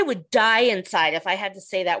would die inside if I had to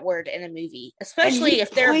say that word in a movie, especially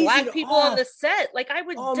if there are Black people on the set. Like, I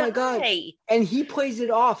would die. My God. And he plays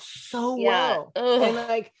it off so well. Ugh. And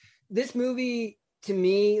like, this movie, to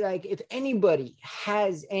me, like, if anybody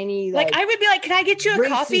has any like I would be like, can I get you a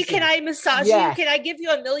coffee? Can I massage you? Can I give you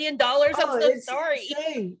 $1 million? I'm so sorry.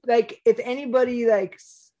 Insane. Like, if anybody, like,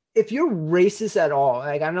 if you're racist at all,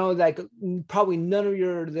 like, I know, like, probably none of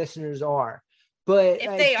your listeners are, but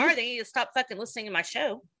if they are, they need to stop fucking listening to my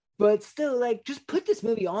show. But still, like, just put this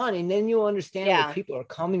movie on and then you'll understand where people are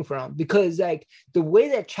coming from, because like the way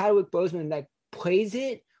that Chadwick Boseman like plays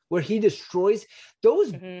it, where he destroys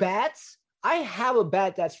those bats. I have a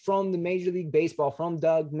bat that's from the Major League Baseball, from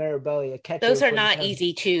Doug Marabelli, a catcher. Those are not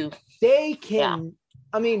easy too. They can,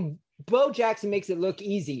 I mean, Bo Jackson makes it look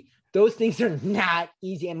easy. Those things are not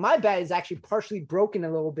easy. And my bat is actually partially broken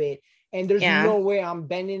a little bit. And there's no way I'm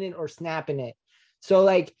bending it or snapping it. So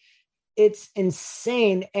like, it's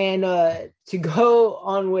insane. And to go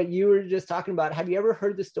on what you were just talking about, have you ever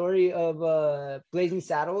heard the story of Blazing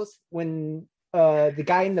Saddles, when the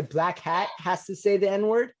guy in the black hat has to say the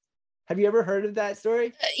N-word? Have you ever heard of that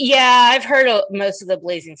story? Yeah, I've heard of most of the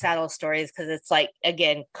Blazing Saddles stories, because it's like,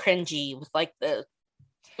 again, cringy with like the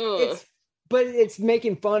but it's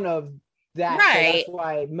making fun of that. Right. So that's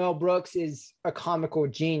why Mel Brooks is a comical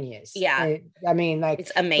genius. Yeah. I mean, like,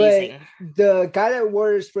 it's amazing. The guy that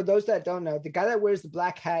wears, for those that don't know, the guy that wears the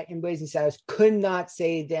black hat in Blazing Saddles could not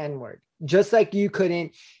say the N-word. Just like you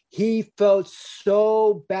couldn't. He felt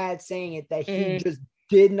so bad saying it that he just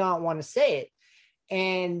did not want to say it.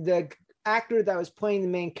 And the actor that was playing the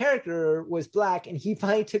main character was Black, and he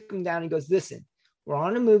finally took him down and goes, listen, we're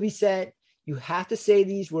on a movie set. You have to say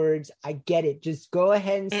these words. I get it. Just go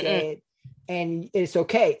ahead and say it. And it's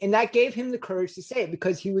okay. And that gave him the courage to say it,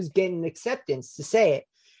 because he was getting acceptance to say it.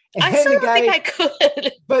 And I still don't think I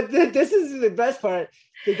could. But this is the best part.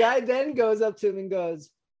 The guy then goes up to him and goes,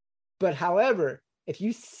 but however, if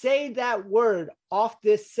you say that word off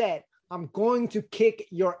this set, I'm going to kick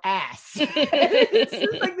your ass. It's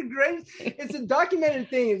just like the greatest. It's a documented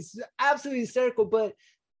thing. It's absolutely hysterical, but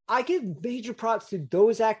I give major props to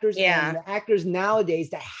those actors and the actors nowadays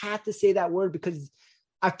that have to say that word, because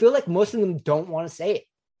I feel like most of them don't want to say it.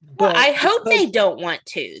 Well, I hope they don't want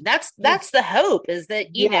to. That's the hope, is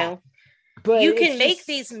that, you know, but you can make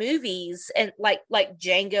these movies and like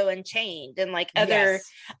Django Unchained and like other,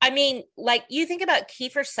 I mean, like, you think about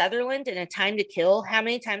Kiefer Sutherland in A Time to Kill, how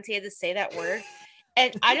many times he had to say that word.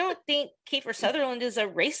 And I don't think Kiefer Sutherland is a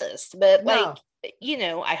racist, but like, you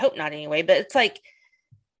know, I hope not anyway, but it's like,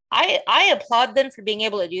 I applaud them for being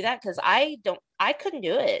able to do that, because I couldn't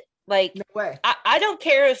do it. Like, no way. I don't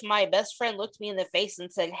care if my best friend looked me in the face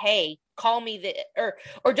and said, hey, call me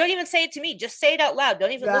or don't even say it to me. Just say it out loud.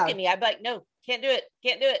 Don't even look at me. I'd be like, no, can't do it.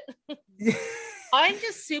 Can't do it. I'm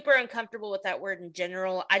just super uncomfortable with that word in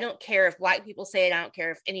general. I don't care if Black people say it. I don't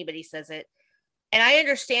care if anybody says it. And I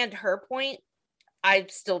understand her point. I'm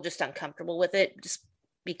still just uncomfortable with it, just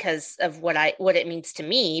because of what it means to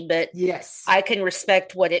me, but yes, I can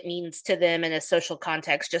respect what it means to them in a social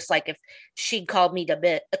context. Just like if she called me a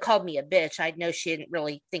bitch, I'd know she didn't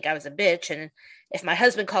really think I was a bitch. And if my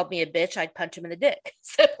husband called me a bitch, I'd punch him in the dick.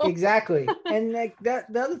 So. Exactly. And like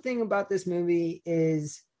that, the other thing about this movie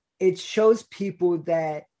is it shows people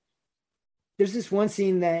that there's this one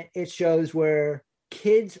scene that it shows where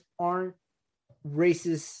kids aren't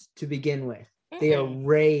racist to begin with. They are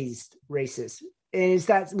raised racist. And it's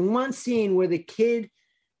that one scene where the kid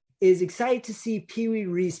is excited to see Pee Wee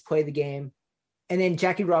Reese play the game. And then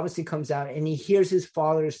Jackie Robinson comes out and he hears his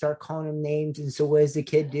father start calling him names. And so what does the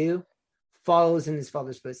kid do? Follows in his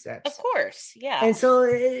father's footsteps. Of course. Yeah. And so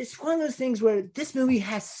it's one of those things where this movie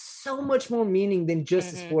has so much more meaning than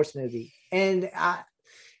just a sports movie. And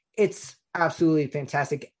it's absolutely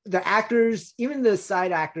fantastic. The actors, even the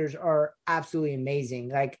side actors, are absolutely amazing.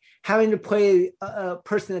 Like having to play a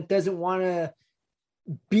person that doesn't want to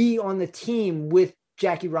be on the team with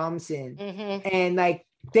Jackie Robinson, and like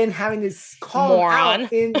then having to call him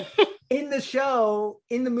out in the show,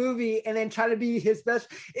 in the movie, and then try to be his best.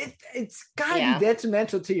 It's gotta be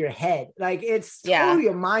detrimental to your head. Like it's totally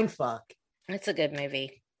a mind fuck. It's a good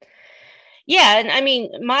movie. Yeah, and I mean,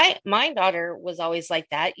 my daughter was always like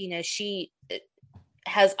that. You know, she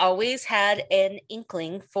has always had an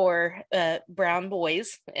inkling for brown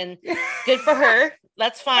boys, and good for her.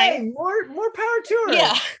 That's fine. Hey, more power to her.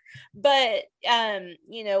 Yeah, but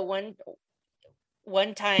you know,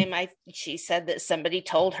 one time she said that somebody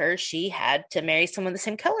told her she had to marry someone the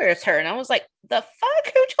same color as her, and I was like, the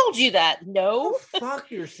fuck, who told you that? No. Fuck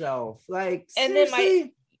yourself. Like, and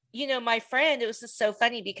seriously? Then my friend, it was just so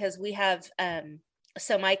funny because we have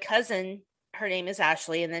so my cousin, her name is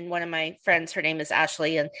Ashley, and then one of my friends, her name is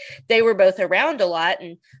Ashley, and they were both around a lot,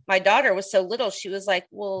 and my daughter was so little, she was like,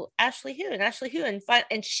 well, Ashley who?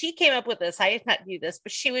 And she came up with this. I did not do this,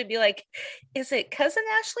 but she would be like, is it cousin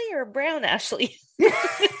Ashley or brown Ashley?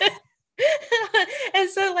 And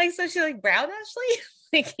so she's like, brown Ashley?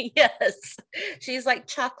 Like, yes. She's like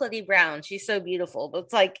chocolatey brown. She's so beautiful. But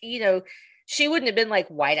it's like, you know, she wouldn't have been like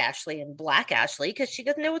white Ashley and black Ashley because she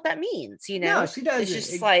doesn't know what that means, you know? No, she doesn't. It's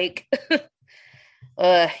just like,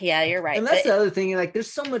 yeah, you're right. And that's the other thing. Like,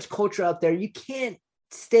 there's so much culture out there. You can't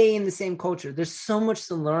stay in the same culture. There's so much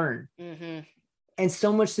to learn and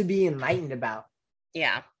so much to be enlightened about.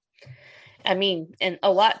 Yeah. I mean, and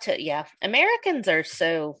a lot Americans are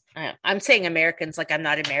so, I'm saying Americans like I'm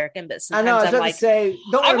not American, but sometimes I know, I'm like,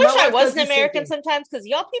 I wish I wasn't American sometimes because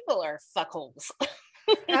y'all people are fuckholes.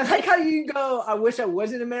 I like how you go, I wish I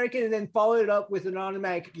wasn't American, and then follow it up with an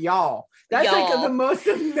automatic y'all. That's y'all. Like the most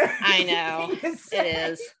American. I know. It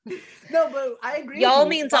is. No, but I agree. Y'all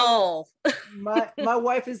means all. my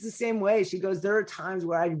wife is the same way. She goes, there are times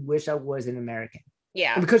where I wish I wasn't American.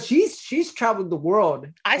 Yeah. Because she's traveled the world.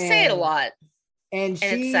 I say it a lot. And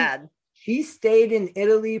it's sad. She stayed in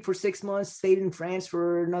Italy for 6 months, stayed in France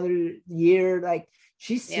for another year. Like,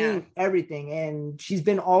 she's seen everything, and she's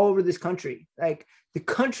been all over this country. Like, the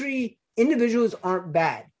country, individuals aren't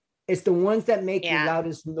bad. It's the ones that make the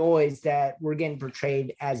loudest noise that we're getting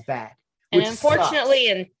portrayed as bad. And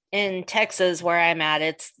unfortunately, in Texas, where I'm at,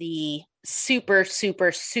 it's the super,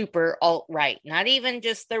 super, super alt-right. Not even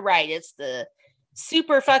just the right. It's the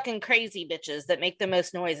super fucking crazy bitches that make the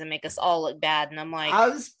most noise and make us all look bad. And I'm like, I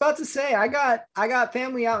was about to say, I got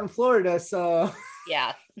family out in Florida, so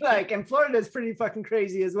yeah. Like, and Florida's pretty fucking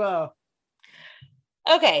crazy as well.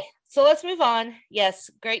 Okay, so let's move on. Yes,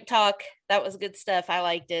 great talk. That was good stuff. I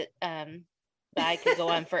liked it. But I could go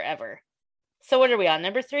on forever. So what are we on?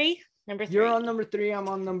 Number three? You're on number 3. I'm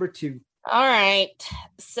on number 2. All right.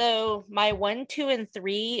 So my 1, 2, and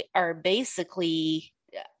 3 are basically,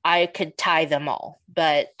 I could tie them all,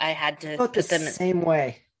 but I had to put them in same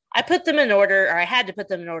way. I put them in order, or I had to put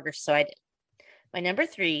them in order, so I did. My number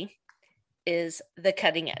 3 is The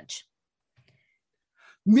Cutting Edge.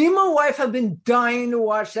 Me and my wife have been dying to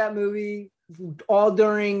watch that movie all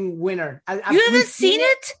during winter. You haven't seen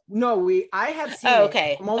it? No, I have seen it.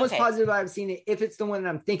 Okay. I'm almost positive I've seen it, if it's the one that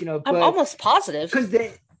I'm thinking of. I'm almost positive.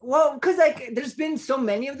 Because like there's been so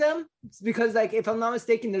many of them. It's because like, if I'm not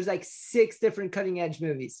mistaken, there's like 6 different cutting edge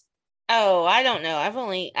movies. Oh, I don't know.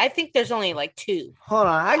 I think there's only like 2. Hold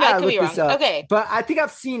on, I gotta look this up. Okay, but I think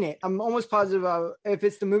I've seen it. I'm almost positive if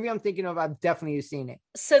it's the movie I'm thinking of, I've definitely seen it.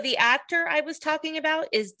 So the actor I was talking about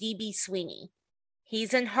is D.B. Sweeney.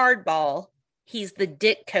 He's in Hardball. He's the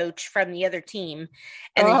dick coach from the other team,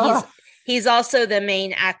 and then he's also the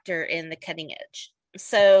main actor in The Cutting Edge.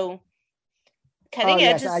 So, Cutting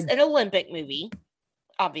Edge is an Olympic movie,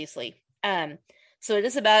 obviously. So it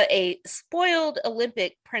is about a spoiled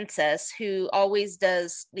Olympic princess who always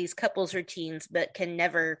does these couples routines, but can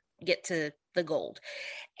never get to the gold.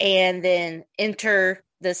 And then enter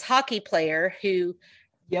this hockey player who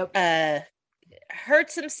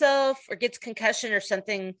hurts himself or gets concussion or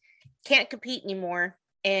something, can't compete anymore,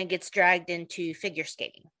 and gets dragged into figure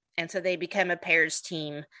skating. And so they become a pairs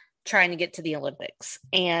team trying to get to the Olympics.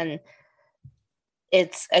 And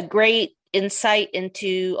it's a great insight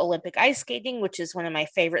into Olympic ice skating, which is one of my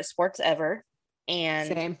favorite sports ever. And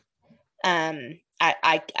same.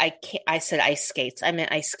 I said ice skates. I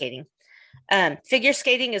meant ice skating. Figure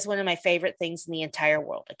skating is one of my favorite things in the entire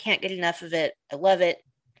world. I can't get enough of it. I love it.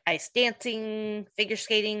 Ice dancing, figure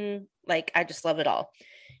skating, like I just love it all.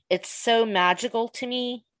 It's so magical to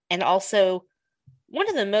me, and also one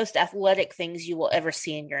of the most athletic things you will ever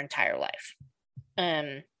see in your entire life.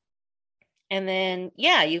 And then,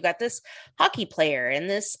 yeah, you got this hockey player and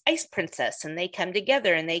this ice princess, and they come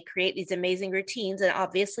together and they create these amazing routines and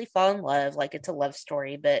obviously fall in love. Like, it's a love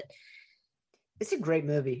story, but it's a great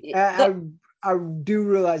movie. I do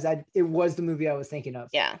realize that it was the movie I was thinking of.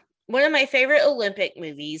 Yeah. One of my favorite Olympic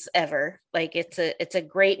movies ever. Like, it's a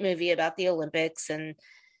great movie about the Olympics. And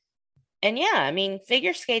yeah, I mean,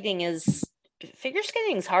 figure skating is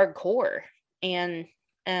hardcore. And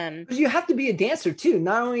you have to be a dancer too.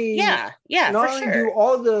 Not only do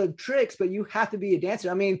all the tricks, but you have to be a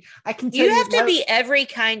dancer. I mean, I can tell you have to be every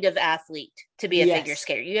kind of athlete to be a figure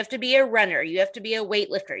skater. You have to be a runner, you have to be a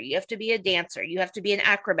weightlifter, you have to be a dancer, you have to be an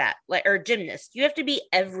acrobat, or gymnast. You have to be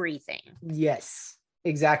everything. Yes,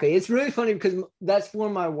 exactly. It's really funny because that's one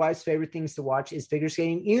of my wife's favorite things to watch is figure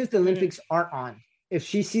skating, even if the Olympics aren't on. If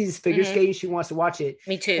she sees figure skating, she wants to watch it.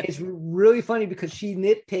 Me too. And it's really funny because she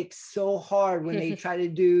nitpicks so hard when they try to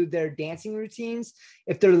do their dancing routines.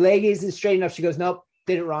 If their leg isn't straight enough, she goes, nope,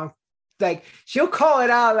 did it wrong. Like, she'll call it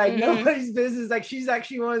out like nobody's business. Like, she's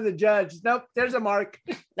actually one of the judges. Nope, there's a mark.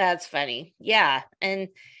 That's funny. Yeah. And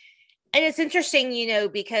it's interesting,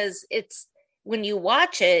 because it's when you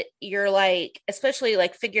watch it, you're like, especially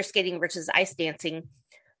like figure skating versus ice dancing,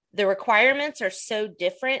 the requirements are so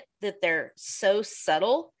different that they're so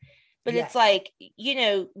subtle, but it's like,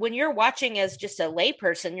 when you're watching as just a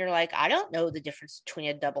layperson, you're like, I don't know the difference between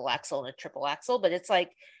a double axel and a triple axel. But it's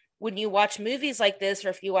like, when you watch movies like this, or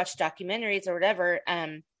if you watch documentaries or whatever,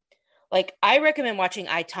 like, I recommend watching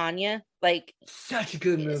I, Tonya. Like, such a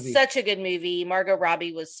good movie. Margot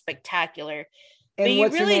Robbie was spectacular. And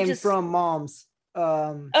what's her name from Moms?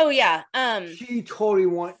 She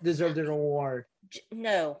totally deserved an award.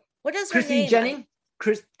 No, what is her Chrissy name? Jennings?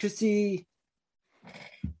 Chrissy.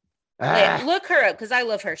 Look her up because I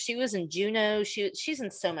love her. She was in Juno. She's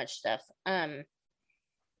in so much stuff. From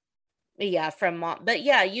Mom. But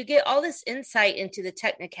yeah, you get all this insight into the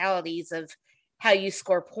technicalities of how you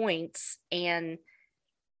score points, and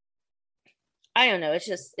I don't know.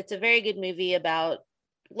 It's a very good movie about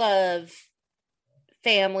love,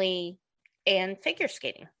 family, and figure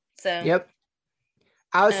skating. So yep.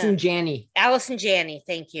 Allison Janney.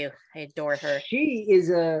 Thank you. I adore her. She is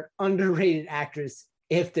a underrated actress,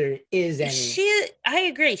 if there is any. I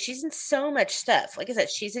agree. She's in so much stuff. Like I said,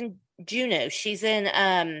 she's in Juno. She's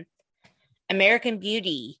in American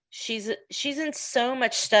Beauty. She's in so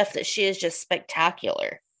much stuff that she is just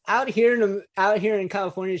spectacular. Out here in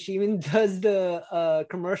California, she even does the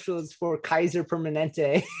commercials for Kaiser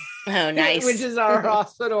Permanente. Oh, nice. Which is our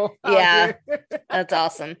hospital. Yeah, that's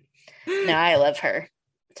awesome. No, I love her.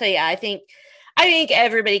 So yeah, I think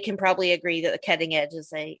everybody can probably agree that The Cutting Edge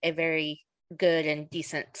is a very good and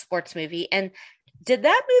decent sports movie. And did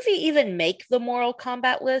that movie even make the Mortal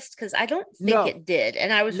Kombat list? Because I don't think it did,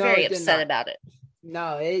 and I was very upset about it.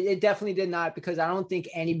 No, it definitely did not, because I don't think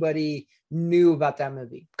anybody knew about that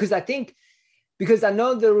movie. Because I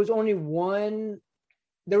know there was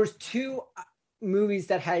two movies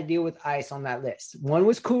that had to deal with ice on that list. One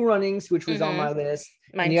was Cool Runnings, which was on my list.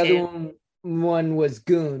 Mine and the other one was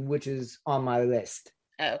Goon, which is on my list.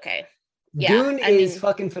 Oh, okay. Yeah, Goon is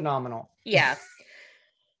fucking phenomenal. Yeah.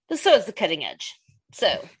 So is The Cutting Edge. So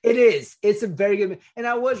it is. It's a very good, and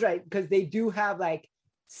I was right, because they do have like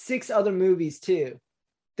 6 other movies too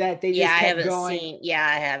that they just kept going.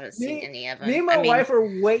 I haven't seen any of them. Me and my wife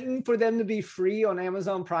are waiting for them to be free on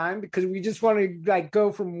Amazon Prime, because we just want to like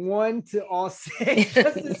go from 1 to all 6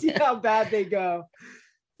 just to see how bad they go.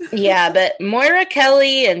 Yeah, but Moira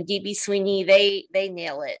Kelly and DB Sweeney, they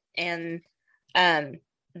nail it. And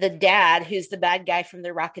the dad, who's the bad guy from The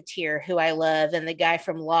Rocketeer, who I love, and the guy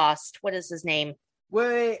from Lost, what is his name?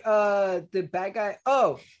 Wait, the bad guy.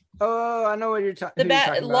 Oh, I know what you're talking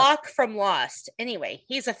about. Locke from Lost. Anyway,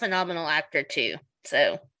 he's a phenomenal actor too.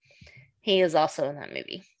 So he is also in that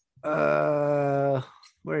movie.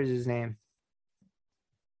 Where is his name?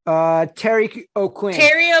 Terry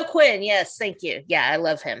O'Quinn. Yes, thank you. Yeah, I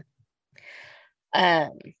love him.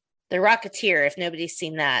 The Rocketeer, if nobody's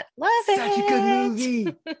seen that. Love it. Such a good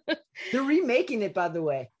movie. They're remaking it, by the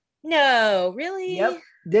way. No, really? Yep.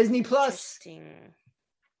 Disney Plus. Interesting.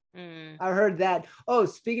 I heard that. Oh,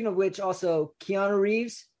 speaking of which, also Keanu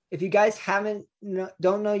Reeves. If you guys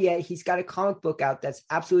don't know yet, he's got a comic book out that's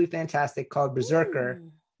absolutely fantastic called Berserker,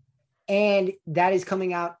 and that is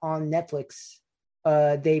coming out on Netflix.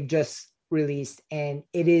 They've just released, and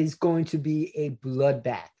it is going to be a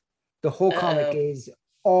bloodbath. The whole comic is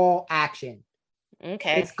all action.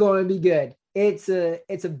 Okay, it's going to be good. It's a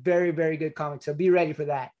very, very good comic, so be ready for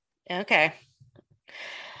that. Okay.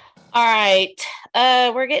 All right.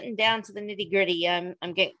 We're getting down to the nitty gritty. I'm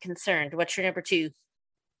getting concerned. What's your number 2?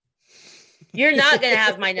 You're not going to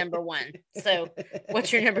have my number one. So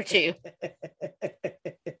what's your number two?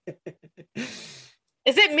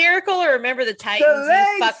 Is it Miracle or Remember the Titans?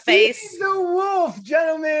 The legs feed the wolf,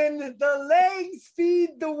 gentlemen. The legs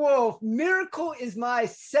feed the wolf. Miracle is my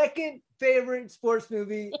second favorite sports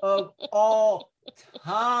movie of all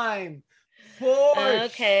time.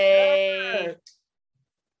 Okay. Sure.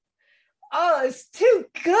 Oh, it's too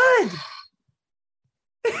good.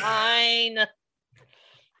 Fine.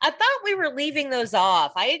 I thought we were leaving those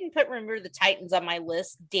off. I didn't put Remember the Titans on my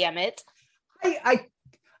list. Damn it.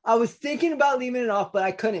 I was thinking about leaving it off, but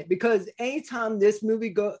I couldn't because anytime this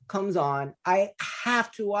movie comes on, I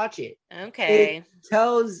have to watch it. Okay. It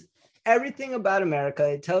tells everything about America.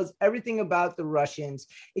 It tells everything about the Russians.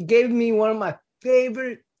 It gave me one of my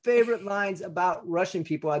favorite lines about Russian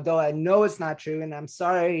people, although I know it's not true, and I'm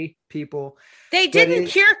sorry, people. They didn't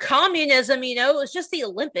cure communism, it was just the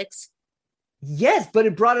Olympics. Yes, but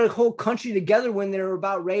it brought a whole country together when they were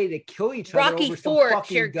about ready to kill each other. Rocky IV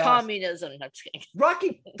cured communism. No, just kidding.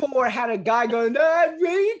 Rocky IV had a guy going,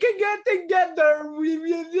 we can get together.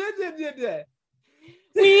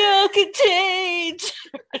 We all can change.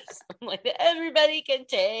 Something like that. Everybody can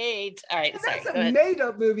change. All right, That's a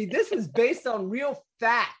made-up movie. This was based on real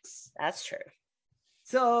facts. That's true.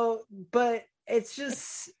 So, but it's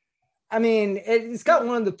just, I mean, it's got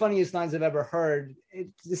one of the funniest lines I've ever heard.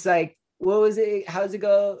 It's just like, what was it? How's it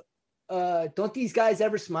go? Don't these guys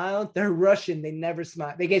ever smile? They're Russian. They never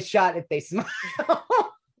smile. They get shot if they smile.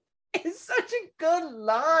 It's such a good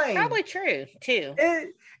line. Probably true too.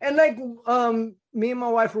 And like, me and my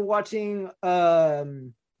wife were watching,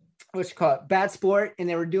 Bad Sport, and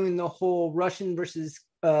they were doing the whole Russian versus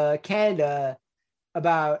Canada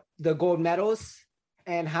about the gold medals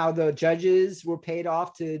and how the judges were paid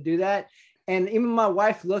off to do that. And even my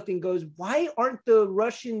wife looked and goes, why aren't the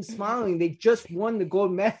Russians smiling? They just won the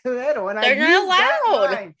gold medal. And they're not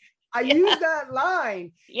allowed. I use that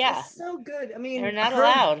line. Yeah. It's so good. I mean, they're not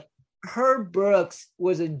allowed. Herb Brooks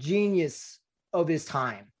was a genius of his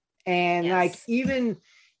time. And like, even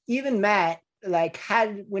Matt, like,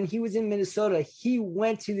 when he was in Minnesota, he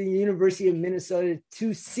went to the University of Minnesota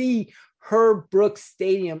to see Herb Brooks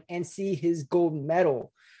Stadium and see his gold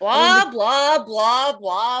medal. Blah, blah, blah,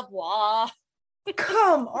 blah, blah.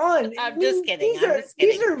 Come on. I'm just kidding.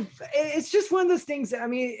 It's just one of those things. I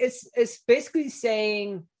mean, it's basically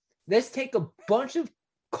saying, let's take a bunch of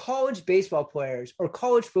college baseball players or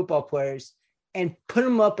college football players and put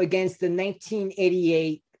them up against the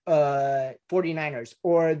 1988 49ers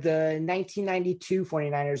or the 1992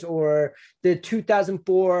 49ers or the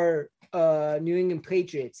 2004 New England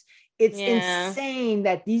Patriots. It's insane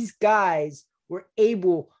that these guys were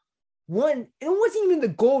able, it wasn't even the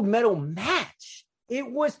gold medal match. It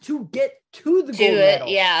was to get to the gold medal.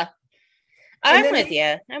 Yeah. I'm with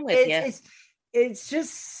you. It's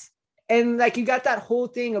just, and like, you got that whole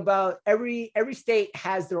thing about every state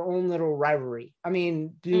has their own little rivalry. I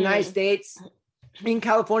mean, the United States, in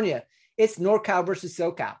California, it's NorCal versus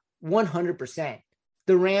SoCal, 100%.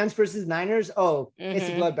 The Rams versus Niners, it's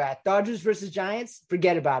a bloodbath. Dodgers versus Giants,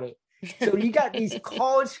 forget about it. So you got these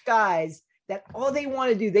college guys that all they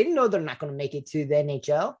want to do, they know they're not going to make it to the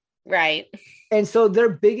NHL. Right. And so their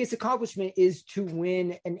biggest accomplishment is to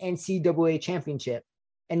win an NCAA championship.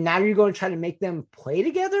 And now you're going to try to make them play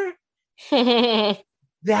together?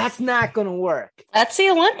 That's not going to work. That's the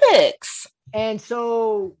Olympics. And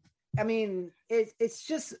so, I mean, it's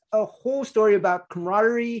just a whole story about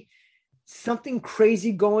camaraderie, something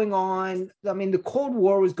crazy going on. I mean, the Cold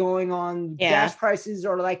War was going on. Yeah. Gas prices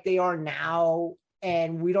are like they are now.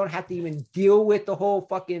 And we don't have to even deal with the whole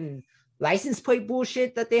fucking license plate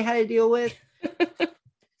bullshit that they had to deal with.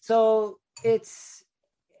 So it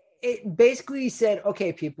basically said,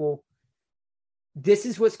 okay, people, this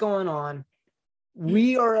is what's going on.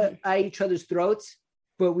 We are at each other's throats,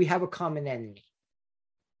 but we have a common enemy.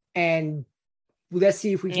 And let's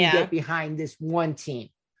see if we can get behind this one team.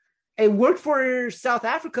 It worked for South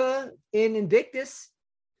Africa in Invictus.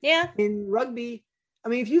 Yeah. In rugby. I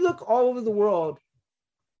mean, if you look all over the world,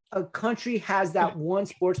 a country has that one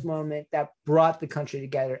sports moment that brought the country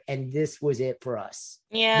together, and this was it for us.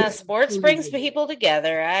 Yeah, sports brings people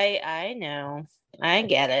together. I know. I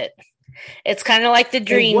get it. It's kind of like the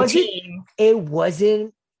dream team. It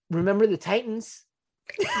wasn't Remember the Titans.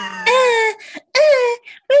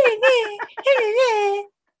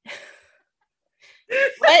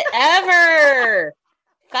 Whatever.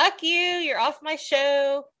 Fuck you. You're off my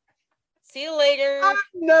show. See you later. I'm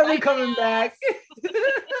never coming back.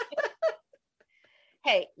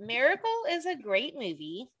 Hey, Miracle is a great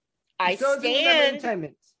movie. I stand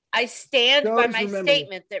by my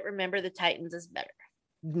statement that Remember the Titans is better.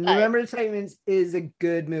 Remember the Titans is a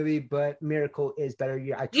good movie, but Miracle is better.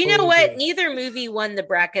 Yeah, you know what? Neither movie won the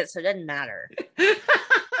bracket, so it doesn't matter.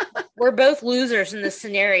 We're both losers in this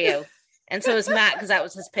scenario, and so is Matt because that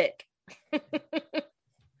was his pick.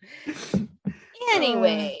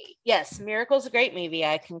 Anyway, yes, Miracle's a great movie.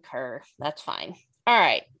 I concur. That's fine. All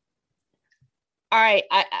right.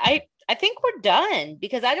 I think we're done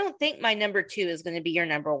because I don't think my number 2 is going to be your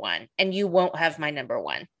number 1, and you won't have my number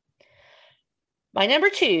 1. My number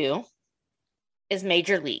 2 is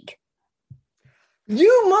Major League.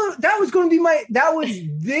 That was going to be that was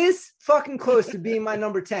this fucking close to being my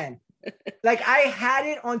number 10. Like, I had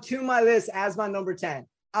it onto my list as my number 10.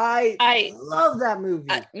 I love that movie.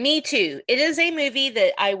 Me too. It is a movie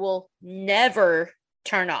that I will never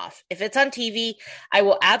turn off. If it's on TV, I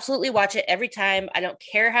will absolutely watch it every time. I don't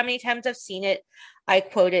care how many times I've seen it. I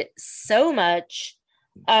quote it so much.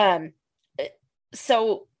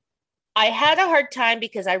 So I had a hard time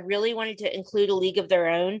because I really wanted to include A League of Their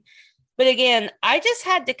Own. But again, I just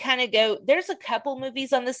had to kind of go, there's a couple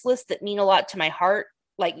movies on this list that mean a lot to my heart,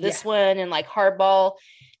 like this one and like Hardball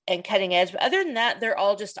and Cutting Edge. But other than that, they're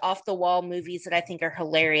all just off the wall movies that I think are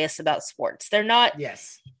hilarious about sports. They're not.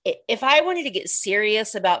 Yes. If I wanted to get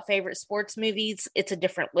serious about favorite sports movies, it's a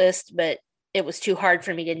different list, but it was too hard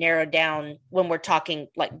for me to narrow down when we're talking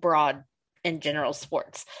like broad and general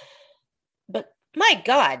sports. But my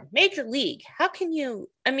God, Major League, how can you,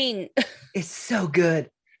 I mean, it's so good.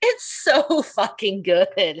 It's so fucking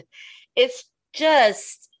good. It's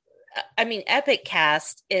just, I mean, epic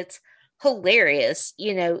cast. It's hilarious,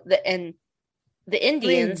 you know, the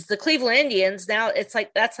Indians, the Cleveland Indians, now it's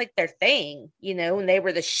like, that's like their thing, you know, and they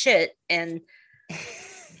were the shit, and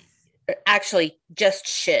actually just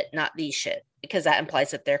shit, not the shit, because that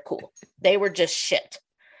implies that they're cool. They were just shit.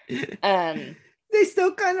 They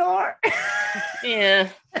still kind of are. Yeah.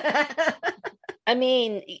 I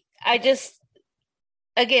mean, I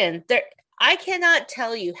cannot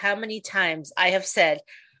tell you how many times I have said,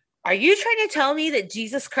 are you trying to tell me that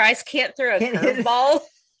Jesus Christ can't throw a curveball?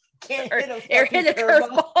 Or hit a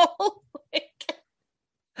curveball?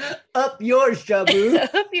 Up yours,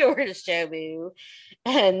 Jabu. Up yours, Jabu.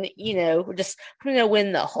 And, you know, we're going to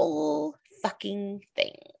win the whole fucking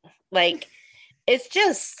thing. Like, it's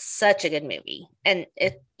just such a good movie. And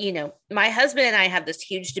it, you know, my husband and I have this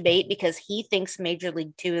huge debate because he thinks Major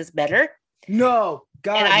League 2 is better. No,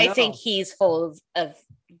 God, and I think he's full of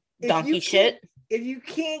donkey shit. If you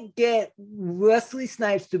can't get Wesley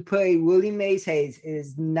Snipes to play Willie Mays Hayes, it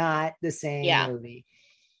is not the same movie.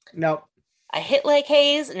 Nope. I hit like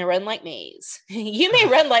Hayes and I run like Mays. You may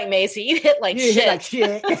run like Mays, so you hit like shit. Hit like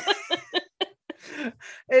shit.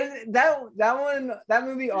 And that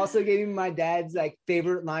movie also gave me my dad's like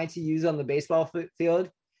favorite line to use on the baseball field.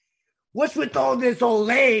 What's with all this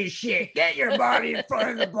Olay shit? Get your body in front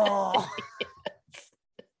of the ball.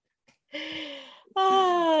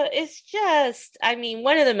 It's just, I mean,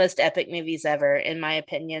 one of the most epic movies ever, in my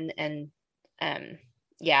opinion. And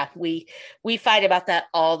yeah, we fight about that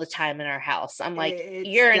all the time in our house. I'm like,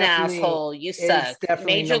 you're an asshole. You suck.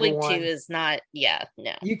 Major League 2 is not. Yeah,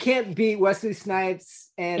 no. You can't beat Wesley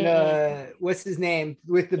Snipes and what's his name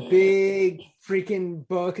with the big freaking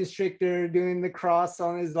boa constrictor doing the cross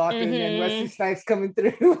on his locker, and then Wesley Snipes coming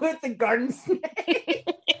through with the garden snake.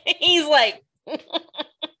 He's like.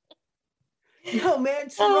 Yo, man,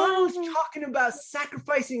 Toronto's talking about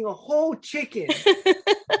sacrificing a whole chicken.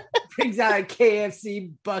 Brings out a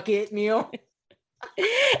KFC bucket meal.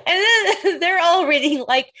 And then they're all reading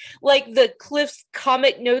like the Cliff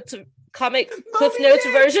Notes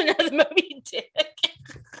version of Moby Dick.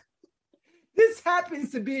 This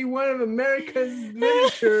happens to be one of America's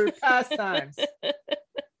literature pastimes.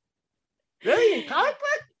 Really? In comic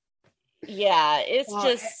book? Yeah, it's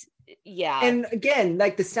just, yeah. And again,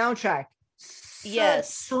 like the soundtrack.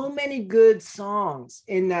 Yes. So many good songs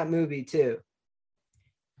in that movie too.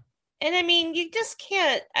 And I mean, you just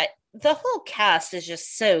can't, the whole cast is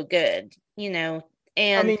just so good, you know.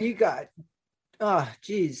 And I mean, you got,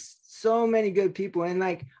 so many good people. And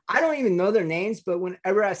like, I don't even know their names, but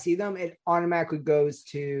whenever I see them, it automatically goes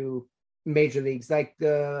to major leagues. Like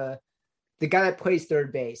the guy that plays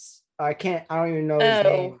third base. I don't even know his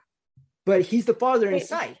name, but he's the father in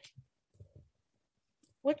Psych.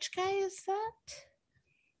 Which guy is that?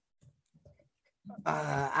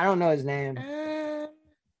 I don't know his name.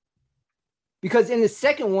 Because in the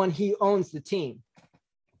second one, he owns the team.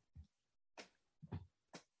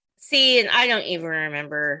 See, and I don't even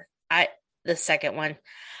remember the second one.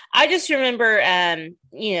 I just remember,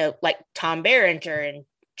 you know, like Tom Berenger and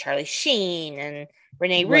Charlie Sheen and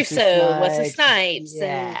Renee Russo, Wesley Snipes,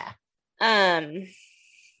 yeah. and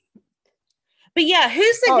But yeah,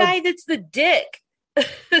 who's the guy that's the dick?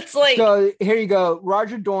 It's like, so here you go.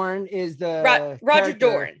 Roger Dorn is the Roger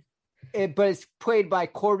Dorn. But it's played by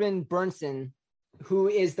Corbin Burnson, who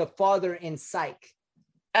is the father in Psych.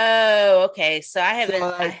 Oh, okay. So I haven't.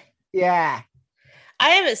 I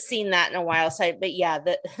haven't seen that in a while. So, but yeah,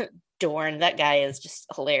 the Dorn, that guy is just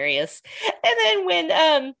hilarious. And then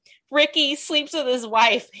when Ricky sleeps with his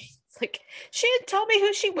wife, he's like, she didn't tell me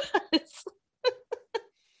who she was.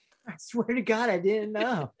 I swear to God, I didn't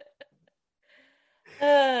know.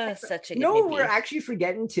 Such a good movie. What we're actually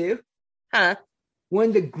forgetting too? Huh? One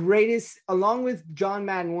of the greatest, along with John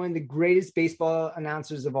Madden, one of the greatest baseball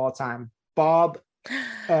announcers of all time, Bob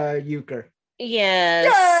Uecker.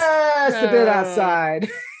 Yes. The bit outside.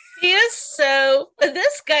 He is so.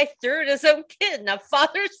 This guy threw his own kid in a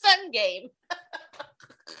father-son game.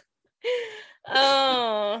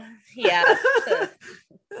 Oh, yeah.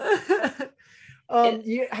 Have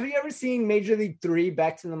you ever seen Major League 3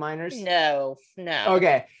 Back to the Minors? No.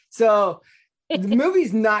 Okay, so the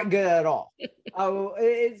movie's not good at all.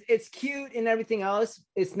 It's cute and everything else.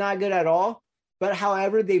 It's not good at all. But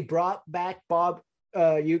however, they brought back Bob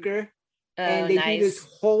Uecker, and they do this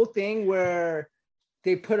whole thing where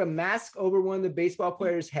they put a mask over one of the baseball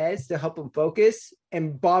players' heads to help them focus.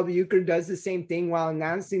 And Bob Uecker does the same thing while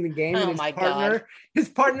announcing the game. Oh, and his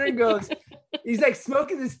partner goes, he's like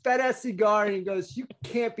smoking this fat ass cigar, and he goes, "You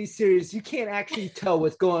can't be serious. You can't actually tell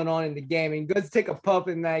what's going on in the game." And he goes to take a puff,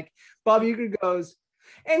 and like Bob Uecker goes,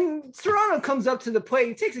 and Serrano comes up to the plate.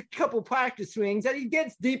 He takes a couple practice swings, and he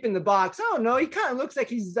gets deep in the box. Oh no, he kind of looks like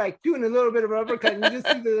he's like doing a little bit of uppercut. And you just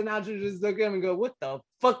see the announcer just look at him and go, "What the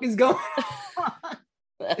fuck is going on?"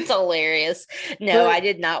 That's hilarious. No, I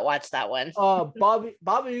did not watch that one. Bob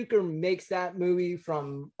Uecker makes that movie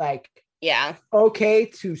from like okay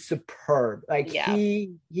to superb. Like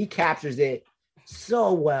he captures it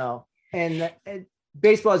so well, and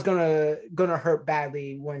baseball is gonna hurt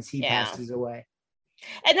badly once he passes away.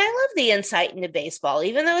 And I love the insight into baseball,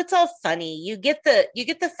 even though it's all funny. You get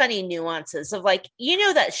the funny nuances of like,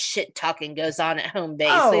 that shit talking goes on at home base.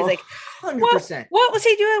 Oh, so he's like, 100%. What was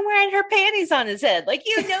he doing wearing her panties on his head? Like,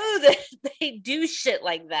 that they do shit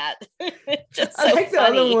like that. Just so I like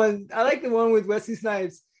funny. The other one. I like the one with Wesley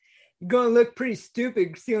Snipes. You're going to look pretty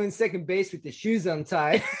stupid stealing second base with the shoes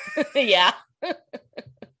untied. Yeah.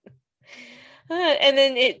 And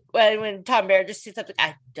then when Tom Bear just sits up, like,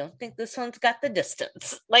 I don't think this one's got the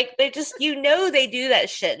distance. Like they just, they do that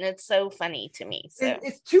shit, and it's so funny to me. So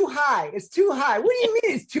it's too high. It's too high. What do you mean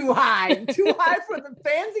it's too high? Too high for the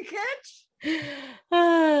fans to catch?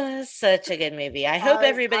 Such a good movie. I hope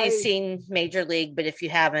everybody's seen Major League, but if you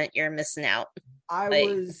haven't, you're missing out. I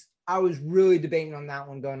was really debating on that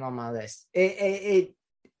one going on my list.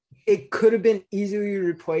 It could have been easily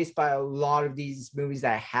replaced by a lot of these movies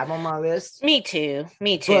that I have on my list. Me too.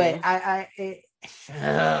 But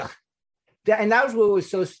and that was what was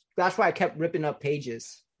so. That's why I kept ripping up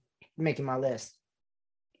pages, making my list.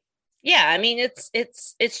 Yeah, I mean it's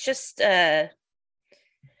just they're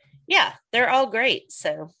all great.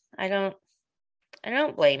 So I don't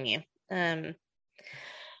blame you. All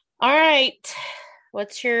right,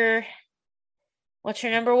 what's your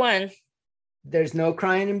number one? There's no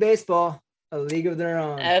crying in baseball. A League of Their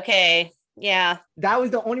Own. Okay. Yeah. That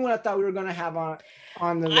was the only one I thought we were going to have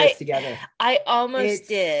on the list together. I almost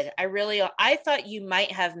did. I thought you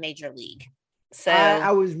might have Major League. So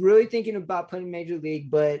I was really thinking about putting Major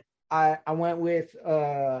League, but I went with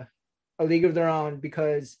A League of Their Own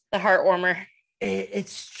because the heartwarmer.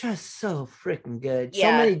 It's just so freaking good.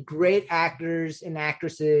 Yeah. So many great actors and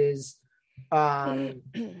actresses. The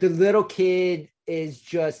little kid is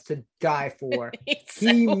just to die for.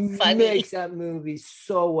 He makes that movie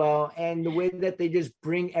so well, and the way that they just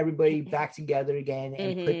bring everybody back together again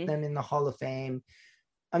and put them in the Hall of Fame.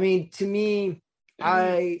 I mean, to me,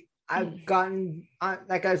 I've gotten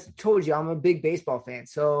like I told you, I'm a big baseball fan.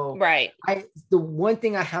 So the one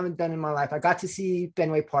thing I haven't done in my life, I got to see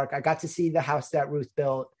Fenway Park. I got to see the house that Ruth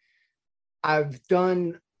built.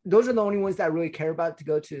 Those are the only ones that I really care about to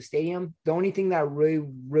go to a stadium. The only thing that I really,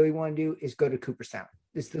 really want to do is go to Cooperstown.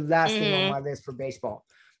 It's the last thing on my list for baseball.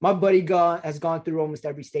 My buddy has gone through almost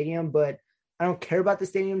every stadium, but I don't care about the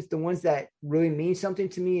stadiums. The ones that really mean something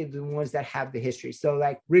to me are the ones that have the history. So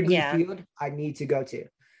like Wrigley Field, I need to go to.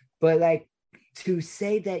 But like to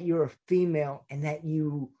say that you're a female and that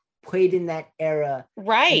you played in that era.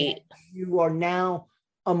 Right. You are now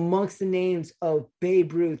amongst the names of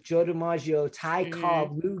Babe Ruth, Joe DiMaggio, Ty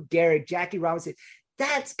Cobb, Lou Gehrig, Jackie Robinson.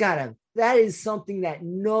 That is something that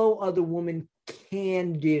no other woman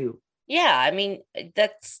can do. Yeah, I mean,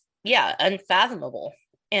 that's unfathomable.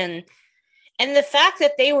 And And the fact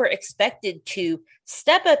that they were expected to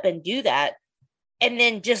step up and do that and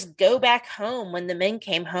then just go back home when the men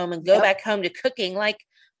came home and go back home to cooking, like,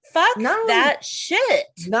 fuck that shit.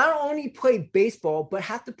 Not only play baseball, but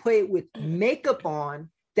have to play it with makeup on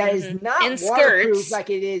that is not and waterproof skirts like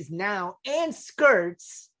it is now, and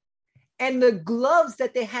skirts. And the gloves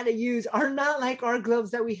that they had to use are not like our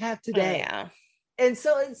gloves that we have today. Yeah. And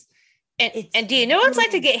so it's and do you know what it's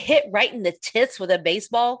like to get hit right in the tits with a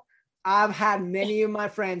baseball? I've had many of my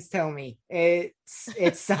friends tell me it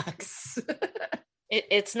sucks.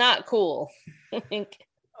 It's not cool. And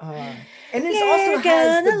it's also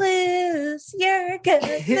gonna lose. You're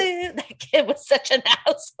gonna lose. That kid was such an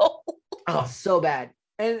asshole. Oh, so bad.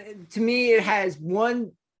 And to me, it has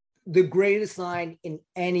the greatest line in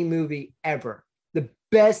any movie ever. The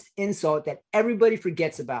best insult that everybody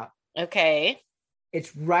forgets about. Okay.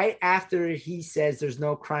 It's right after he says there's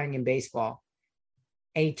no crying in baseball.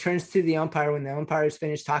 And he turns to the umpire when the umpire is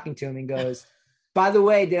finished talking to him and goes, by the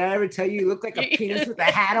way, did I ever tell you look like a penis with a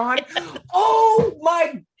hat on? Oh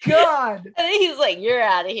my God. And then he's like, you're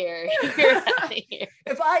out of here. You're out of here.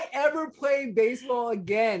 If I ever play baseball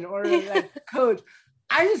again or like coach,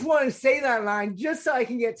 I just want to say that line just so I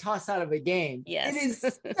can get tossed out of a game. Yes. It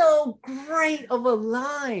is so great of a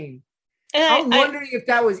line. And I'm wondering if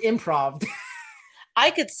that was improv.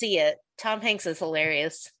 I could see it. Tom Hanks is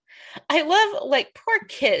hilarious. I love, like, poor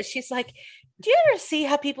kid. She's like, do you ever see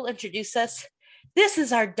how people introduce us? This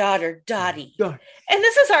is our daughter, Dottie. And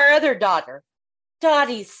this is our other daughter,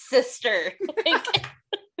 Dottie's sister. Like,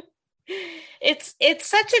 it's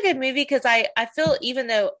such a good movie because I feel, even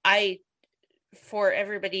though for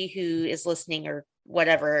everybody who is listening or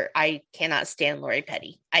whatever, I cannot stand Lori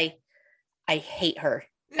Petty. I hate her.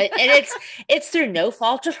 And it's through no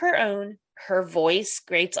fault of her own. Her voice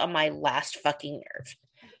grates on my last fucking nerve.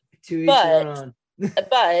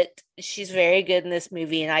 But she's very good in this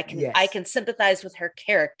movie, and I can sympathize with her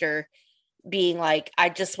character being like, I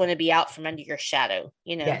just want to be out from under your shadow,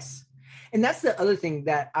 you know? Yes. And that's the other thing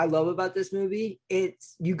that I love about this movie.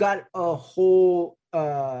 You got a whole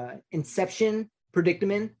Inception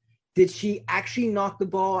predicament. Did she actually knock the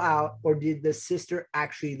ball out, or did the sister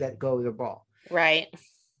actually let go of the ball? Right.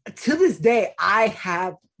 To this day, I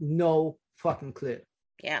have no fucking clue.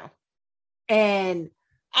 Yeah. And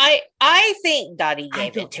I think Dottie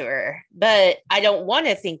gave it to her, but I don't want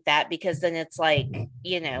to think that, because then it's like,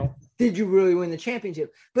 you know, did you really win the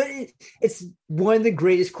championship? But it's one of the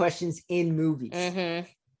greatest questions in movies. Mm-hmm.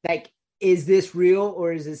 Like, is this real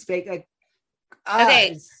or is this fake? Like,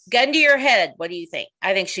 okay, gun to your head. What do you think?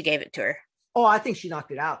 I think she gave it to her. Oh, I think she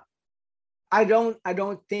knocked it out. I don't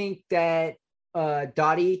think that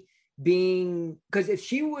Dottie because if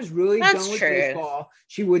she was really done with baseball,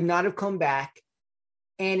 she would not have come back.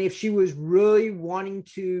 And if she was really wanting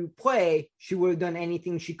to play, she would have done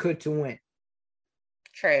anything she could to win.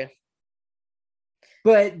 True.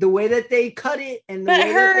 But the way that they cut it and the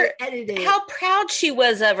way that they edited it. How proud she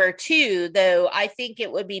was of her too, though. I think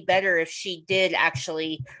it would be better if she did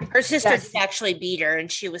actually, her sister did actually beat her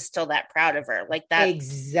and she was still that proud of her. Like that.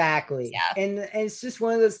 Exactly. Yeah. And it's just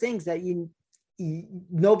one of those things that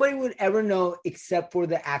nobody would ever know except for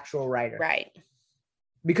the actual writer. Right.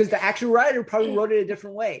 Because the actual writer probably wrote it a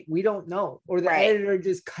different way. We don't know. Or the editor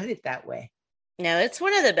just cut it that way. No, it's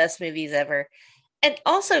one of the best movies ever. And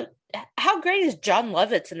also, how great is John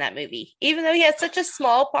Lovitz in that movie? Even though he has such a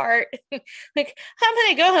small part. Like, I'm going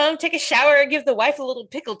to go home, take a shower, and give the wife a little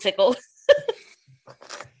pickle tickle.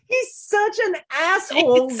 He's such an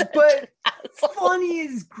asshole, funny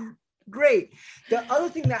is great. The other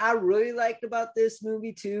thing that I really liked about this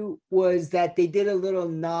movie, too, was that they did a little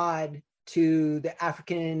nod to the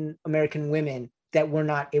African American women that were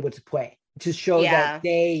not able to play, to show that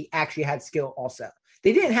they actually had skill also.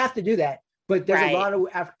 They didn't have to do that, but there's a lot of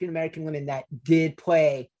African American women that did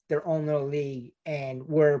play their own little league and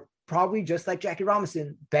were probably, just like Jackie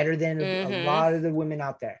Robinson, better than a lot of the women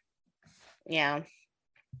out there. Yeah.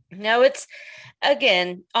 No, it's,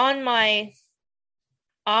 again, on my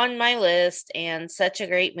list, and such a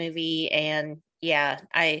great movie. And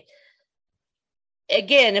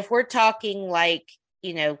again, if we're talking like,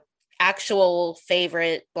 you know, actual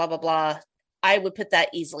favorite, blah, blah, blah, I would put that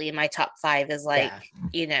easily in my top 5 as like,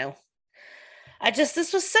 you know,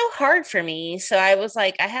 this was so hard for me. So I was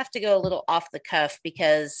like, I have to go a little off the cuff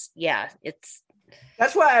because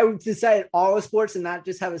that's why I decided all the sports and not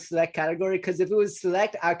just have a select category. Because if it was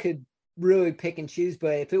select, I could really pick and choose.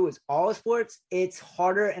 But if it was all sports, it's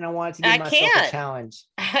harder. And I wanted to give myself a challenge.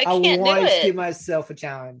 I wanted to give myself a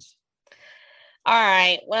challenge. All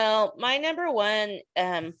right. Well, my number one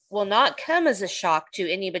will not come as a shock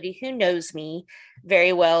to anybody who knows me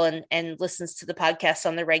very well and listens to the podcast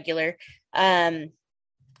on the regular. It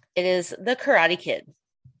is The Karate Kid.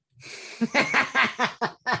 What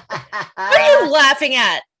are you laughing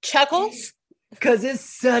at? Chuckles? Because it's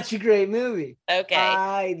such a great movie. Okay.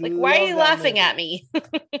 Why are you laughing at me?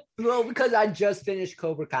 Well, because I just finished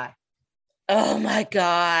Cobra Kai. Oh my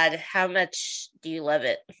God. How much do you love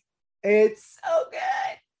it? It's so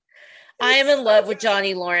good. I am in love with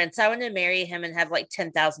Johnny Lawrence. I want to marry him and have like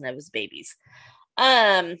 10,000 of his babies.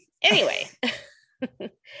 Anyway.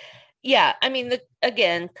 Yeah, I mean,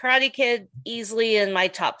 again, Karate Kid, easily in my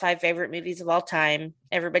top 5 favorite movies of all time.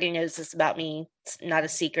 Everybody knows this about me. It's not a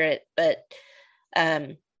secret, but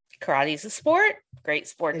karate is a sport, great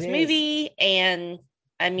sports movie. And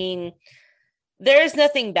I mean, there is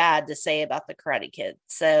nothing bad to say about the Karate Kid.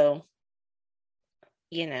 So,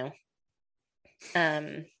 yeah,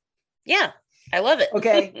 I love it.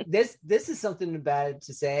 Okay, this is something bad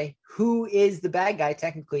to say. Who is the bad guy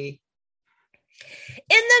technically? In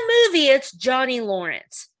the movie, it's Johnny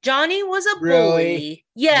Lawrence. Johnny was a bully.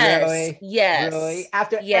 Yes. Really?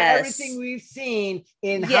 After everything we've seen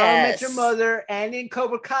in How I Met Your Mother and in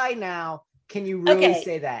Cobra Kai now, can you really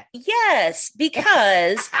say that? Yes,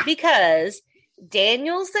 because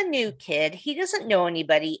Daniel's the new kid. He doesn't know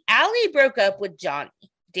anybody. Allie broke up with Johnny.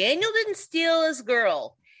 Daniel didn't steal his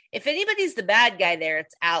girl. If anybody's the bad guy there,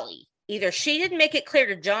 it's Allie. Either she didn't make it clear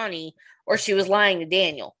to Johnny or she was lying to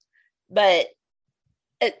Daniel. But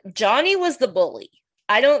Johnny was the bully.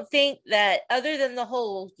 I don't think that other than the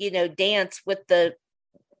whole, dance with the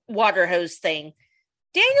water hose thing,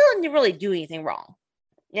 Daniel didn't really do anything wrong.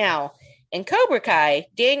 Now, in Cobra Kai,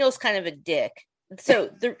 Daniel's kind of a dick.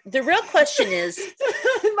 So the real question is...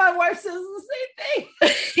 My wife says the same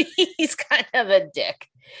thing. He's kind of a dick.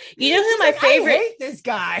 You know who my favorite... I hate this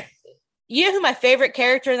guy. You know who my favorite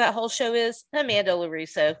character in that whole show is? Amanda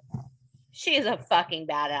LaRusso. She is a fucking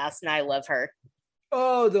badass, and I love her.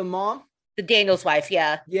 Oh, the mom? The Daniel's wife,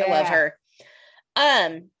 yeah. I love her.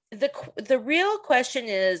 The real question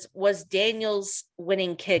is, was Daniel's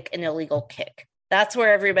winning kick an illegal kick? That's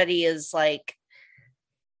where everybody is like,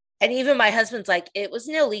 and even my husband's like, it was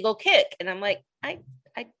an illegal kick. And I'm like, I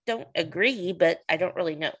don't agree, but I don't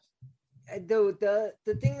really know. The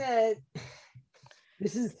thing that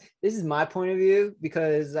this is my point of view,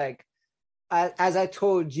 because like as I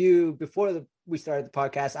told you before we started the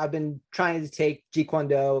podcast, I've been trying to take Jeet Kune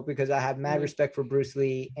Do because I have mad respect for Bruce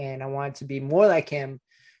Lee and I want to be more like him.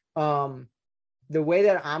 The way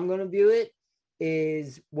that I'm going to view it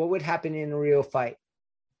is, what would happen in a real fight?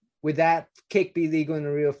 Would that kick be legal in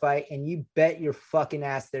a real fight? And you bet your fucking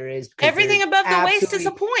ass there is. Everything above the waist is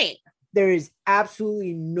a point. There is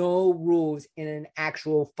absolutely no rules in an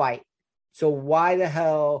actual fight. So why the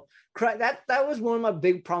hell? That was one of my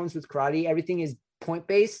big problems with karate. Everything is point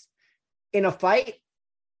based. In a fight,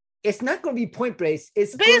 it's not going to be point based.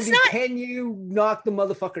 It's going to be, can you knock the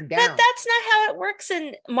motherfucker down? But that's not how it works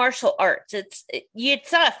in martial arts.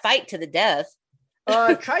 It's not a fight to the death.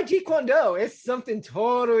 Try Jeet Kune Do. It's something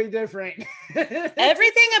totally different.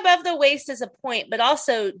 Everything above the waist is a point, but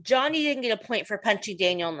also Johnny didn't get a point for punching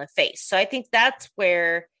Daniel in the face. So I think that's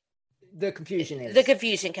where the confusion is. The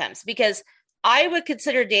confusion comes, because I would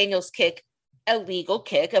consider Daniel's kick a legal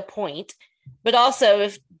kick, a point. But also,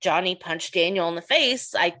 if Johnny punched Daniel in the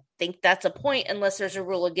face, I think that's a point, unless there's a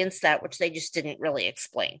rule against that, which they just didn't really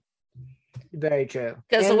explain. Very true.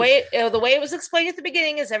 Because the way it was explained at the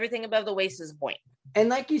beginning is everything above the waist is a point. And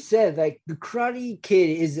like you said, like The Karate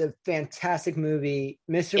Kid is a fantastic movie.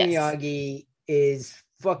 Mr. Miyagi is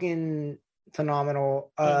fucking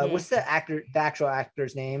phenomenal. What's the actual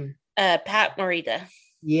actor's name? Pat Morita.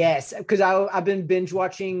 Yes, because I've been binge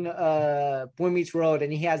watching Boy Meets World,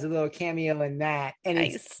 and he has a little cameo in that, and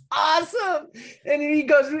it's awesome. And he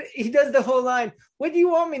does the whole line. What do you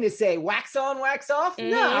want me to say? Wax on, wax off?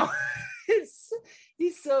 Mm-hmm. No,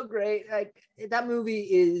 he's so great. Like, that movie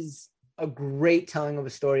is a great telling of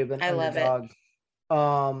a story of an underdog.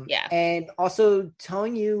 And also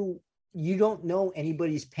telling you don't know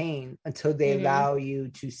anybody's pain until they allow you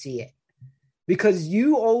to see it. Because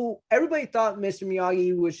everybody thought Mr.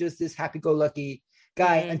 Miyagi was just this happy-go-lucky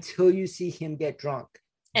guy until you see him get drunk.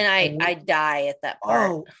 And I die at that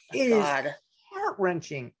part. Oh, it is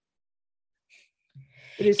heart-wrenching.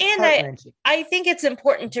 It is heart-wrenching. I think it's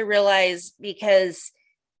important to realize, because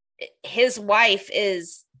his wife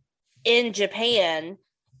is in Japan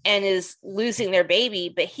and is losing their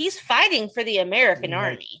baby, but he's fighting for the American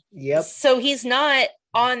army. Yep. So he's not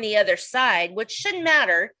on the other side, which shouldn't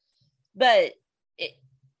matter. But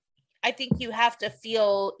I think you have to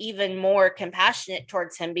feel even more compassionate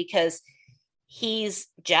towards him because he's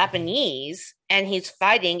Japanese and he's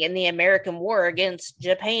fighting in the American war against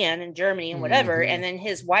Japan and Germany and whatever. Mm-hmm. And then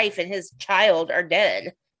his wife and his child are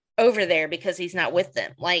dead over there because he's not with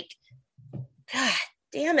them. Like, God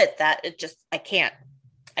damn it. I can't.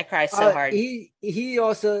 I cry so hard. He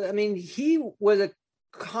also, I mean, he was a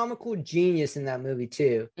comical genius in that movie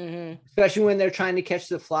too. Mm-hmm. Especially when they're trying to catch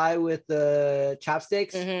the fly with the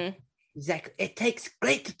chopsticks. Mm-hmm. He's like, it takes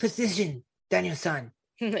great precision, Daniel-san.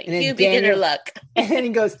 You beginner luck. And then he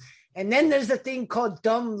goes, and then there's a thing called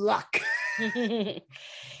dumb luck.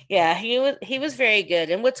 Yeah, he was very good.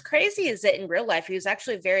 And what's crazy is that in real life, he was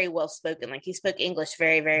actually very well spoken. Like he spoke English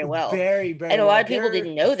very, very well. Very, very And a lot of people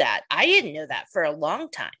didn't know that. I didn't know that for a long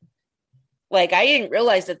time. Like I didn't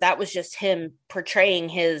realize that was just him portraying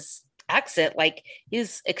his accent. Like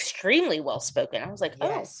he's extremely well spoken. I was like,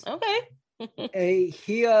 yes. Oh, okay.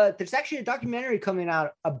 There's actually a documentary coming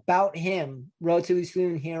out about him relatively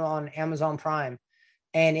soon here on Amazon Prime,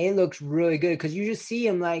 and it looks really good because you just see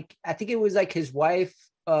him, like I think it was like his wife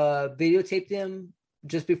videotaped him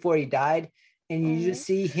just before he died, and you just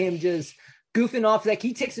see him just goofing off. Like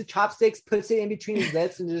he takes the chopsticks, puts it in between his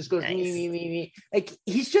lips, and just goes me. Like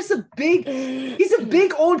he's just a big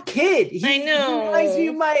old kid. I know.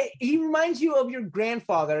 He reminds you of your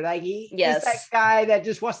grandfather. Like he's that guy that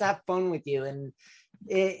just wants to have fun with you, and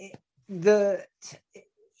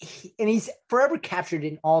he's forever captured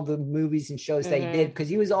in all the movies and shows that he did because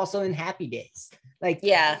he was also in Happy Days. Like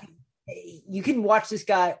you can watch this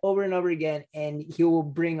guy over and over again, and he will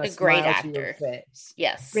bring a great smile actor to your face.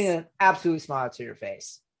 Yes, bring an absolute smile to your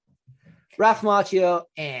face. Ralph Macchio,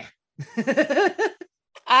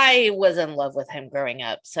 I was in love with him growing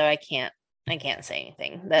up, so I can't say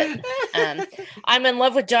anything. But I'm in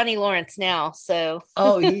love with Johnny Lawrence now. So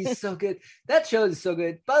he's so good. That show is so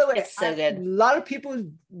good. By the way, it's so good. A lot of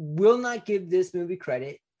people will not give this movie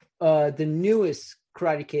credit. The newest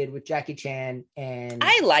Karate Kid with Jackie Chan, and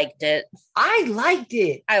I liked it. I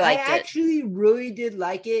actually really did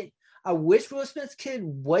like it. I wish Will Smith's kid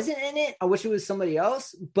wasn't in it. I wish it was somebody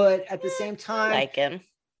else, but at the same time, I like him.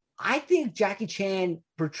 I think Jackie Chan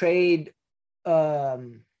portrayed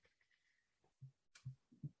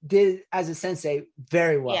did as a sensei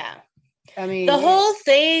very well. Yeah. I mean, the whole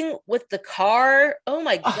thing with the car, oh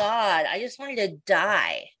my God, I just wanted to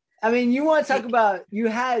die. I mean, you want to talk about, you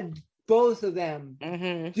had both of them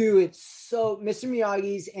do it. So Mr.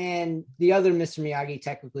 Miyagi's and the other Mr. Miyagi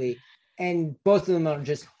technically, and both of them are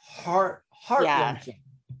just heart-wrenching.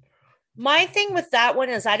 Yeah. My thing with that one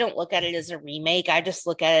is I don't look at it as a remake. I just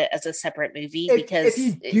look at it as a separate movie because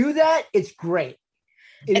if you do that, it's great.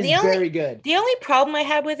 It is very good. The only problem I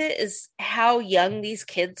had with it is how young these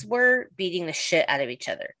kids were beating the shit out of each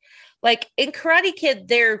other. Like in Karate Kid,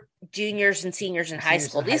 they're juniors and seniors in high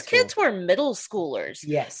school. These kids were middle schoolers.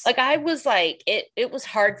 Yes. Like I was like, it was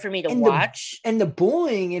hard for me to watch. And the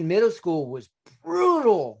bullying in middle school was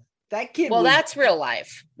brutal. That kid. Well, that's real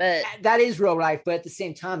life, but that is real life. But at the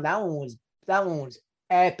same time, that one was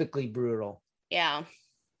epically brutal. Yeah.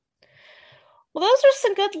 Well, those are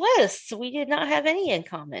some good lists. We did not have any in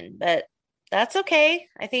common, but that's okay.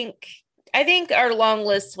 I think our long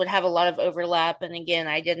lists would have a lot of overlap. And again,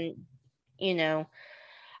 I didn't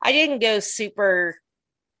go super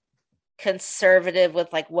conservative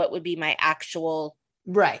with like what would be my actual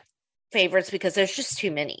favorites because there's just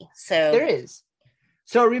too many. So there is.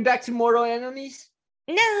 So are we back to Mortal Enemies?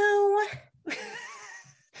 No.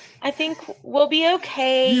 I think we'll be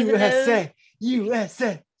okay. USA.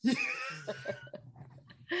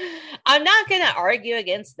 I'm not going to argue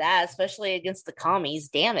against that, especially against the commies.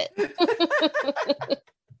 Damn it.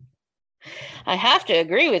 I have to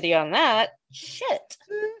agree with you on that. Shit.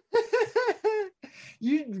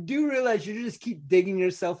 You do realize you just keep digging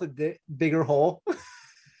yourself a bigger hole?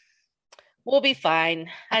 We'll be fine.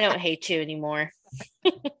 I don't hate you anymore.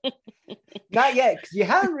 Not yet, because you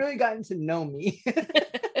haven't really gotten to know me.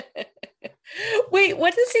 Wait,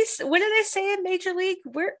 what did I say in Major League?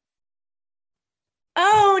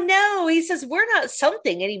 Oh no, he says we're not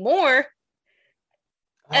something anymore.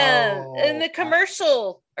 In the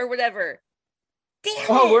commercial or whatever. Damn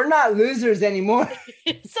it. We're not losers anymore.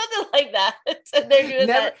 Something like that. So they're doing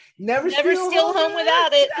that. Never steal home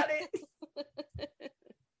without it.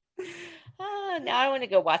 Now I want to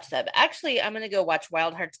go watch that. But actually, I'm going to go watch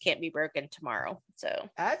Wild Hearts Can't Be Broken tomorrow. So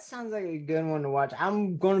that sounds like a good one to watch.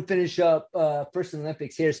 I'm going to finish up First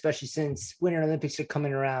Olympics here, especially since Winter Olympics are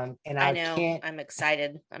coming around. And I know. I'm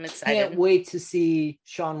excited. Can't wait to see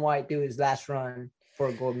Shaun White do his last run for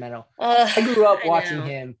a gold medal. I grew up watching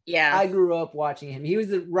him. Yeah. I grew up watching him. He was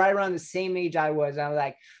right around the same age I was. I was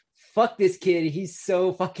like, fuck this kid. He's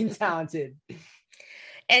so fucking talented.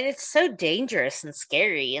 And it's so dangerous and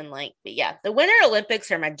scary. And like, but yeah, the Winter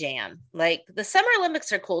Olympics are my jam. Like the Summer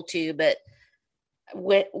Olympics are cool too, but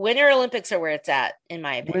Winter Olympics are where it's at, in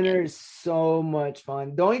my opinion. Winter is so much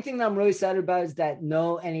fun. The only thing that I'm really excited about is that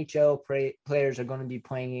no NHL players are going to be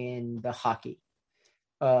playing in the hockey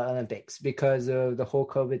Olympics because of the whole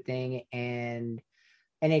COVID thing, and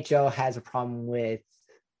NHL has a problem with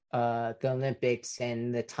the Olympics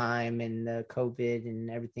and the time and the COVID and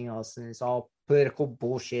everything else, and it's all political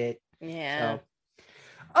bullshit. Yeah. So,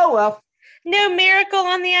 oh well. No miracle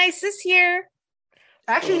on the ice this year.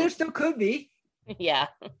 Actually, there still could be. Yeah.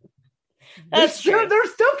 That's true. They're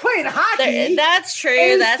still playing hockey. That's true.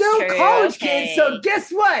 And that's still true. College kids. So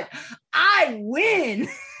guess what? I win.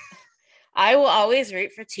 I will always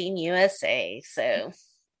root for Team USA. So,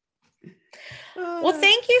 well,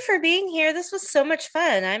 thank you for being here. This was so much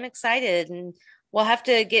fun. I'm excited, and we'll have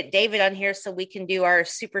to get David on here so we can do our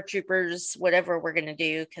Super Troopers, whatever we're going to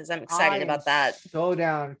do, because I'm excited about that. So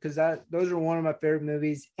down, because those are one of my favorite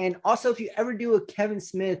movies. And also, if you ever do a Kevin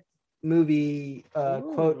Smith movie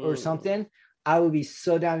quote or something, I would be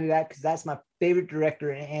so down to that, because that's my favorite director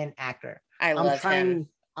and actor. I love him.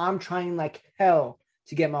 I'm trying like hell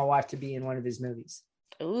to get my wife to be in one of his movies.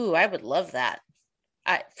 Ooh, I would love that.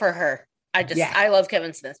 For her. I love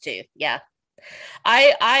Kevin Smith too. Yeah.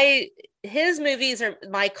 His movies are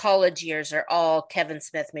my college years are all Kevin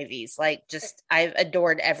Smith movies. Like, just I've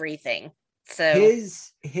adored everything. So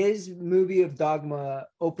his movie of Dogma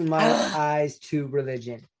opened my eyes to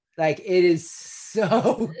religion. Like, it is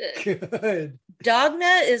so good.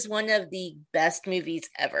 Dogma is one of the best movies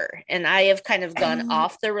ever. And I have kind of gone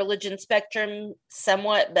off the religion spectrum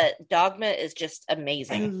somewhat, but Dogma is just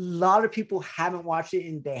amazing. And a lot of people haven't watched it,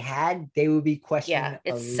 and they would be questioning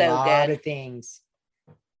it's a so lot good. of things.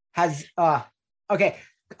 Okay.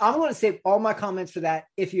 I'm going to save all my comments for that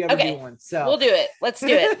if you ever do one. So we'll do it. Let's do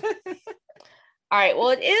it. All right. Well,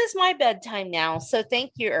 it is my bedtime now. So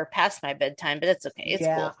thank you, or past my bedtime, but it's okay. It's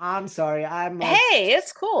cool. I'm sorry. Hey,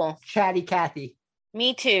 it's cool. Chatty Cathy.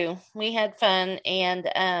 Me too. We had fun.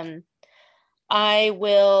 And I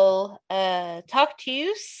will talk to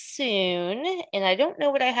you soon. And I don't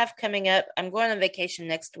know what I have coming up. I'm going on vacation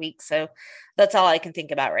next week. So that's all I can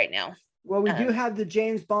think about right now. Well, we do have the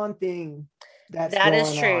James Bond thing. That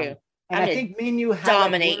is true. On. And I think me and you have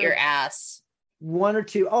dominate your ass. One or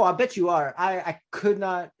two. Oh, I bet you are. I could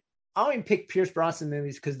not. I don't even pick Pierce Brosnan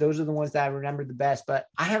movies because those are the ones that I remember the best. But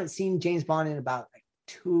I haven't seen James Bond in about like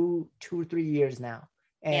two or 3 years now.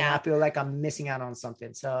 And I feel like I'm missing out on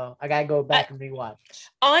something. So I got to go back and rewatch.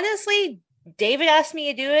 Honestly, David asked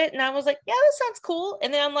me to do it. And I was like, yeah, that sounds cool.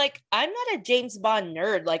 And then I'm like, I'm not a James Bond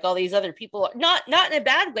nerd like all these other people. Not in a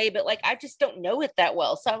bad way, but like, I just don't know it that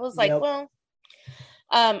well. So I was like, well,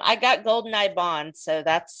 I got GoldenEye Bond. So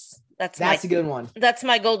that's a good one. That's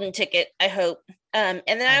my golden ticket, I hope. And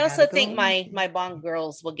then I also think my Bond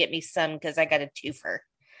girls will get me some, because I got a twofer.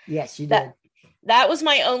 Yes, you did. That was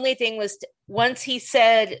my only thing, was once he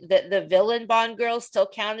said that the villain Bond girls still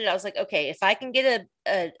counted, I was like, okay, if I can get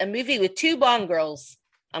a movie with 2 Bond girls,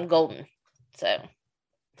 I'm golden. So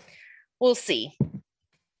we'll see.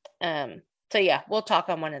 So yeah, we'll talk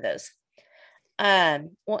on one of those.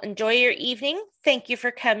 Well, enjoy your evening. Thank you for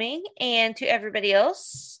coming. And to everybody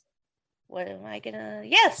else, what am I gonna?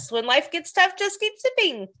 Yes, when life gets tough, just keep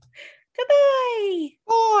sipping. Goodbye.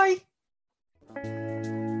 Bye.